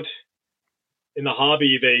 they don't in the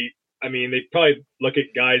hobby. They probably look at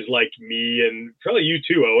guys like me and probably you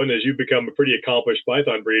too, Owen, as you've become a pretty accomplished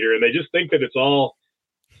python breeder, and they just think that it's all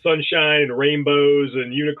sunshine and rainbows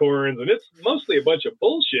and unicorns, and it's mostly a bunch of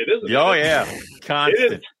bullshit, isn't it? Oh yeah,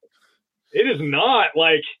 constant. It is not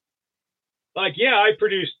like yeah, I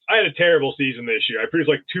had a terrible season this year. I produced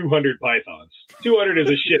like 200 pythons. 200 is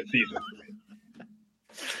a shit season.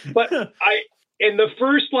 But in the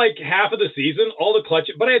first like half of the season, all the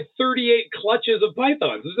clutches, but I had 38 clutches of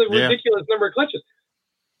pythons. This is a ridiculous number of clutches.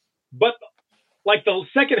 But like the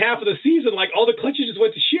second half of the season, like all the clutches just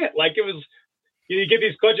went to shit. Like it was, you get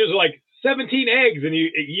these clutches with like 17 eggs, and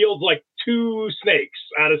it yields like 2 snakes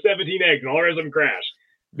out of 17 eggs, and all the rest of them crash.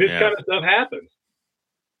 This kind of stuff happens.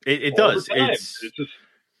 It does. It's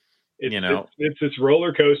this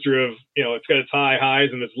roller coaster of, it's got its high highs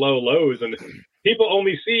and its low lows, and people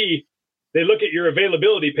only they look at your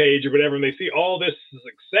availability page or whatever, and they see all this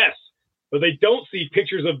success, but they don't see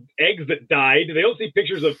pictures of eggs that died. They don't see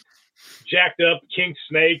pictures of jacked up kinked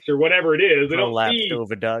snakes or whatever it is. They don't see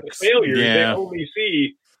the failures. Yeah. They only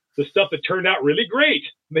see the stuff that turned out really great.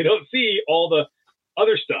 They don't see all the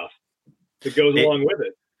other stuff that goes along with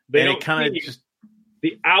it. They don't see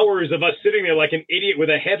the hours of us sitting there like an idiot with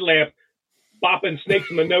a headlamp, bopping snakes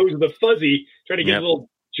in the nose with a fuzzy, trying to get little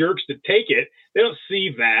jerks to take it. They don't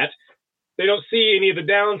see that. They don't see any of the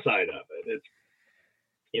downside of it.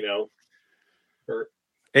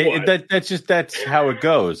 It's that's how it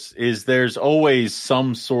goes. Is there's always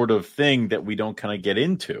some sort of thing that we don't kind of get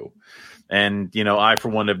into. And, I, for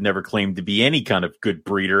one, have never claimed to be any kind of good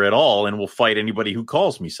breeder at all, and will fight anybody who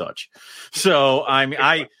calls me such. So,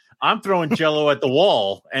 I'm throwing Jello at the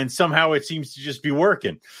wall, and somehow it seems to just be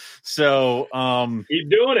working. So keep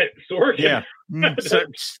doing it. It's working. Yeah. So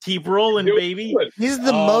just keep rolling, baby. He's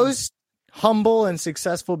the most humble and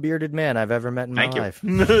successful bearded man I've ever met in my life.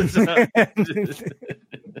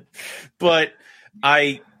 But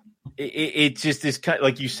it just is kind of,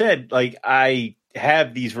 like you said, like I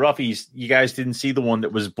have these roughies. You guys didn't see the one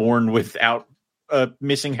that was born without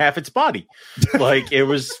missing half its body. Like it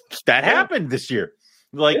was that happened this year.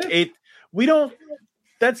 Like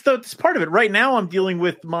that's part of it. Right now I'm dealing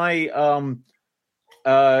with my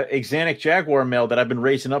Axanthic Jaguar male that I've been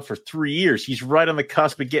raising up for 3 years. He's right on the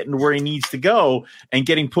cusp of getting to where he needs to go and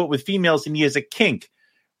getting put with females, and he has a kink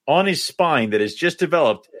on his spine that has just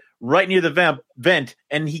developed right near the vent,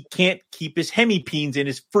 and he can't keep his hemipenes in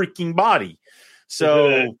his freaking body. So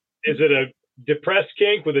is it a depressed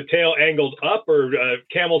kink with a tail angled up, or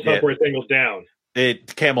camel's hump where it's angled down?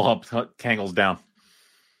 Camel hump angles down.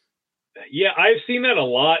 Yeah, I've seen that a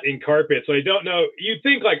lot in carpet, so I don't know. You'd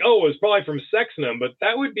think like, oh, it was probably from sexing them, but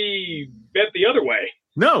that would be bent the other way.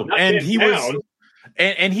 No, and he was,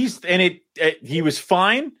 he was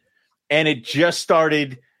fine, and it just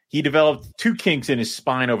started. He developed 2 kinks in his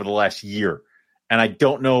spine over the last year, and I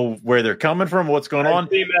don't know where they're coming from, what's going on. I've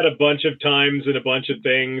seen that a bunch of times in a bunch of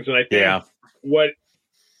things, and I think what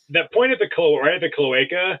that point at the right at the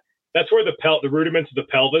cloaca, that's where the rudiments of the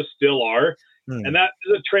pelvis still are. And that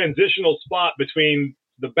is a transitional spot between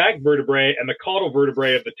the back vertebrae and the caudal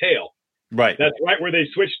vertebrae of the tail. Right. That's right where they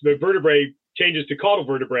switch the vertebrae changes to caudal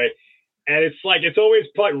vertebrae. And it's like, it's always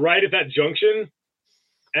probably right at that junction.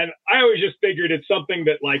 And I always just figured it's something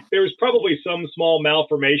that like, there was probably some small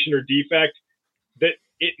malformation or defect that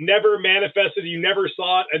it never manifested. You never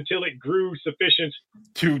saw it until it grew sufficient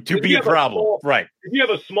to be a problem. Right. If you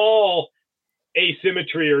have a small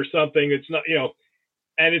asymmetry or something, it's not,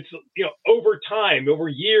 and it's, over time, over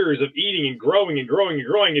years of eating and growing and growing and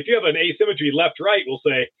growing. If you have an asymmetry left-right, we'll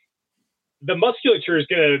say the musculature is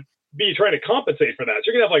going to be trying to compensate for that.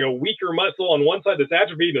 So you're going to have like a weaker muscle on one side that's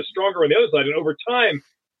atrophied and a stronger on the other side. And over time,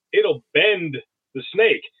 it'll bend the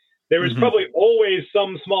snake. There was probably always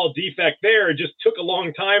some small defect there. It just took a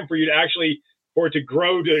long time for it to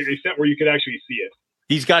grow to an extent where you could actually see it.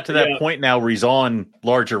 He's got to that point now where he's on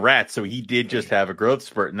larger rats, so he did just have a growth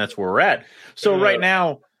spurt, and that's where we're at. So right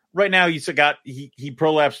now he's got he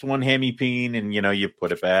prolapsed one hemipene, and you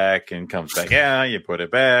put it back and comes back out. You put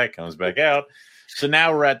it back, comes back out. So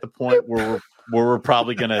now we're at the point where we're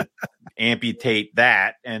probably going to amputate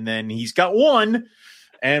that, and then he's got one,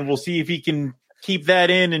 and we'll see if he can keep that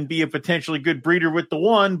in and be a potentially good breeder with the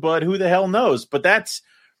one. But who the hell knows? But that's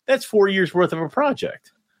 4 years worth of a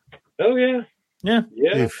project. Oh yeah. Yeah.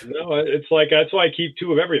 Oof. No, it's like that's why I keep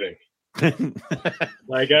 2 of everything.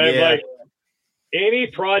 Like like any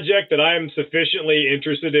project that I am sufficiently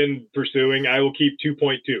interested in pursuing, I will keep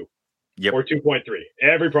 2.2 or 2.3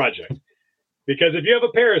 every project. Because if you have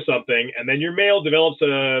a pair of something and then your male develops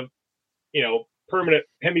a permanent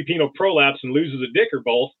hemipenal prolapse and loses a dick or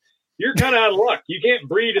both, you're kind of out of luck. You can't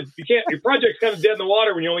breed. Your project's kind of dead in the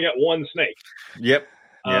water when you only got one snake. Yep.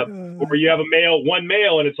 Or you have one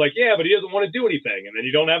male, and it's like, but he doesn't want to do anything, and then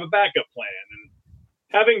you don't have a backup plan. And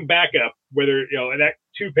having backup, whether and that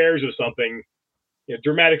 2 pairs of something,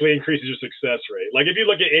 dramatically increases your success rate. Like if you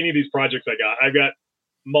look at any of these projects I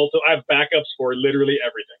have backups for literally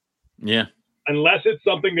everything. Yeah. Unless it's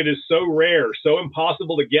something that is so rare, so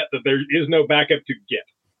impossible to get that there is no backup to get.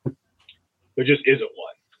 There just isn't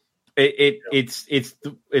one.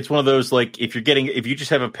 It's one of those, like if you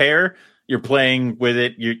just have a pair, you're playing with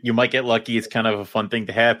it, you might get lucky. It's kind of a fun thing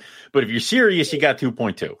to have. But if you're serious, you got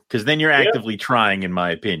 2.2, because then you're actively trying, in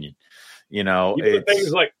my opinion. It's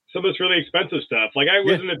things like some of this really expensive stuff. Like I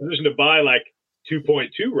wasn't in a position to buy like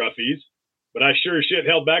 2.2 roughies, but I sure as shit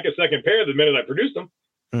held back a second pair the minute I produced them.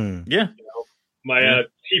 Yeah. My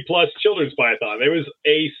T+ children's python, there was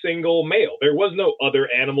a single male. There was no other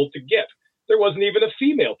animal to get. There wasn't even a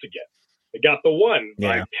female to get. I got the one.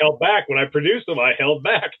 I held back when I produced them. I held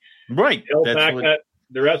back. Right. Held back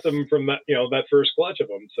the rest of them from that, that first clutch of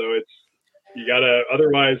them. So you gotta,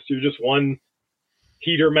 otherwise you're just one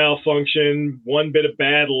heater malfunction, one bit of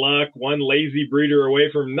bad luck, one lazy breeder away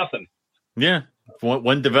from nothing. Yeah.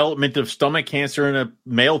 One development of stomach cancer in a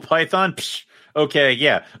male python. Psh, okay.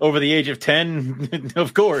 Yeah. Over the age of 10,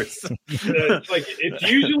 of course. It's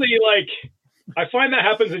usually like, I find that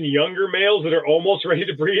happens in younger males that are almost ready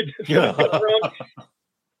to breed.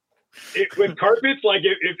 With carpets, like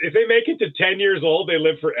if they make it to 10 years old, they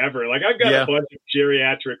live forever. Like I've got a bunch of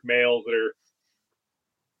geriatric males that are,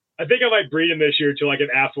 I think I might breed them this year to like an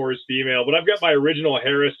Aphors female, but I've got my original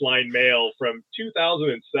Harris line male from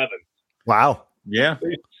 2007. Wow. Yeah.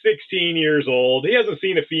 16 years old. He hasn't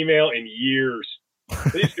seen a female in years.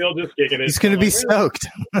 He's still just kicking it. He's going to be stoked.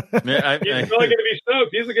 He's probably going to be stoked.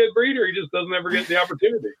 He's a good breeder. He just doesn't ever get the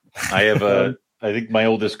opportunity. I have I think my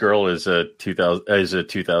oldest girl is a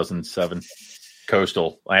 2007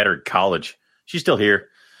 Coastal. I had her in college. She's still here.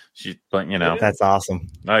 But that's awesome.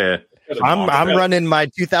 Oh yeah. I'm running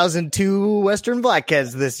my 2002 Western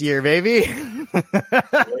Blackheads this year, baby.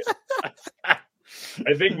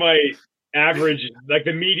 I think my average, like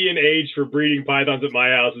the median age for breeding pythons at my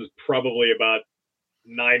house is probably about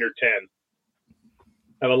 9 or 10.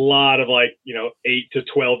 I have a lot of 8 to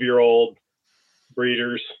 12-year-old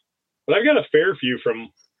breeders, but I've got a fair few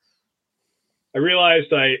I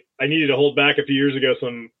realized I needed to hold back a few years ago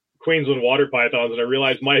some Queensland water pythons, and I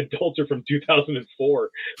realized my adults are from 2004.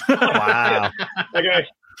 Wow. I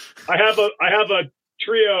have a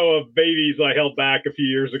trio of babies I held back a few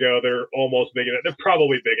years ago. They're almost big enough. They're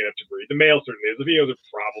probably big enough to breed. The male certainly is. The females are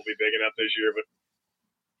probably big enough this year, but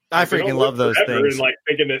I freaking love those things. And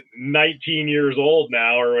thinking that 19 years old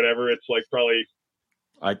now or whatever, it's probably.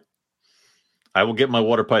 I will get my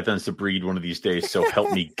water pythons to breed one of these days. So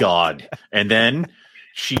help me God. And then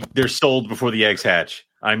they're sold before the eggs hatch.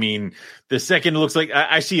 I mean, the second it looks like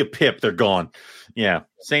I see a pip, they're gone. Yeah,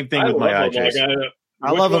 same thing with my IJs.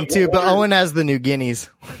 I love them too, but Owen has the New Guineas.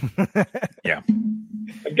 Yeah,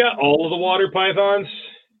 I've got all of the water pythons,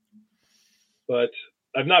 but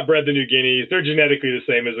I've not bred the New Guineas. They're genetically the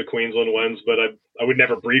same as the Queensland ones, but I would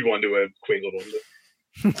never breed one to a Queensland one.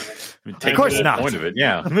 Of course not. Point of it,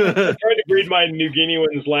 yeah. I tried to breed my New Guinea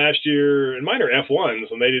ones last year, and mine are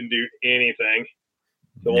F1s, and they didn't do anything.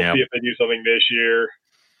 So we'll see if they do something this year.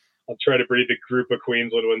 I'll try to breed the group of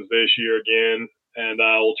Queensland ones this year again, and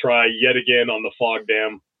I'll try yet again on the Fog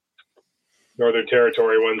Dam Northern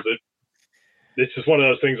Territory ones. It's just one of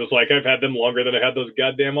those things that's I've had them longer than I had those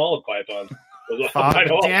goddamn olive pythons.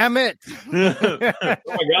 Damn it. Oh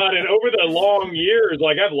my God. And over the long years,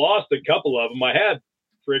 I've lost a couple of them. I had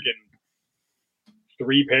friggin'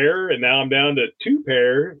 3 pair, and now I'm down to 2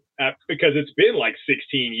 pair because it's been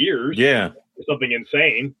 16 years. Yeah. Or something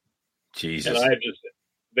insane. Jesus. And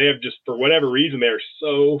they have just, for whatever reason, they're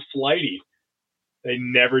so flighty. They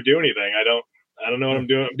never do anything. I don't know what I'm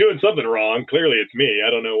doing. I'm doing something wrong. Clearly it's me. I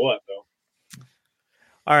don't know what though.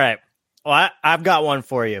 All right. Well, I've got one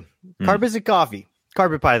for you. Carpets and coffee,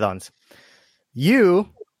 carpet pythons. You,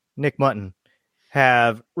 Nick Mutton,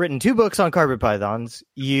 have written 2 books on carpet pythons.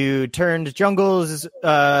 You turned jungles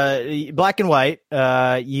black and white.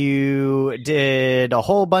 You did a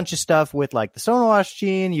whole bunch of stuff with the Stonewash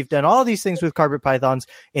gene. You've done all these things with carpet pythons.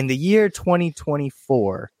 In the year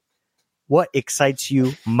 2024, what excites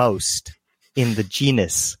you most in the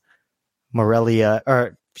genus Morelia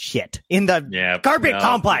in the carpet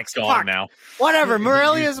complex? Fuck. Now. Whatever.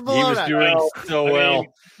 Morelia's below he was that. doing so well.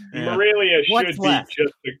 Yeah.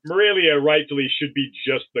 Morelia rightfully should be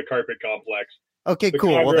just the carpet complex. Okay,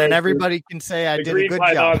 cool. Well, then everybody can say I did a good job. The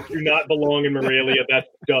green pythons do not belong in Morelia. That's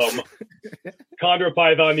dumb.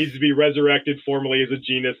 Chondropython needs to be resurrected formally as a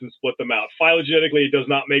genus and split them out. Phylogenetically, it does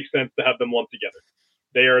not make sense to have them lumped together.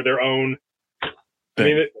 They are their own. I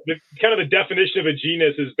mean, kind of the definition of a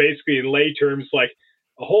genus is basically in lay terms a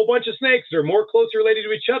whole bunch of snakes are more closely related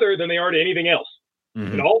to each other than they are to anything else.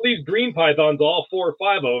 Mm-hmm. And all these green pythons, all 4 or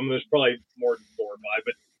 5 of them, there's probably more than 4 or 5,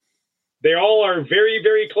 but they all are very,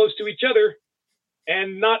 very close to each other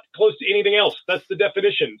and not close to anything else. That's the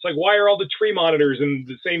definition. It's why are all the tree monitors in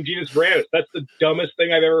the same genus Varanus? That's the dumbest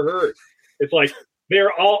thing I've ever heard. It's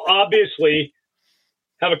they're all obviously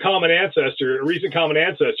have a common ancestor, a recent common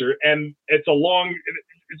ancestor, and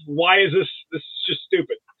why is this? This is just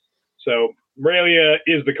stupid. So Morelia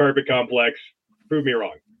is the carpet complex. Prove me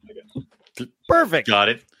wrong, I guess. Perfect. Got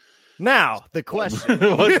it. Now the question.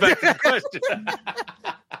 What's back to the question?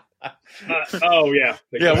 Yeah.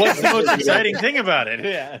 What's the most exciting thing about it?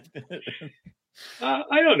 Yeah.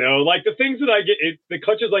 I don't know. The things that I get, the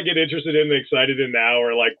clutches I get interested in and excited in now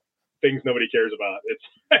are things nobody cares about. It's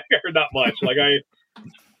not much.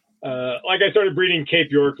 I started breeding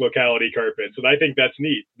Cape York locality carpets, and I think that's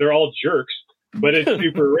neat. They're all jerks, but it's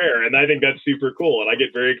super rare, and I think that's super cool, and I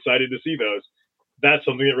get very excited to see those. That's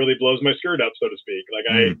something that really blows my skirt up, so to speak.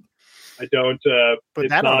 I don't put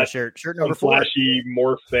that on a shirt number 4. Flashy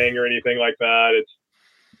morph thing or anything like that.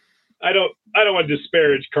 I don't want to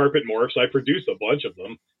disparage carpet morphs. I produce a bunch of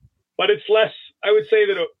them, but it's less. I would say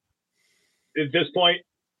that at this point,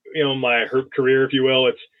 my herp career, if you will,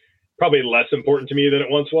 it's probably less important to me than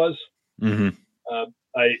it once was. Mm-hmm. I'm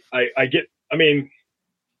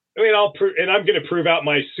going to prove out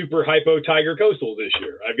my super hypo tiger coastals this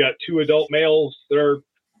year. I've got 2 adult males that are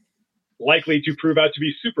likely to prove out to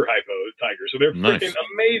be super hypo tigers. So they're freaking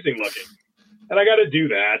amazing looking. And I got to do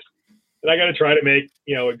that. And I got to try to make,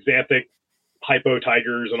 exanthic hypo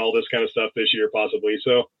tigers and all this kind of stuff this year, possibly.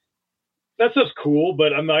 So that stuff's cool,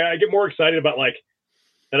 but I get more excited about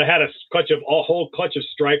that I had a whole clutch of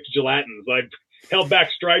striped gelatins. I held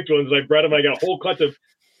back striped ones. I bred them. I got a whole clutch of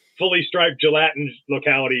fully striped gelatin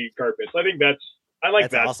locality carpets. I think I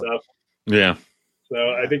like that awesome stuff. Yeah. So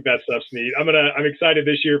I think that stuff's neat. I'm excited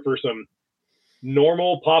this year for some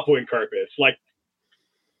normal popwing carpets. Like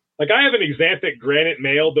I have an exanthic granite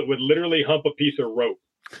male that would literally hump a piece of rope.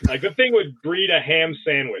 Like the thing would breed a ham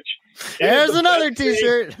sandwich. There's another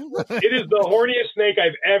T-shirt. It is the horniest snake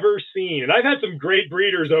I've ever seen. And I've had some great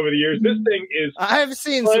breeders over the years. This thing is I've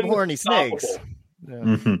seen some horny snakes. Yeah.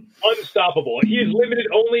 Mm-hmm. Unstoppable. He is limited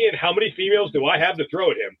only in how many females do I have to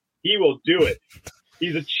throw at him. He will do it.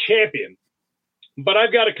 He's a champion. But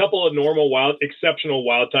I've got a couple of exceptional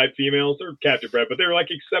wild type females. They're captive bred, but they're like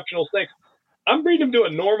exceptional snakes. I'm breeding them to a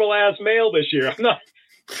normal ass male this year. I'm not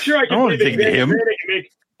sure I can breed him and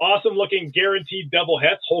make awesome looking guaranteed double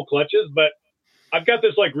hets, whole clutches, but I've got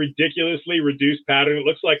this like ridiculously reduced pattern. It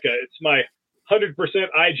looks like it's my 100%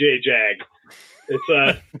 IJ Jag. It's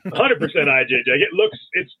 100% IJ Jag.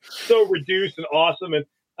 It's so reduced and awesome, and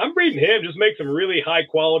I'm breeding him. Just make some really high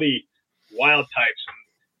quality wild types and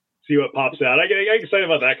see what pops out. I get excited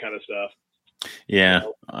about that kind of stuff. Yeah,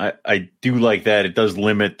 I do like that. It does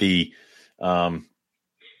limit the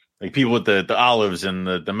like people with the olives and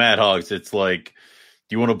the mad hogs. It's like,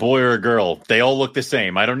 do you want a boy or a girl? They all look the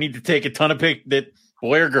same. I don't need to take a ton of that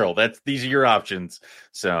boy or girl. These are your options.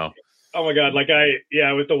 So, oh my God.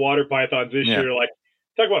 With the water pythons this year,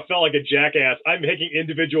 talk about felt like a jackass. I'm making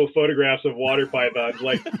individual photographs of water pythons.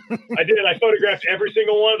 I photographed every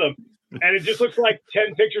single one of them. And it just looks like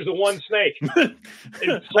 10 pictures of one snake. I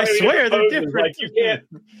swear they're different. Like you can't.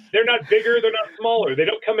 They're not bigger. They're not smaller. They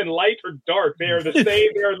don't come in light or dark. They are the same.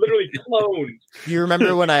 They are literally clones. Do you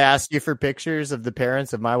remember when I asked you for pictures of the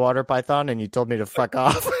parents of my water python and you told me to fuck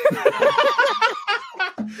off?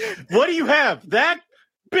 What do you have? That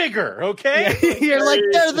bigger, okay? You're like,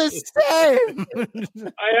 they're the same.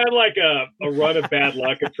 I had like a run of bad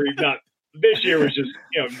luck. This year was just,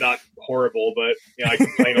 not horrible, but I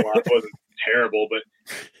complain a lot. It wasn't terrible, but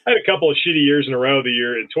I had a couple of shitty years in a row. The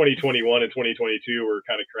year in 2021 and 2022 were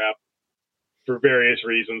kind of crap for various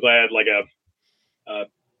reasons. I had like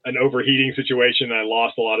an overheating situation. And I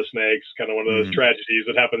lost a lot of snakes. Kind of one of those tragedies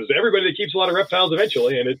that happens to everybody that keeps a lot of reptiles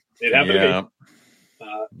eventually, and it happened to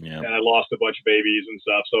me. And I lost a bunch of babies and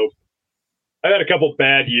stuff. So I had a couple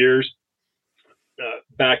bad years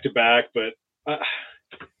back to back, but.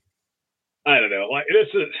 I don't know.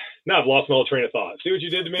 Now I've lost my whole train of thought. See what you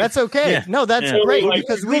did to me? That's okay. Yeah. No, that's great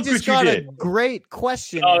because we just got a great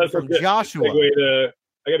question from Joshua.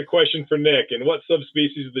 I got a question for Nick. In what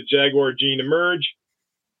subspecies of the jaguar gene emerge?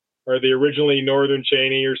 Are they originally northern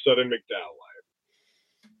Cheney or southern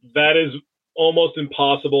McDowell? That is almost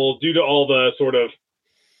impossible due to all the sort of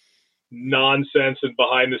nonsense and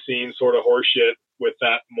behind the scenes sort of horseshit with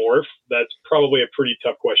that morph. That's probably a pretty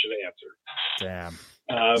tough question to answer. Damn.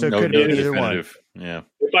 So it could be either one. Yeah.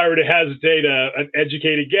 If I were to hesitate an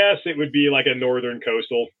educated guess, it would be like a northern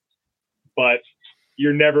coastal. But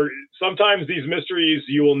sometimes these mysteries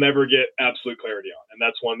you will never get absolute clarity on. And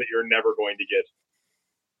that's one that you're never going to get.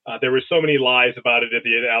 There were so many lies about it at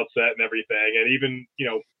the outset and everything. And even,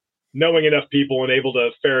 knowing enough people and able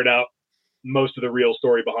to ferret out most of the real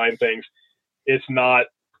story behind things, there's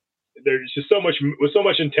just so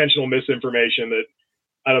much intentional misinformation that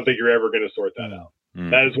I don't think you're ever going to sort that out.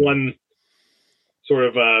 That is one sort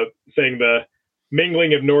of thing. The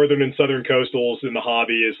mingling of northern and southern coastals in the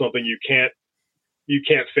hobby is something you can't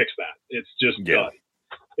fix that. It's just done.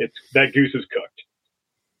 That goose is cooked.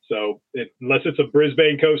 So unless it's a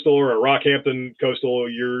Brisbane coastal or a Rockhampton coastal,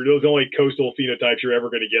 those are the only coastal phenotypes you're ever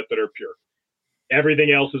going to get that are pure. Everything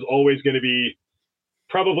else is always going to be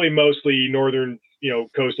probably mostly northern,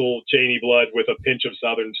 coastal Cheney blood with a pinch of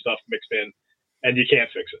southern stuff mixed in, and you can't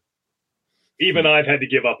fix it. Even I've had to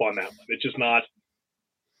give up on that one. It's just not,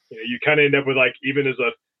 you kind of end up with even as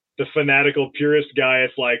the fanatical purist guy,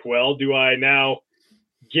 it's like, well, do I now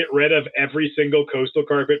get rid of every single coastal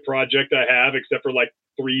carpet project I have except for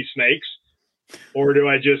 3 snakes? Or do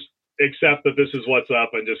I just accept that this is what's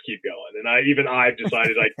up and just keep going? And I've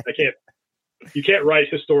decided you can't right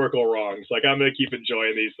historical wrongs. I'm going to keep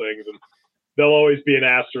enjoying these things, and there'll always be an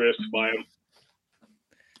asterisk by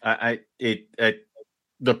them.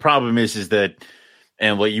 The problem is that,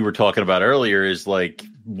 and what you were talking about earlier is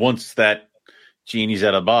once that genie's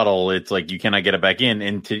out of the bottle, it's you cannot get it back in,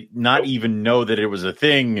 and to not even know that it was a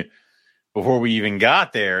thing before we even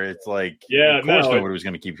got there, it's like, of course nobody was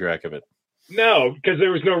going to keep track of it. No, because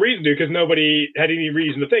there was no reason to, because nobody had any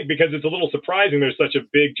reason to think, because it's a little surprising there's such a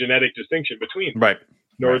big genetic distinction between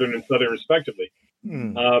northern and southern respectively.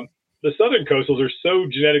 The southern coastals are so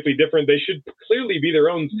genetically different, they should clearly be their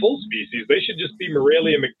own full species. They should just be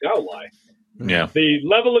Morelia McDowelli. Yeah. The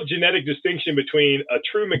level of genetic distinction between a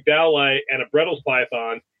true McDowelli and a Brettles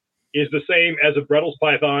python is the same as a Brettles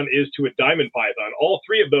python is to a diamond python. All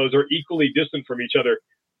three of those are equally distant from each other,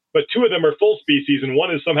 but two of them are full species and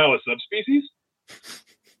one is somehow a subspecies.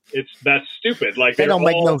 That's stupid. Like, they don't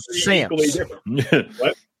make no sense.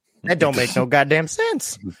 What? That don't make no goddamn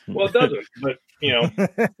sense. Well, it doesn't, but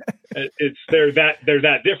they're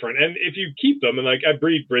that different. And if you keep them, and like I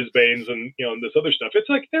breed Brisbanes and and this other stuff, it's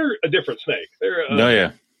like they're a different snake.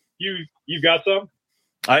 They're you got some.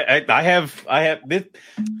 I have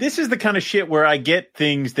this is the kind of shit where I get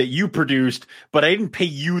things that you produced, but I didn't pay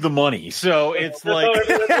you the money. So it's that's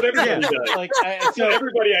what everybody does. Like, so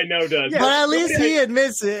everybody I know does. Yeah, but at least he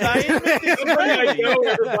admits it. Everybody I know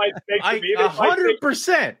ever buys snakes from me.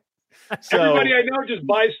 100%. Everybody I know just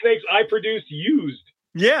buys snakes I produce used.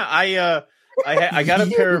 Yeah, I got a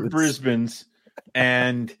pair of Brisbanes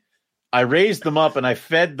and I raised them up and I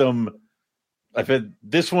fed them. I fed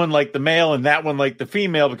this one like the male and that one like the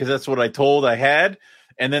female because that's what I told I had.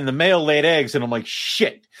 And then the male laid eggs and I'm like,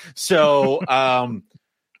 shit. So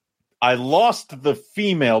I lost the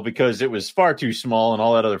female because it was far too small and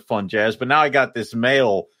all that other fun jazz. But now I got this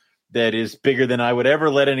male that is bigger than I would ever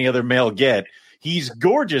let any other male get. He's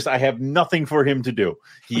gorgeous. I have nothing for him to do.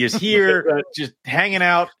 He is here just hanging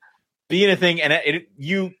out, being a thing. And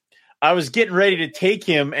I was getting ready to take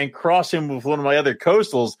him and cross him with one of my other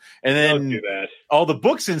coastals, and then all the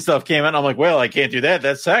books and stuff came out. And I'm like, well, I can't do that.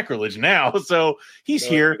 That's sacrilege now. So he's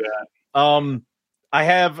here. I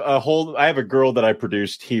have a girl that I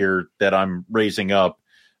produced here that I'm raising up.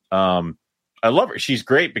 I love her. She's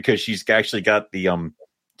great because she's actually got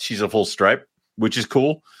she's a full stripe, which is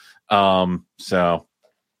cool. So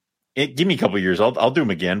give me a couple of years. I'll do them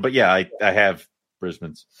again. But yeah, I have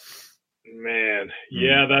Brisbanes. Man,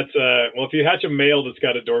 yeah, that's well, if you hatch a male that's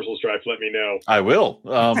got a dorsal stripe, let me know. I will.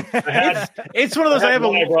 It's one of those I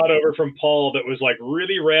brought over from Paul that was like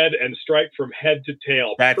really red and striped from head to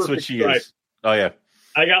tail. That's Perfect what she stripe. is. Oh yeah.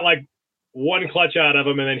 I got like one clutch out of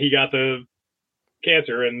him, and then he got the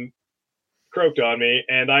cancer and croaked on me.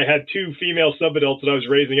 And I had two female subadults that I was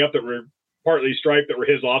raising up that were partly striped that were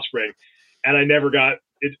his offspring, and I never got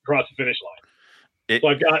it across the finish line. So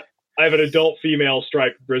I have an adult female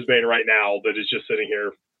striped Brisbane right now that is just sitting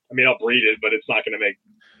here. I mean, I'll breed it, but it's not going to make.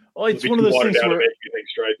 Well, it's one of those things where make anything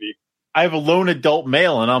stripey. I have a lone adult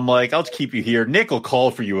male, and I'm like, I'll just keep you here. Nick will call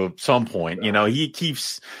for you at some point. You know, he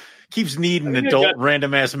keeps needing adult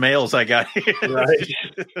random ass males. I got here. Right.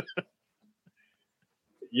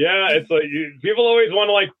 Yeah, it's like people always want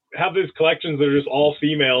to like have these collections that are just all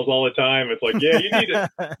females all the time. It's like, yeah, you need it.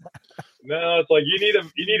 No, it's like you need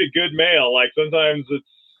a good male. Like sometimes it's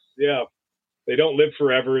they don't live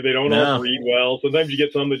forever. They don't all breed well. Sometimes you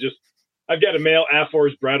get some that just. I've got a male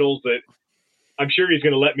Affor's Brettles that I'm sure he's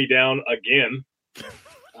going to let me down again.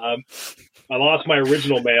 I lost my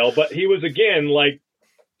original male, but he was again like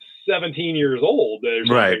 17 years old or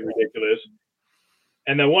something ridiculous.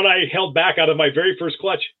 And the one I held back out of my very first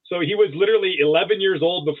clutch. So he was literally 11 years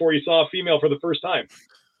old before he saw a female for the first time.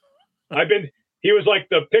 He was like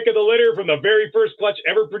the pick of the litter from the very first clutch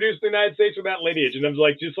ever produced in the United States with that lineage. And I was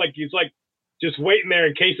like, he's just waiting there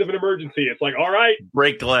in case of an emergency. It's like, all right.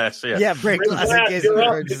 Break glass. Yeah, break glass. In case of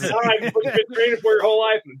emergency. All right, you've been training for your whole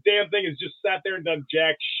life, and the damn thing has just sat there and done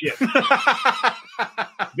jack shit.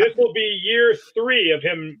 This will be year 3 of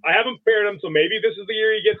him. I haven't paired him, so maybe this is the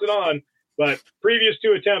year he gets it on. But previous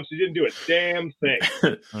 2 attempts, he didn't do a damn thing.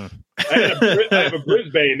 I have a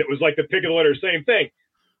Brisbane that was like the pick of the litter, same thing.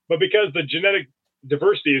 But because the genetic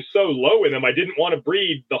diversity is so low in them, I didn't want to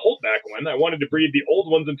breed the Holtback one. I wanted to breed the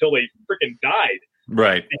old ones until they freaking died.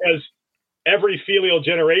 Right. Because every filial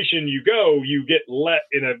generation you get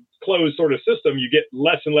in a closed sort of system, you get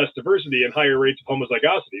less and less diversity and higher rates of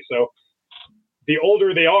homozygosity. So the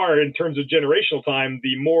older they are in terms of generational time,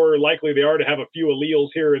 the more likely they are to have a few alleles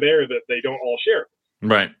here or there that they don't all share.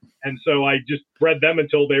 Right. And so I just bred them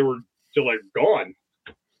until they're gone.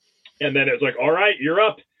 And then it was like, all right, you're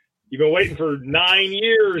up. You've been waiting for 9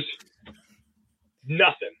 years.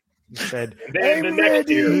 Nothing. Said, and then the next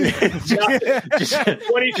year, just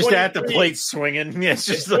at the plate swinging. Yeah,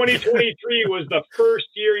 2023 was the first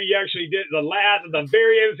year he actually did at the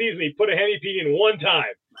very end of the season. He put a hemipedia in one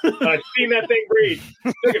time. I've seen that thing breed.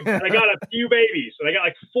 I got a few babies, and I got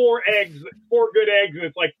like 4 good eggs, and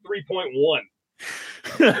it's like 3.1.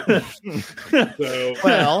 So,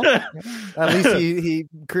 well, at least he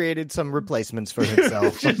created some replacements for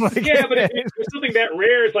himself. Yeah, but it's something that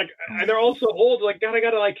rare. It's like, and they're all so old. Like, God, I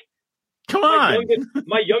gotta like. Come on.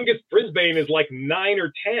 My youngest Brisbane is like 9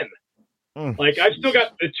 or 10. Like, I've still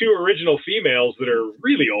got the 2 original females that are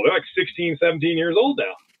really old. They're like 16, 17 years old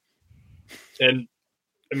now. And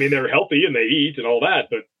I mean, they're healthy and they eat and all that,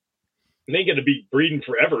 but they ain't going to be breeding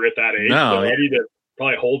forever at that age. No. So I need to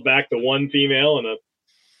probably hold back the one female and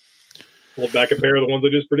hold back a pair of the ones I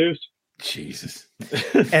just produced. Jesus.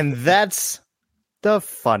 And that's the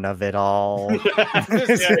fun of it all. You can call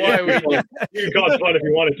it fun if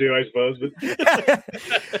you wanted to, I suppose.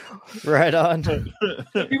 But right on.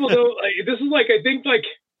 People don't like. This is like, I think, like,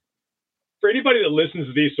 for anybody that listens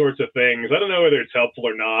to these sorts of things, I don't know whether it's helpful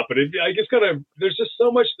or not, but I guess there's just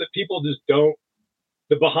so much that people just don't.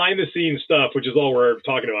 The behind the scenes stuff, which is all we're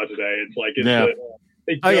talking about today. It's like,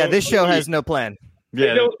 this show has no plan.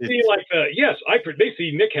 They don't see like they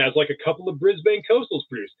see Nick has like a couple of Brisbane Coastals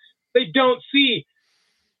produced. They don't see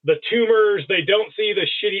the tumors. They don't see the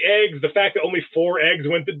shitty eggs. The fact that only 4 eggs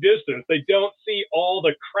went the distance. They don't see all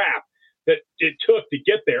the crap that it took to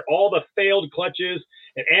get there. All the failed clutches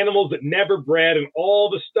and animals that never bred and all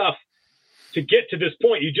the stuff to get to this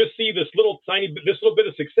point. You just see this little bit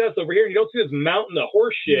of success over here. You don't see this mountain of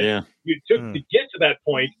horse shit you took to get to that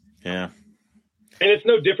point. Yeah. And it's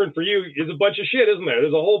no different for you. There's a bunch of shit, isn't there?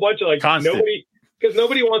 There's a whole bunch of like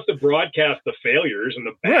nobody wants to broadcast the failures and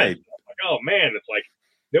the bad stuff. Like, oh man, it's like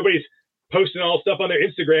nobody's posting all stuff on their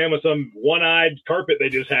Instagram with some one-eyed carpet they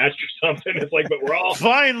just hatched or something. It's like, but we're all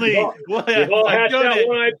finally we've all hatched out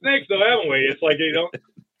one-eyed snakes, though, haven't we? It's like you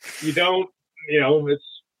don't,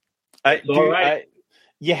 it's all right.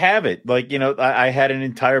 You have it. Like, I had an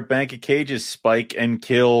entire bank of cages spike and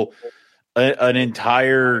kill an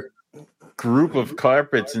entire group of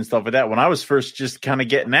carpets and stuff like that when I was first just kind of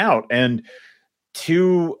getting out. And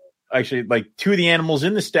 2 of the animals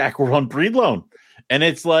in the stack were on breed loan. And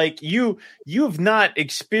it's like you have not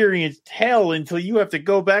experienced hell until you have to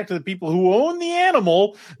go back to the people who own the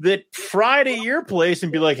animal that fried at your place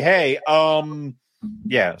and be like, hey, so.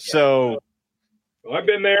 Well, I've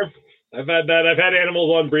been there. I've had that. I've had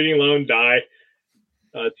animals on breeding loan die.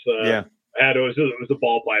 It was a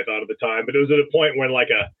ball python at the time, but it was at a point when like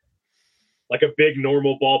a big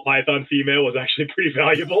normal ball python female was actually pretty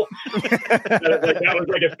valuable. That was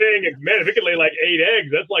like a thing. And man, if it could lay like 8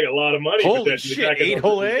 eggs, that's like a lot of money. Holy shit, 8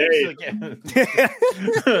 whole eggs?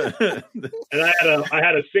 And I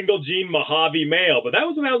had a single gene Mojave male, but that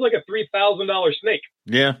was when I was like a $3,000 snake.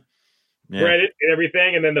 Yeah. Bred it and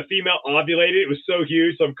everything, and then the female ovulated. It was so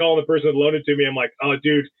huge, so I'm calling the person that loaned it to me. I'm like, oh,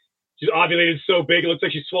 dude, she's ovulated so big, it looks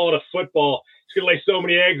like she swallowed a football. She's going to lay so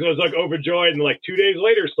many eggs, and I was like overjoyed, and like 2 days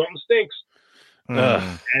later, something stinks.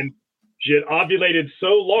 And she had ovulated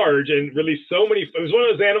so large and released so many. It was one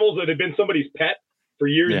of those animals that had been somebody's pet for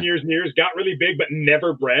years and years and years, got really big, but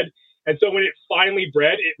never bred. And so when it finally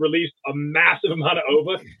bred, it released a massive amount of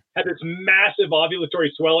ova, had this massive ovulatory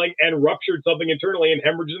swelling, and ruptured something internally and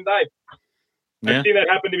hemorrhaged and died. I've seen that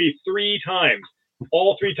happen to me 3 times.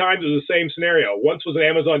 All 3 times was the same scenario. Once was an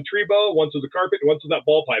Amazon tree boa, once was a carpet, and once was that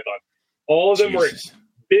ball python. All of them were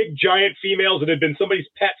big, giant females that had been somebody's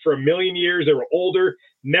pet for a million years. They were older,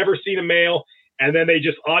 never seen a male, and then they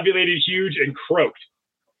just ovulated huge and croaked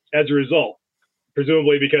as a result,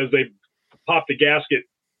 presumably because they popped the gasket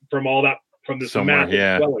from all that, from this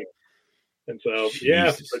massive swelling. And so,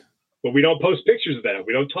 but we don't post pictures of that.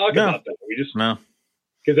 We don't talk about that. We just,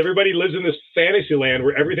 because everybody lives in this fantasy land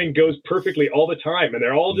where everything goes perfectly all the time. And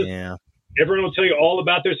they're all just, everyone will tell you all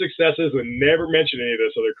about their successes and never mention any of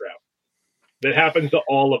this other crap. That happens to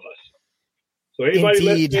all of us. So anybody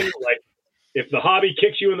listening, like, if the hobby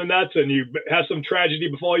kicks you in the nuts and you have some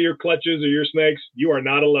tragedy befall your clutches or your snakes, you are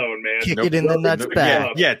not alone, man. Kick it in the nuts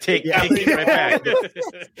back. Take it right back.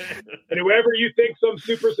 And whoever you think some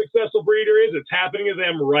super successful breeder is, it's happening to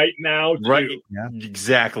them right now, too. Right. Yeah.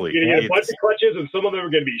 Exactly. You're going to get a bunch of clutches, and some of them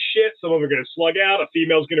are going to be shit. Some of them are going to slug out. A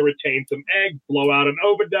female's going to retain some eggs, blow out an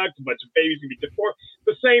oviduct. A bunch of babies going to be deformed.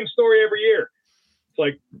 The same story every year. It's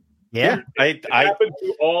like, it happens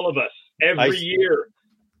to all of us every year.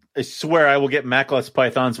 I swear I will get Macklot's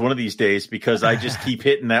pythons one of these days because I just keep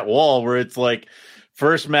hitting that wall where it's like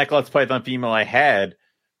first Macklot's python female I had,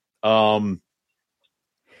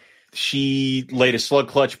 she laid a slug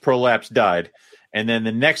clutch, prolapse, died. And then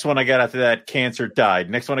the next one I got after that, cancer, died.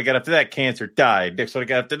 Next one I got after that, cancer, died. Next one I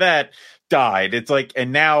got after that, died. It's like,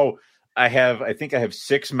 and now I think I have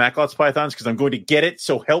 6 Macklot's pythons because I'm going to get it.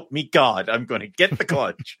 So help me God, I'm going to get the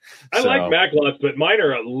clutch. I like Macklot's, but mine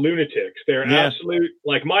are lunatics. They're absolute,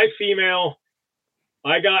 like my female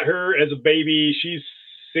I got her as a baby. She's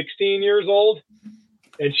 16 years old,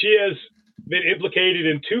 and she has been implicated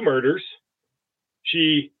in 2 murders.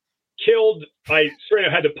 She killed. I straight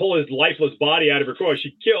up had to pull his lifeless body out of her car.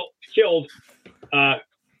 She killed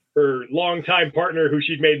her longtime partner, who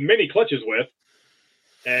she'd made many clutches with,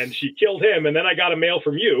 and she killed him. And then I got a mail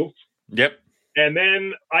from you. Yep. And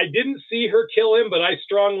then I didn't see her kill him, but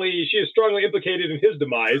she is strongly implicated in his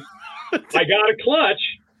demise. I got a clutch.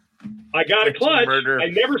 I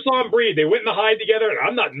never saw him breed. They went in the hide together, and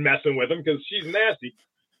I'm not messing with him because she's nasty.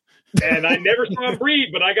 And I never saw him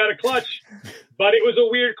breed, but I got a clutch. But it was a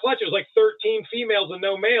weird clutch. It was like 13 females and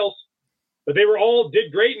no males. But they were all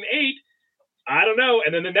did great and ate. I don't know.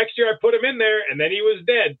 And then the next year I put him in there, and then he was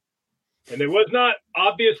dead. And there was not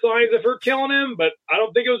obvious signs of her killing him, but I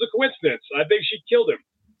don't think it was a coincidence. I think she killed him.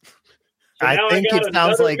 So I think it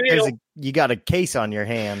sounds like you got a case on your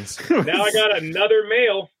hands. Now I got another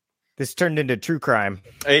male. This turned into true crime.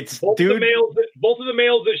 Both of the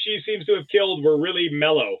males that she seems to have killed were really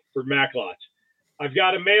mellow for Macklot. I've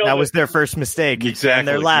got a male. That was their first mistake. Exactly. And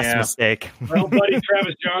their last mistake. My old buddy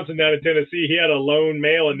Travis Johnson down in Tennessee, he had a lone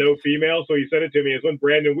male and no female, so he sent it to me. It's one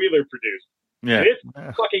Brandon Wheeler produced. Yeah. And it's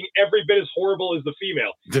fucking every bit as horrible as the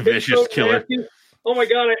female. The vicious killer. Nasty. Oh my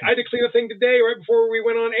God, I had to clean a thing today right before we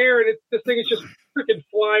went on air, and this thing is just freaking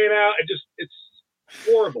flying out. It's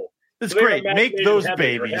horrible. It's so great. Make those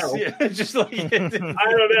babies. Yeah, just like I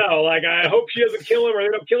don't know. Like, I hope she doesn't kill him or they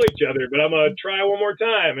don't kill each other, but I'm going to try one more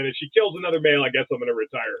time. And if she kills another male, I guess I'm going to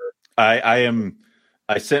retire her.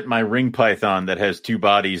 I sent my ring python that has 2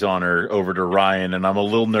 bodies on her over to Ryan, and I'm a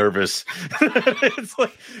little nervous. It's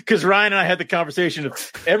like, because Ryan and I had the conversation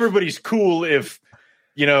of everybody's cool if,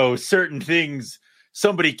 certain things,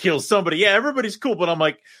 somebody kills somebody. Yeah, everybody's cool. But I'm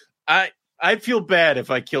like, I'd feel bad if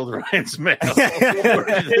I killed Ryan's male.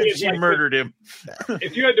 She murdered him.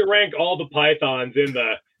 If you had to rank all the pythons in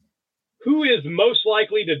who is most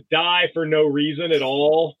likely to die for no reason at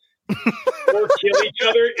all or kill each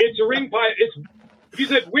other, it's a ring python. If you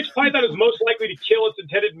said which python is most likely to kill its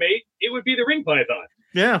intended mate, it would be the ring python.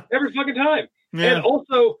 Yeah. Every fucking time. Yeah. And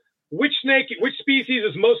also, which species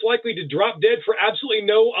is most likely to drop dead for absolutely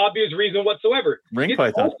no obvious reason whatsoever? It's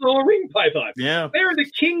python. Also a ring python. Yeah. They're the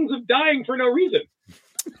kings of dying for no reason.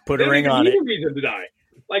 Put a ring on it. No reason to die.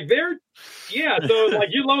 Like so like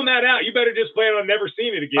you loan that out, you better just plan on never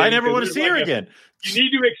seeing it again. I never want to see her again. You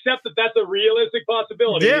need to accept that that's a realistic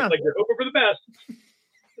possibility. Yeah. It's like you're hoping for the best.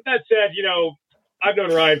 But that said, I've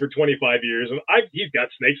known Ryan for 25 years, and he's got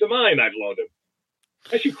snakes of mine I've loaned him.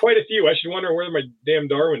 Actually, quite a few. I should wonder where my damn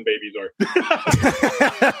Darwin babies are.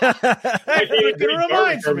 It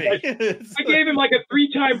reminds me. I gave him like a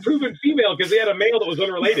 3-time proven female because he had a male that was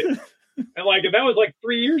unrelated. And that was like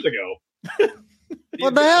 3 years ago.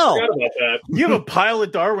 What the hell? I forgot about that. You have a pile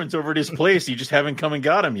of Darwins over at his place. You just haven't come and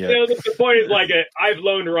got him yet. The point is, I've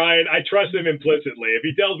loaned Ryan. I trust him implicitly. If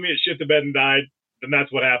he tells me it shit the bed and died, then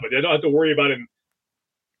that's what happened. I don't have to worry about him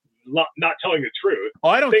not telling the truth. Oh,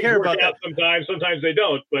 I don't care about that. Sometimes they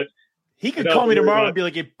don't, but he could call me tomorrow and be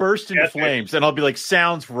like, it burst into flames. And I'll be like,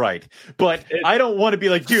 sounds right. But I don't want to be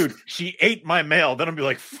like, dude, she ate my mail. Then I'll be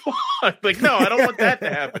like, fuck. Like, no, I don't want that to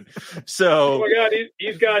happen. So, oh my God,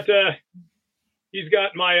 he's got a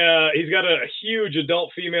huge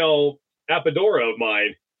adult female Apodora of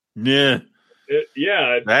mine. Yeah.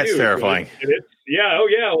 That's huge. Terrifying.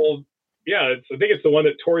 I think it's the one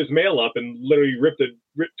that tore his mail up and literally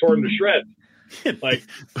tore him to shreds.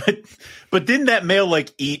 But didn't that male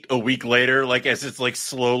eat a week later, as it's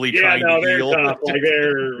slowly trying to they're heal? Tough.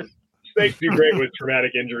 Snakes do great with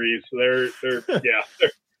traumatic injuries. So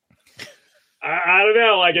I don't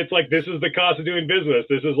know. It's this is the cost of doing business.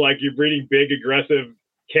 This is you're breeding big, aggressive,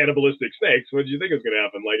 cannibalistic snakes. What did you think was going to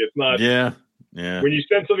happen? It's not. Yeah. When you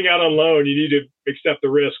send something out on loan, you need to accept the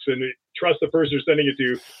risks and trust the person you're sending it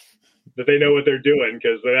to, that they know what they're doing,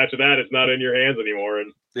 because after that, it's not in your hands anymore.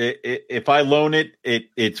 And if I loan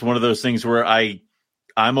it's one of those things where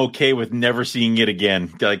I'm okay with never seeing it again.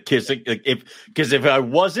 Because if I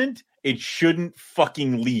wasn't, it shouldn't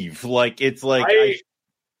fucking leave. I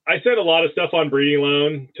sent a lot of stuff on breeding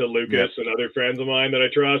loan to Lucas and other friends of mine that I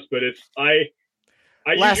trust, but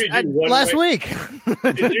last week.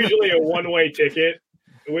 It's usually a one-way ticket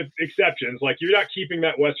with exceptions. You're not keeping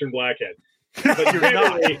that Western blackhead. But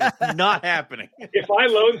you're not happening. If I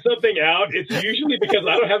loan something out, it's usually because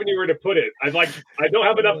I don't have anywhere to put it. I don't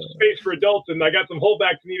have enough space for adults, and I got some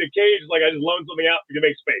holdbacks and need a cage. I just loan something out to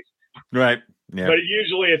make space. Right. Yeah. But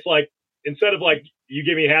usually it's instead of you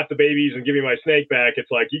give me half the babies and give me my snake back,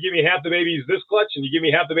 it's you give me half the babies this clutch and you give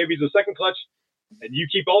me half the babies the second clutch, and you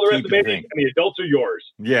keep all the rest of the babies, and the adults are yours.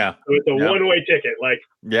 Yeah. So it's a one-way ticket. Like,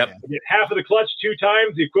 yep. You get half of the clutch 2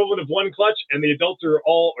 times, the equivalent of 1 clutch, and the adults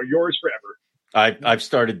are yours forever. I've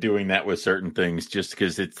started doing that with certain things just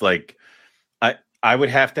because it's like I would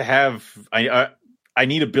have to have I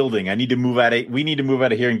need a building. We need to move out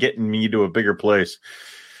of here and get me to a bigger place.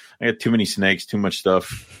 I got too many snakes, too much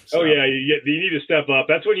stuff. So. Oh yeah, you need to step up.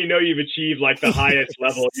 That's when you know you've achieved like the highest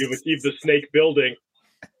level. You've achieved the snake building.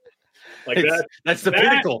 Like that's the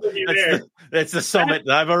pinnacle. That's the summit.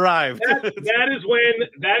 I've arrived. That is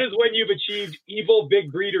when you've achieved evil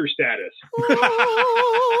big breeder status.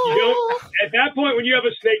 At that point, when you have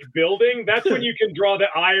a snake building, that's when you can draw the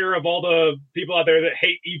ire of all the people out there that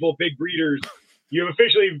hate evil big breeders. You've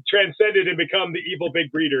officially transcended and become the evil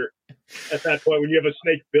big breeder at that point when you have a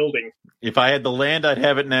snake building. If I had the land, I'd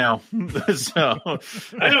have it now. So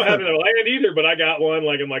I don't have the land either, but I got one.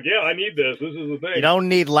 Like I'm like, yeah, I need this. This is the thing. You don't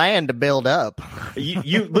need land to build up.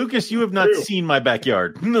 You Lucas, you have not seen my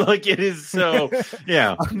backyard. Like it is so.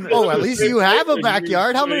 Yeah. Oh, at least you have a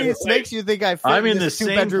backyard. How many snakes do you think I fit? I'm in the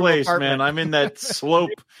same place, apartment? man. I'm in that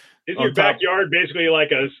slope. Is your backyard basically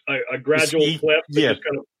like a gradual cliff? Yeah. Just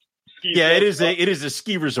kind of it is a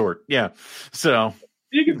ski resort. Yeah. So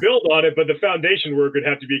you can build on it, but the foundation work would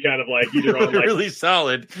have to be kind of like either on like really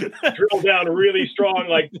solid, drill down really strong,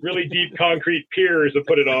 like really deep concrete piers to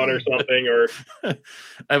put it on or something. Or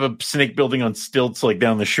I have a snake building on stilts, like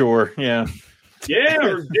down the shore. Yeah. Yeah.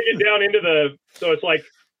 Or dig it down into so it's like,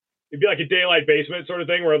 it'd be like a daylight basement sort of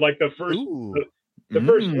thing where like the first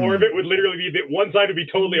floor of it would literally be one side would be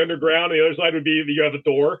totally underground, and the other side would be you have a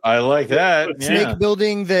door. I like that. Snake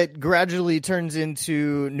building that gradually turns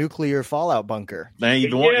into nuclear fallout bunker. Now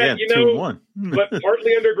you want 2 in 1. But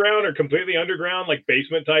partly underground or completely underground, like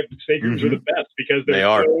basement type snake rooms are the best because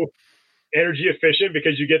they're so energy efficient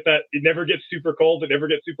because you get that it never gets super cold, it never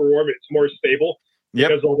gets super warm, it's more stable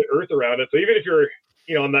because of all the earth around it. So even if you're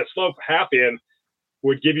on that slope half in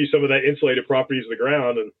would give you some of that insulated properties of the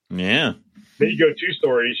ground. And then you go 2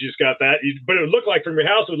 stories, you just got that. But it would look like from your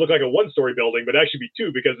house, it would look like a 1-story building, but actually be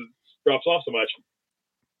 2 because it drops off so much.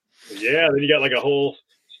 Yeah, then you got like a whole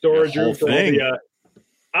storage room for all the.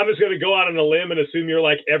 I'm just going to go out on a limb and assume you're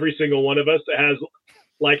like every single one of us that has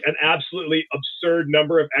like an absolutely absurd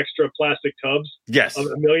number of extra plastic tubs. Yes. Of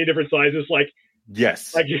a million different sizes. Like,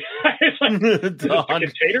 yes. Like it's like a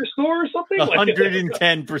container store or something?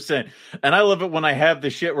 110%. And I love it when I have the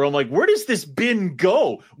shit where I'm like, where does this bin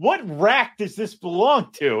go? What rack does this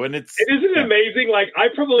belong to? And it isn't amazing. Like I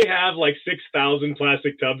probably have like 6,000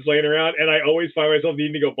 plastic tubs laying around and I always find myself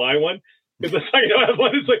needing to go buy one. Because I have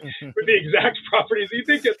one that's like with the exact properties. You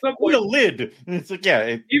think at some point with a lid. And it's like,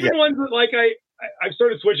 ones that like I've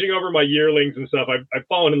started switching over my yearlings and stuff. I've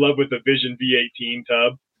fallen in love with the Vision V18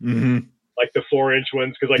 tub. Mm-hmm. Like the 4-inch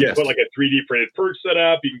ones, because you put like a 3D printed perch set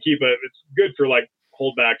up. You can keep it's good for like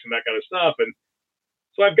holdbacks and that kind of stuff. And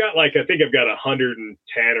so I've got I think I've got 110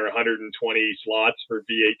 or 120 slots for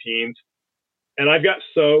V18s, and I've got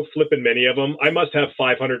so flipping many of them. I must have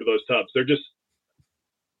 500 of those tubs.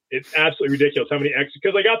 It's absolutely ridiculous how many extra.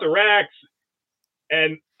 Because I got the racks,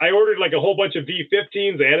 and I ordered like a whole bunch of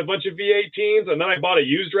V15s and a bunch of V18s, and then I bought a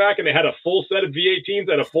used rack, and they had a full set of V18s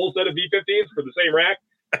and a full set of V15s for the same rack.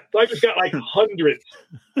 So I just got like hundreds.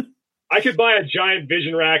 I could buy a giant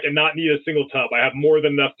Vision rack and not need a single tub. I have more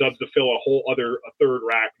than enough tubs to fill a third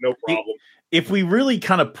rack, no problem. If we really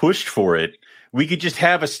kind of pushed for it, we could just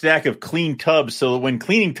have a stack of clean tubs so that when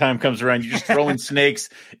cleaning time comes around, you just throw in snakes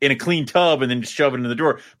in a clean tub and then just shove it in the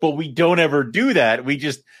drawer. But we don't ever do that. We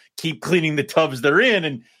just keep cleaning the tubs they're in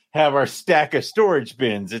and have our stack of storage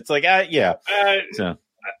bins. It's like, So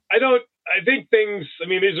I don't. I think things. I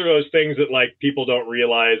mean, these are those things that like people don't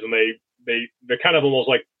realize, and they're kind of almost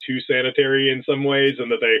like too sanitary in some ways,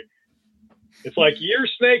 and that it's like your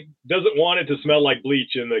snake doesn't want it to smell like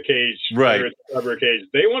bleach in the cage, right? Or it's a rubber cage.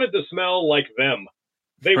 They want it to smell like them.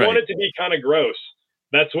 They want it to be kind of gross.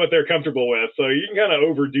 That's what they're comfortable with. So you can kind of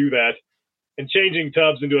overdo that, and changing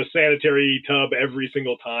tubs into a sanitary tub every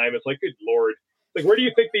single time. It's like, good Lord. Like, where do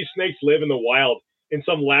you think these snakes live in the wild? In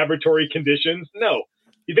some laboratory conditions? No.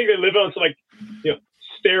 You think they live on some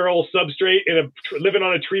sterile substrate living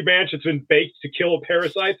on a tree branch that's been baked to kill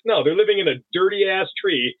parasites? No, they're living in a dirty ass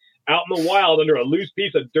tree out in the wild under a loose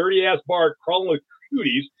piece of dirty ass bark, crawling with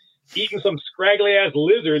cooties, eating some scraggly ass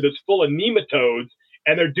lizard that's full of nematodes,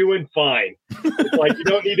 and they're doing fine. It's like you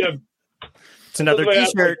don't need to. It's another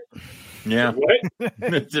T-shirt. Yeah. What?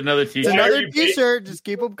 It's another T-shirt. It's another T-shirt. Just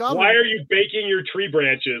keep them coming. Why are you baking your tree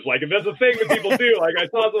branches? Like if that's a thing that people do, like I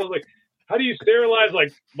thought, I was like. How do you sterilize?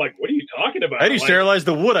 Like, what are you talking about? How do you sterilize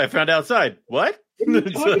the wood I found outside? What? What are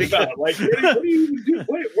you talking about? Like, what do you do?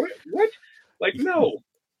 What? Like, no.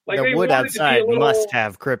 Like, the wood outside must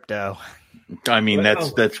have crypto. I mean,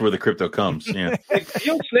 that's where the crypto comes. Yeah. Like,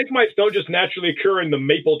 snake mites don't just naturally occur in the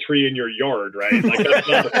maple tree in your yard, right? Like, that's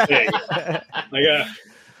not a thing. Like,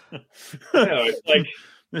 it's like,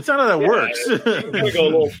 it's not how that works. I'm going to go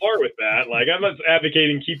a little far with that. Like, I'm not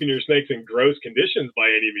advocating keeping your snakes in gross conditions by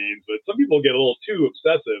any means, but some people get a little too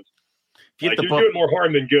obsessive. Like, you're doing more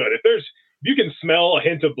harm than good. If you can smell a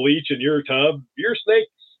hint of bleach in your tub, your snake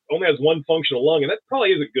only has one functional lung, and that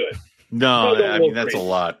probably isn't good. No, I mean, that's a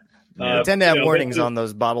lot. Yeah. Tend to have warnings on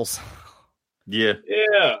those bottles. Yeah.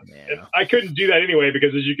 And I couldn't do that anyway,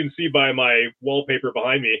 because as you can see by my wallpaper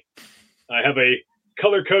behind me, I have a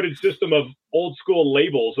color-coded system of old school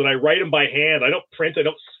labels, and I write them by hand. I don't print. I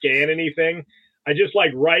don't scan anything. I just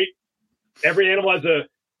write. Every animal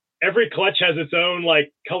every clutch has its own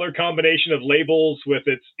color combination of labels with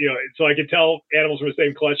its, so I can tell animals from the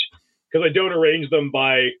same clutch, because I don't arrange them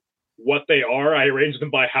by what they are. I arrange them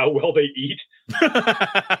by how well they eat.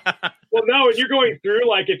 Well, no, and you're going through,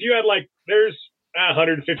 if you had there's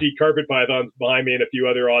 150 carpet pythons behind me and a few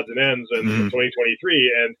other odds and ends in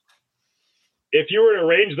 2023. And if you were to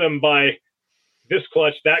arrange them by this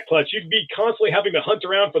clutch, that clutch, you'd be constantly having to hunt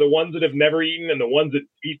around for the ones that have never eaten and the ones that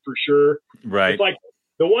eat for sure. Right. It's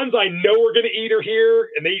the ones I know are going to eat are here,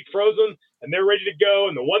 and they eat frozen, and they're ready to go.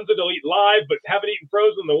 And the ones that will eat live but haven't eaten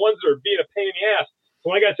frozen, the ones that are being a pain in the ass. So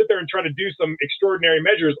when I got to sit there and try to do some extraordinary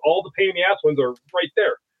measures, all the pain in the ass ones are right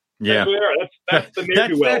there. Yeah. That's the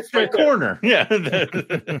ne'er-do-well. That's the corner. Yeah.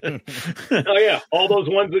 Oh, yeah. All those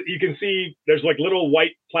ones that you can see, there's little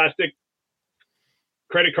white plastic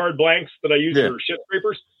credit card blanks that I use for shit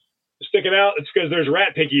scrapers sticking out. It's because there's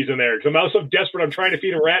rat pinkies in there. Because I'm so desperate, I'm trying to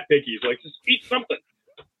feed them rat pinkies. Just eat something.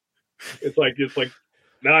 It's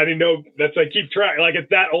no, I didn't know. That's keep track. It's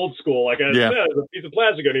that old school. There's a piece of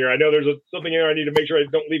plastic in here. I know there's something here. I need to make sure I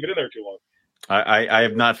don't leave it in there too long. I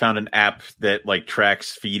have not found an app that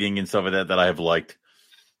tracks feeding and stuff like that I have liked.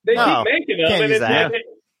 They keep making them, and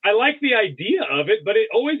I like the idea of it, but it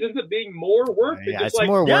always ends up being more work. It's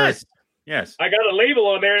more work. Yes. I got a label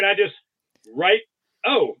on there, and I just write,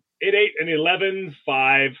 it ate an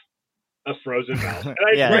 11.5 of frozen mouse. And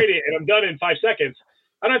I write it, and I'm done in 5 seconds.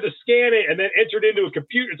 I don't have to scan it and then enter it into a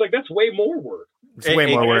computer. It's that's way more work. It's way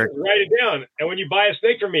more work. Write it down. And when you buy a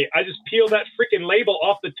snake from me, I just peel that freaking label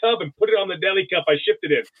off the tub and put it on the deli cup I shipped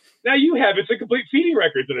it in. Now you have it's a complete feeding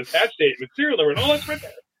records and attached date and serial number and all that's right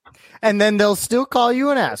there. And then they'll still call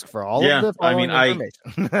you and ask for all of the following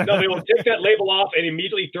information. No, they will take that label off and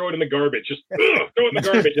immediately throw it in the garbage. Just throw it in the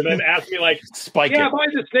garbage and then ask me Spike I bought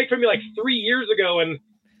this snake from you 3 years ago, and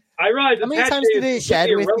I realized how many times did it shed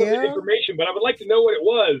with you? Information, but I would like to know what it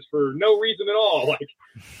was for no reason at all.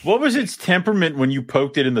 What was its temperament when you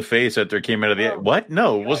poked it in the face after it came out of the what?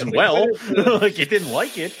 No, it wasn't well. It didn't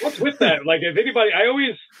like it. What's with that? If anybody, I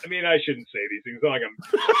shouldn't say these things. I'm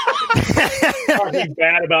talking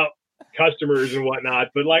bad about customers and whatnot,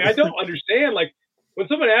 but I don't understand. When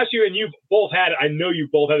someone asks you, and you've both had, I know you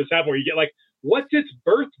both had this happen where you get what's its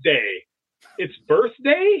birthday? Its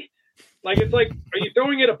birthday? Are you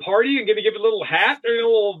throwing it a party and going to give it a little hat or a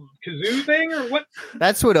little kazoo thing or what?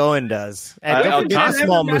 That's what Owen does. And don't forget a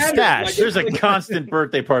small mustache. There's a constant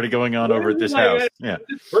birthday party going on over at this house. Yeah.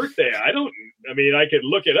 It's birthday. I could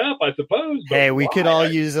look it up, I suppose. But hey, we could all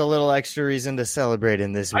use a little extra reason to celebrate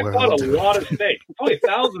in this world. I've bought a lot of snakes, probably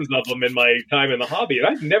thousands of them in my time in the hobby. And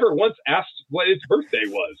I've never once asked what its birthday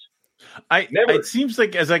was. Never. It seems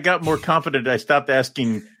like as I got more confident, I stopped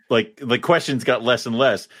asking. The questions got less and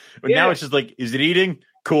less, but now it's just is it eating?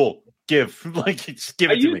 Cool. Just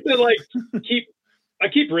give it to me. I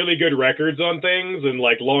keep really good records on things and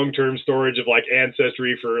long-term storage of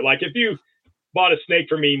ancestry for if you bought a snake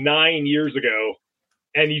from me 9 years ago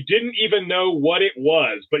and you didn't even know what it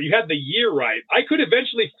was, but you had the year right, I could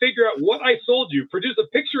eventually figure out what I sold you, produce a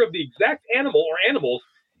picture of the exact animal or animals,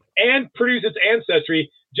 and produce its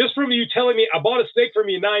ancestry just from you telling me I bought a snake from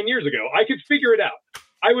you 9 years ago. I could figure it out.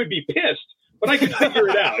 I would be pissed, but I could figure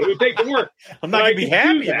it out. It would take some work. I'm not going to be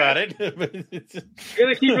happy about it. I'm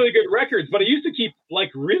going to keep really good records, but I used to keep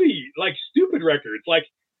really stupid records.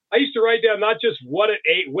 I used to write down not just what it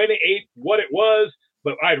ate, when it ate, what it was,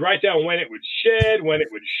 but I'd write down when it would shed, when it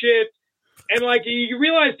would shit. And you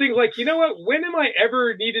realize things you know what? When am I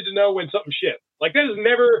ever needed to know when something shit? That is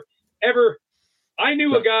never, ever. I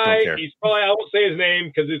knew a guy, he's probably, I won't say his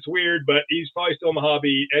name because it's weird, but he's probably still in the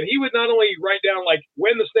hobby. And he would not only write down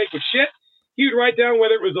when the snake would shit, he would write down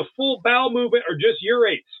whether it was a full bowel movement or just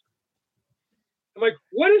urates. I'm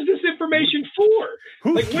what is this information for?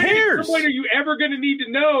 Who cares? When are you ever going to need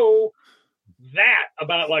to know that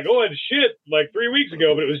about it shit 3 weeks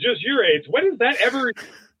ago, but it was just urates? When is that ever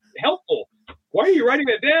helpful? Why are you writing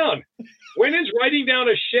that down? When has writing down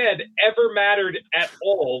a shed ever mattered at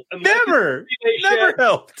all? Never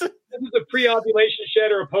helped. This is a pre-ovulation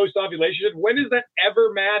shed or a post-ovulation shed. When does that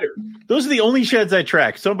ever matter? Those are the only sheds I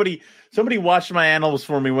track. Somebody watched my animals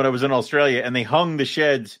for me when I was in Australia, and they hung the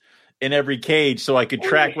sheds in every cage so I could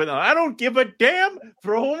track with them. I don't give a damn.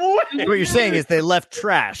 Throw them away. What you're saying is they left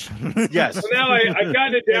trash. Yes. So now I've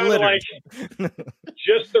gotten it down to like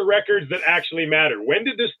just the records that actually matter. When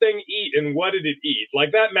did this thing eat and what did it eat?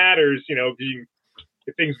 Like that matters,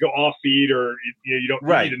 if things go off feed or you don't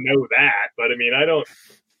need to know that. But I mean, I don't.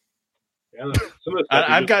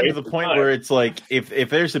 I've gotten to the point where it's like if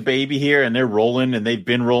there's a baby here and they're rolling and they've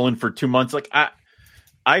been rolling for 2 months, like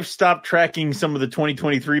I've stopped tracking some of the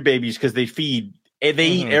 2023 babies because they feed. They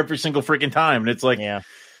eat every single freaking time, and it's like, all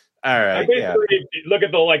right. Look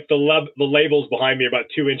at the labels behind me, about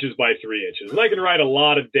 2 inches by 3 inches, and I can write a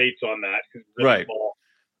lot of dates on that. It's really small.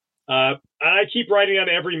 And I keep writing on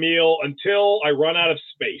every meal until I run out of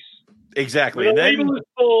space. Exactly. When the label is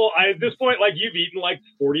full, at this point, like you've eaten like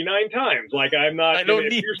 49 times. Like I'm not.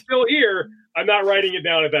 If you're still here, I'm not writing it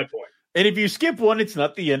down at that point. And if you skip one, it's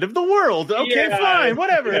not the end of the world. Okay, fine,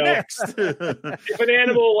 whatever. Next. If an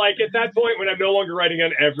animal, like at that point when I'm no longer writing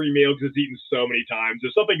on every meal because it's eaten so many times,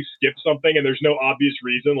 if something skipped something and there's no obvious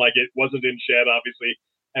reason, like it wasn't in shed, obviously,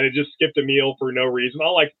 and it just skipped a meal for no reason,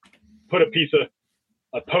 I'll like put a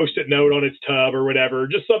Post-it note on its tub or whatever,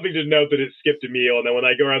 just something to note that it skipped a meal. And then when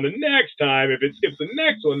I go around the next time, if it skips the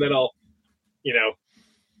next one, then I'll,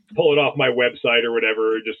 pull it off my website or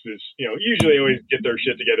whatever. Just as, usually always get their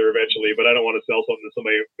shit together eventually, but I don't want to sell something to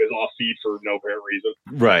somebody who is off feed for no apparent reason.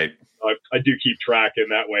 Right. I do keep track in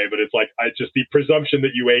that way, but it's like, just the presumption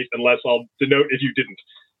that you ate, unless I'll denote if you didn't,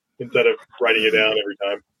 instead of writing it down every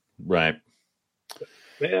time. Right.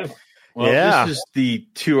 Yeah. Well, this is the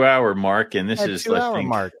 2-hour mark, and this is 2-hour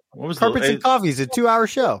mark. What was Carpets and Coffee is a 2-hour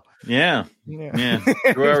show. Yeah.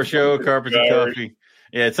 2-hour show, Carpets and Coffee.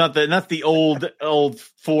 Yeah, it's not the old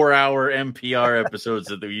 4-hour NPR episodes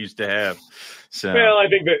that we used to have. So, well, I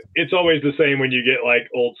think that it's always the same when you get like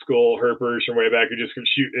old school herpers from way back who just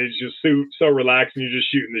shoot. It's just so relaxed, and you're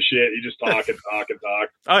just shooting the shit. You just talk and talk and talk.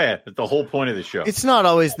 Oh yeah, that's the whole point of the show. It's not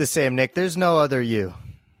always the same, Nick. There's no other you.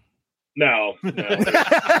 No. One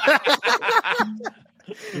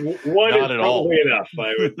Not is at all. probably enough.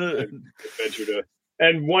 I would venture to.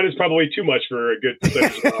 And one is probably too much for a good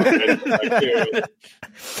percentage.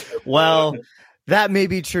 Well, that may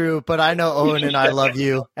be true, but I know Owen and I love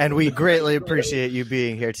you, and we greatly appreciate you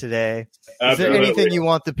being here today. Is there anything you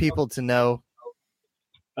want the people to know?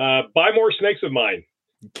 Buy more snakes of mine.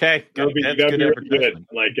 Okay. That'd be really good.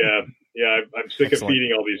 Like, I'm sick of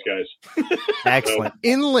feeding all these guys. Excellent.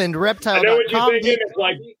 Inland Reptile. I know what you're thinking. It's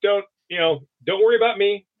like, don't worry about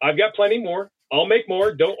me. I've got plenty more. I'll make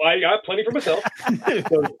more. I got plenty for myself.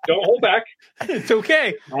 So don't hold back. It's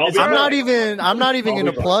okay. I'm not even going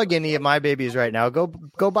to plug any of my babies right now.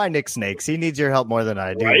 Go buy Nick snakes. He needs your help more than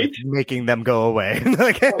I do with making them go away. I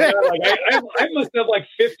must have like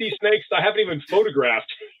 50 snakes I haven't even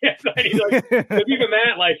photographed. Even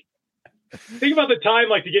that, like, think about the time,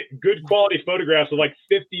 like, to get good quality photographs of like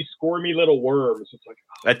 50 squirmy little worms. It's like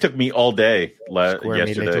that took me all day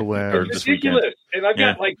yesterday or it's this ridiculous. weekend. And I've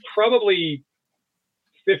got like probably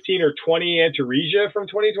 15 or 20 Antaresia from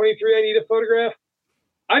 2023 I need to photograph.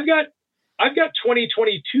 I've got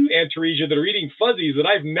 2022 Antaresia that are eating fuzzies that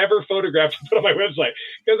I've never photographed and put on my website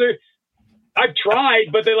because I've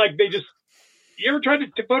tried, but they just. You ever tried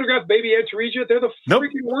to photograph baby Antaresia? They're the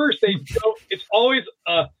freaking worst. It's always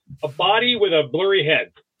a body with a blurry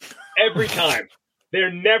head every time.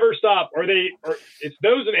 They're never stop, or it's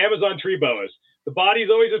those and Amazon tree boas. The body's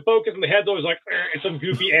always in focus and the head's always like at some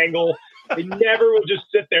goofy angle. They never will just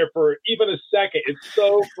sit there for even a second. It's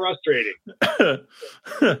so frustrating.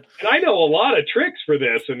 And I know a lot of tricks for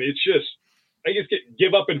this, and it's just I just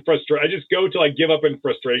give up in frustration. I just go till I give up in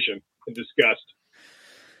frustration and disgust.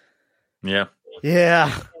 Yeah.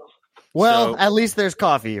 Yeah. Well, at least there's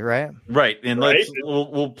coffee, right? Right. And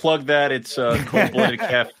we'll plug that. It's Cold-Blooded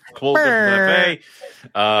Cafe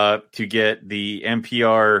to get the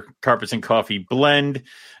NPR Carpets and Coffee blend.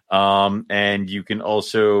 And you can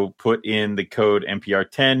also put in the code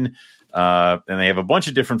NPR10. And they have a bunch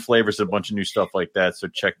of different flavors, a bunch of new stuff like that. So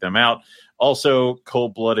check them out. Also,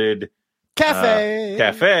 Cold-Blooded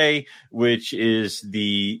Cafe, which is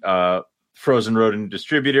the frozen rodent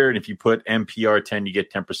distributor, and if you put NPR10, you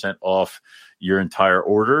get 10% off your entire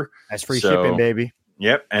order. That's free shipping, baby.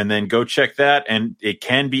 Yep, and then go check that, and it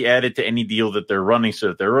can be added to any deal that they're running. So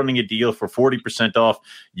if they're running a deal for 40% off,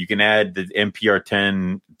 you can add the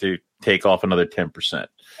NPR10 to take off another 10%.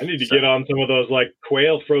 I need to get on some of those like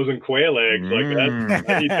frozen quail eggs like that.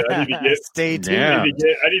 I need to get. Stay tuned. Yeah.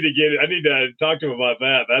 I need to talk to him about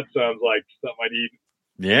that. That sounds like something I'd eat.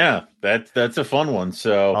 Yeah, that's a fun one.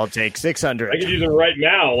 So I'll take 600. I could use them right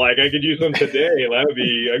now. Like I could use them today. That would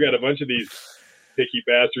be. I got a bunch of these picky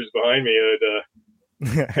bastards behind me.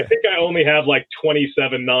 I think I only have like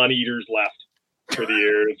 27 non-eaters left for the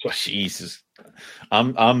year. Like, Jesus,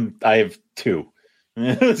 I have 2.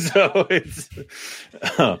 So it's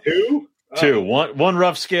 2. Two. One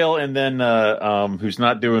rough scale, and then who's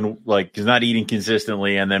not eating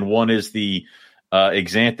consistently, and then one is the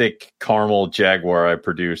Exanthic caramel Jaguar I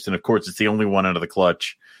produced, and of course it's the only one out of the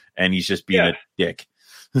clutch, and he's just being a dick.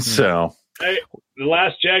 So the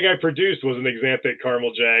last Jag I produced was an Exanthic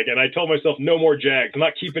caramel Jag, and I told myself no more Jags. I'm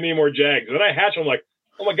not keeping any more Jags. And then I hatch them like,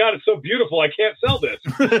 oh my God, it's so beautiful. I can't sell this.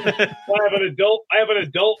 So I have an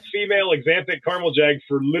adult female Exanthic caramel Jag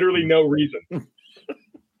for literally no reason.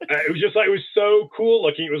 It was so cool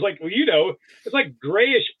looking. It was like, it's like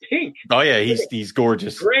grayish pink. Oh yeah, he's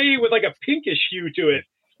gorgeous. Gray with like a pinkish hue to it.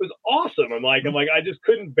 It was awesome. I'm like, I just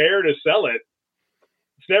couldn't bear to sell it.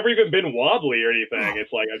 It's never even been wobbly or anything.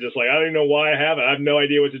 It's like, I'm just like, I don't even know why I have it. I have no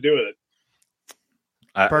idea what to do with it.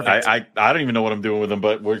 Perfect. I don't even know what I'm doing with him,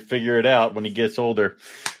 but we'll figure it out when he gets older.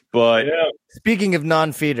 But speaking of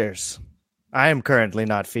non-feeders, I am currently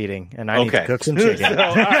not feeding, and I need to cook some chicken.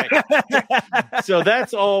 All right. So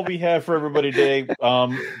that's all we have for everybody today.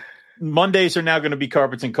 Mondays are now going to be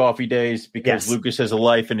Carpets and Coffee days because Lucas has a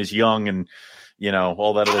life and is young and,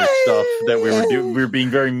 all that other stuff that we were doing. We were being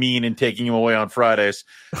very mean and taking him away on Fridays.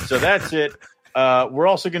 So that's it. We're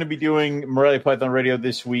also going to be doing Morelia Python Radio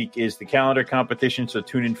this week is the calendar competition. So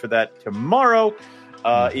tune in for that tomorrow.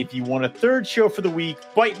 If you want a third show for the week,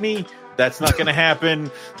 bite me. That's not going to happen.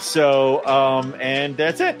 So, and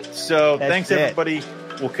that's it. So thanks, everybody.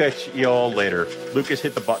 We'll catch you all later. Lucas,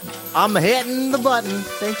 hit the button. I'm hitting the button.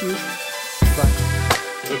 Thank you.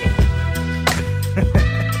 Bye.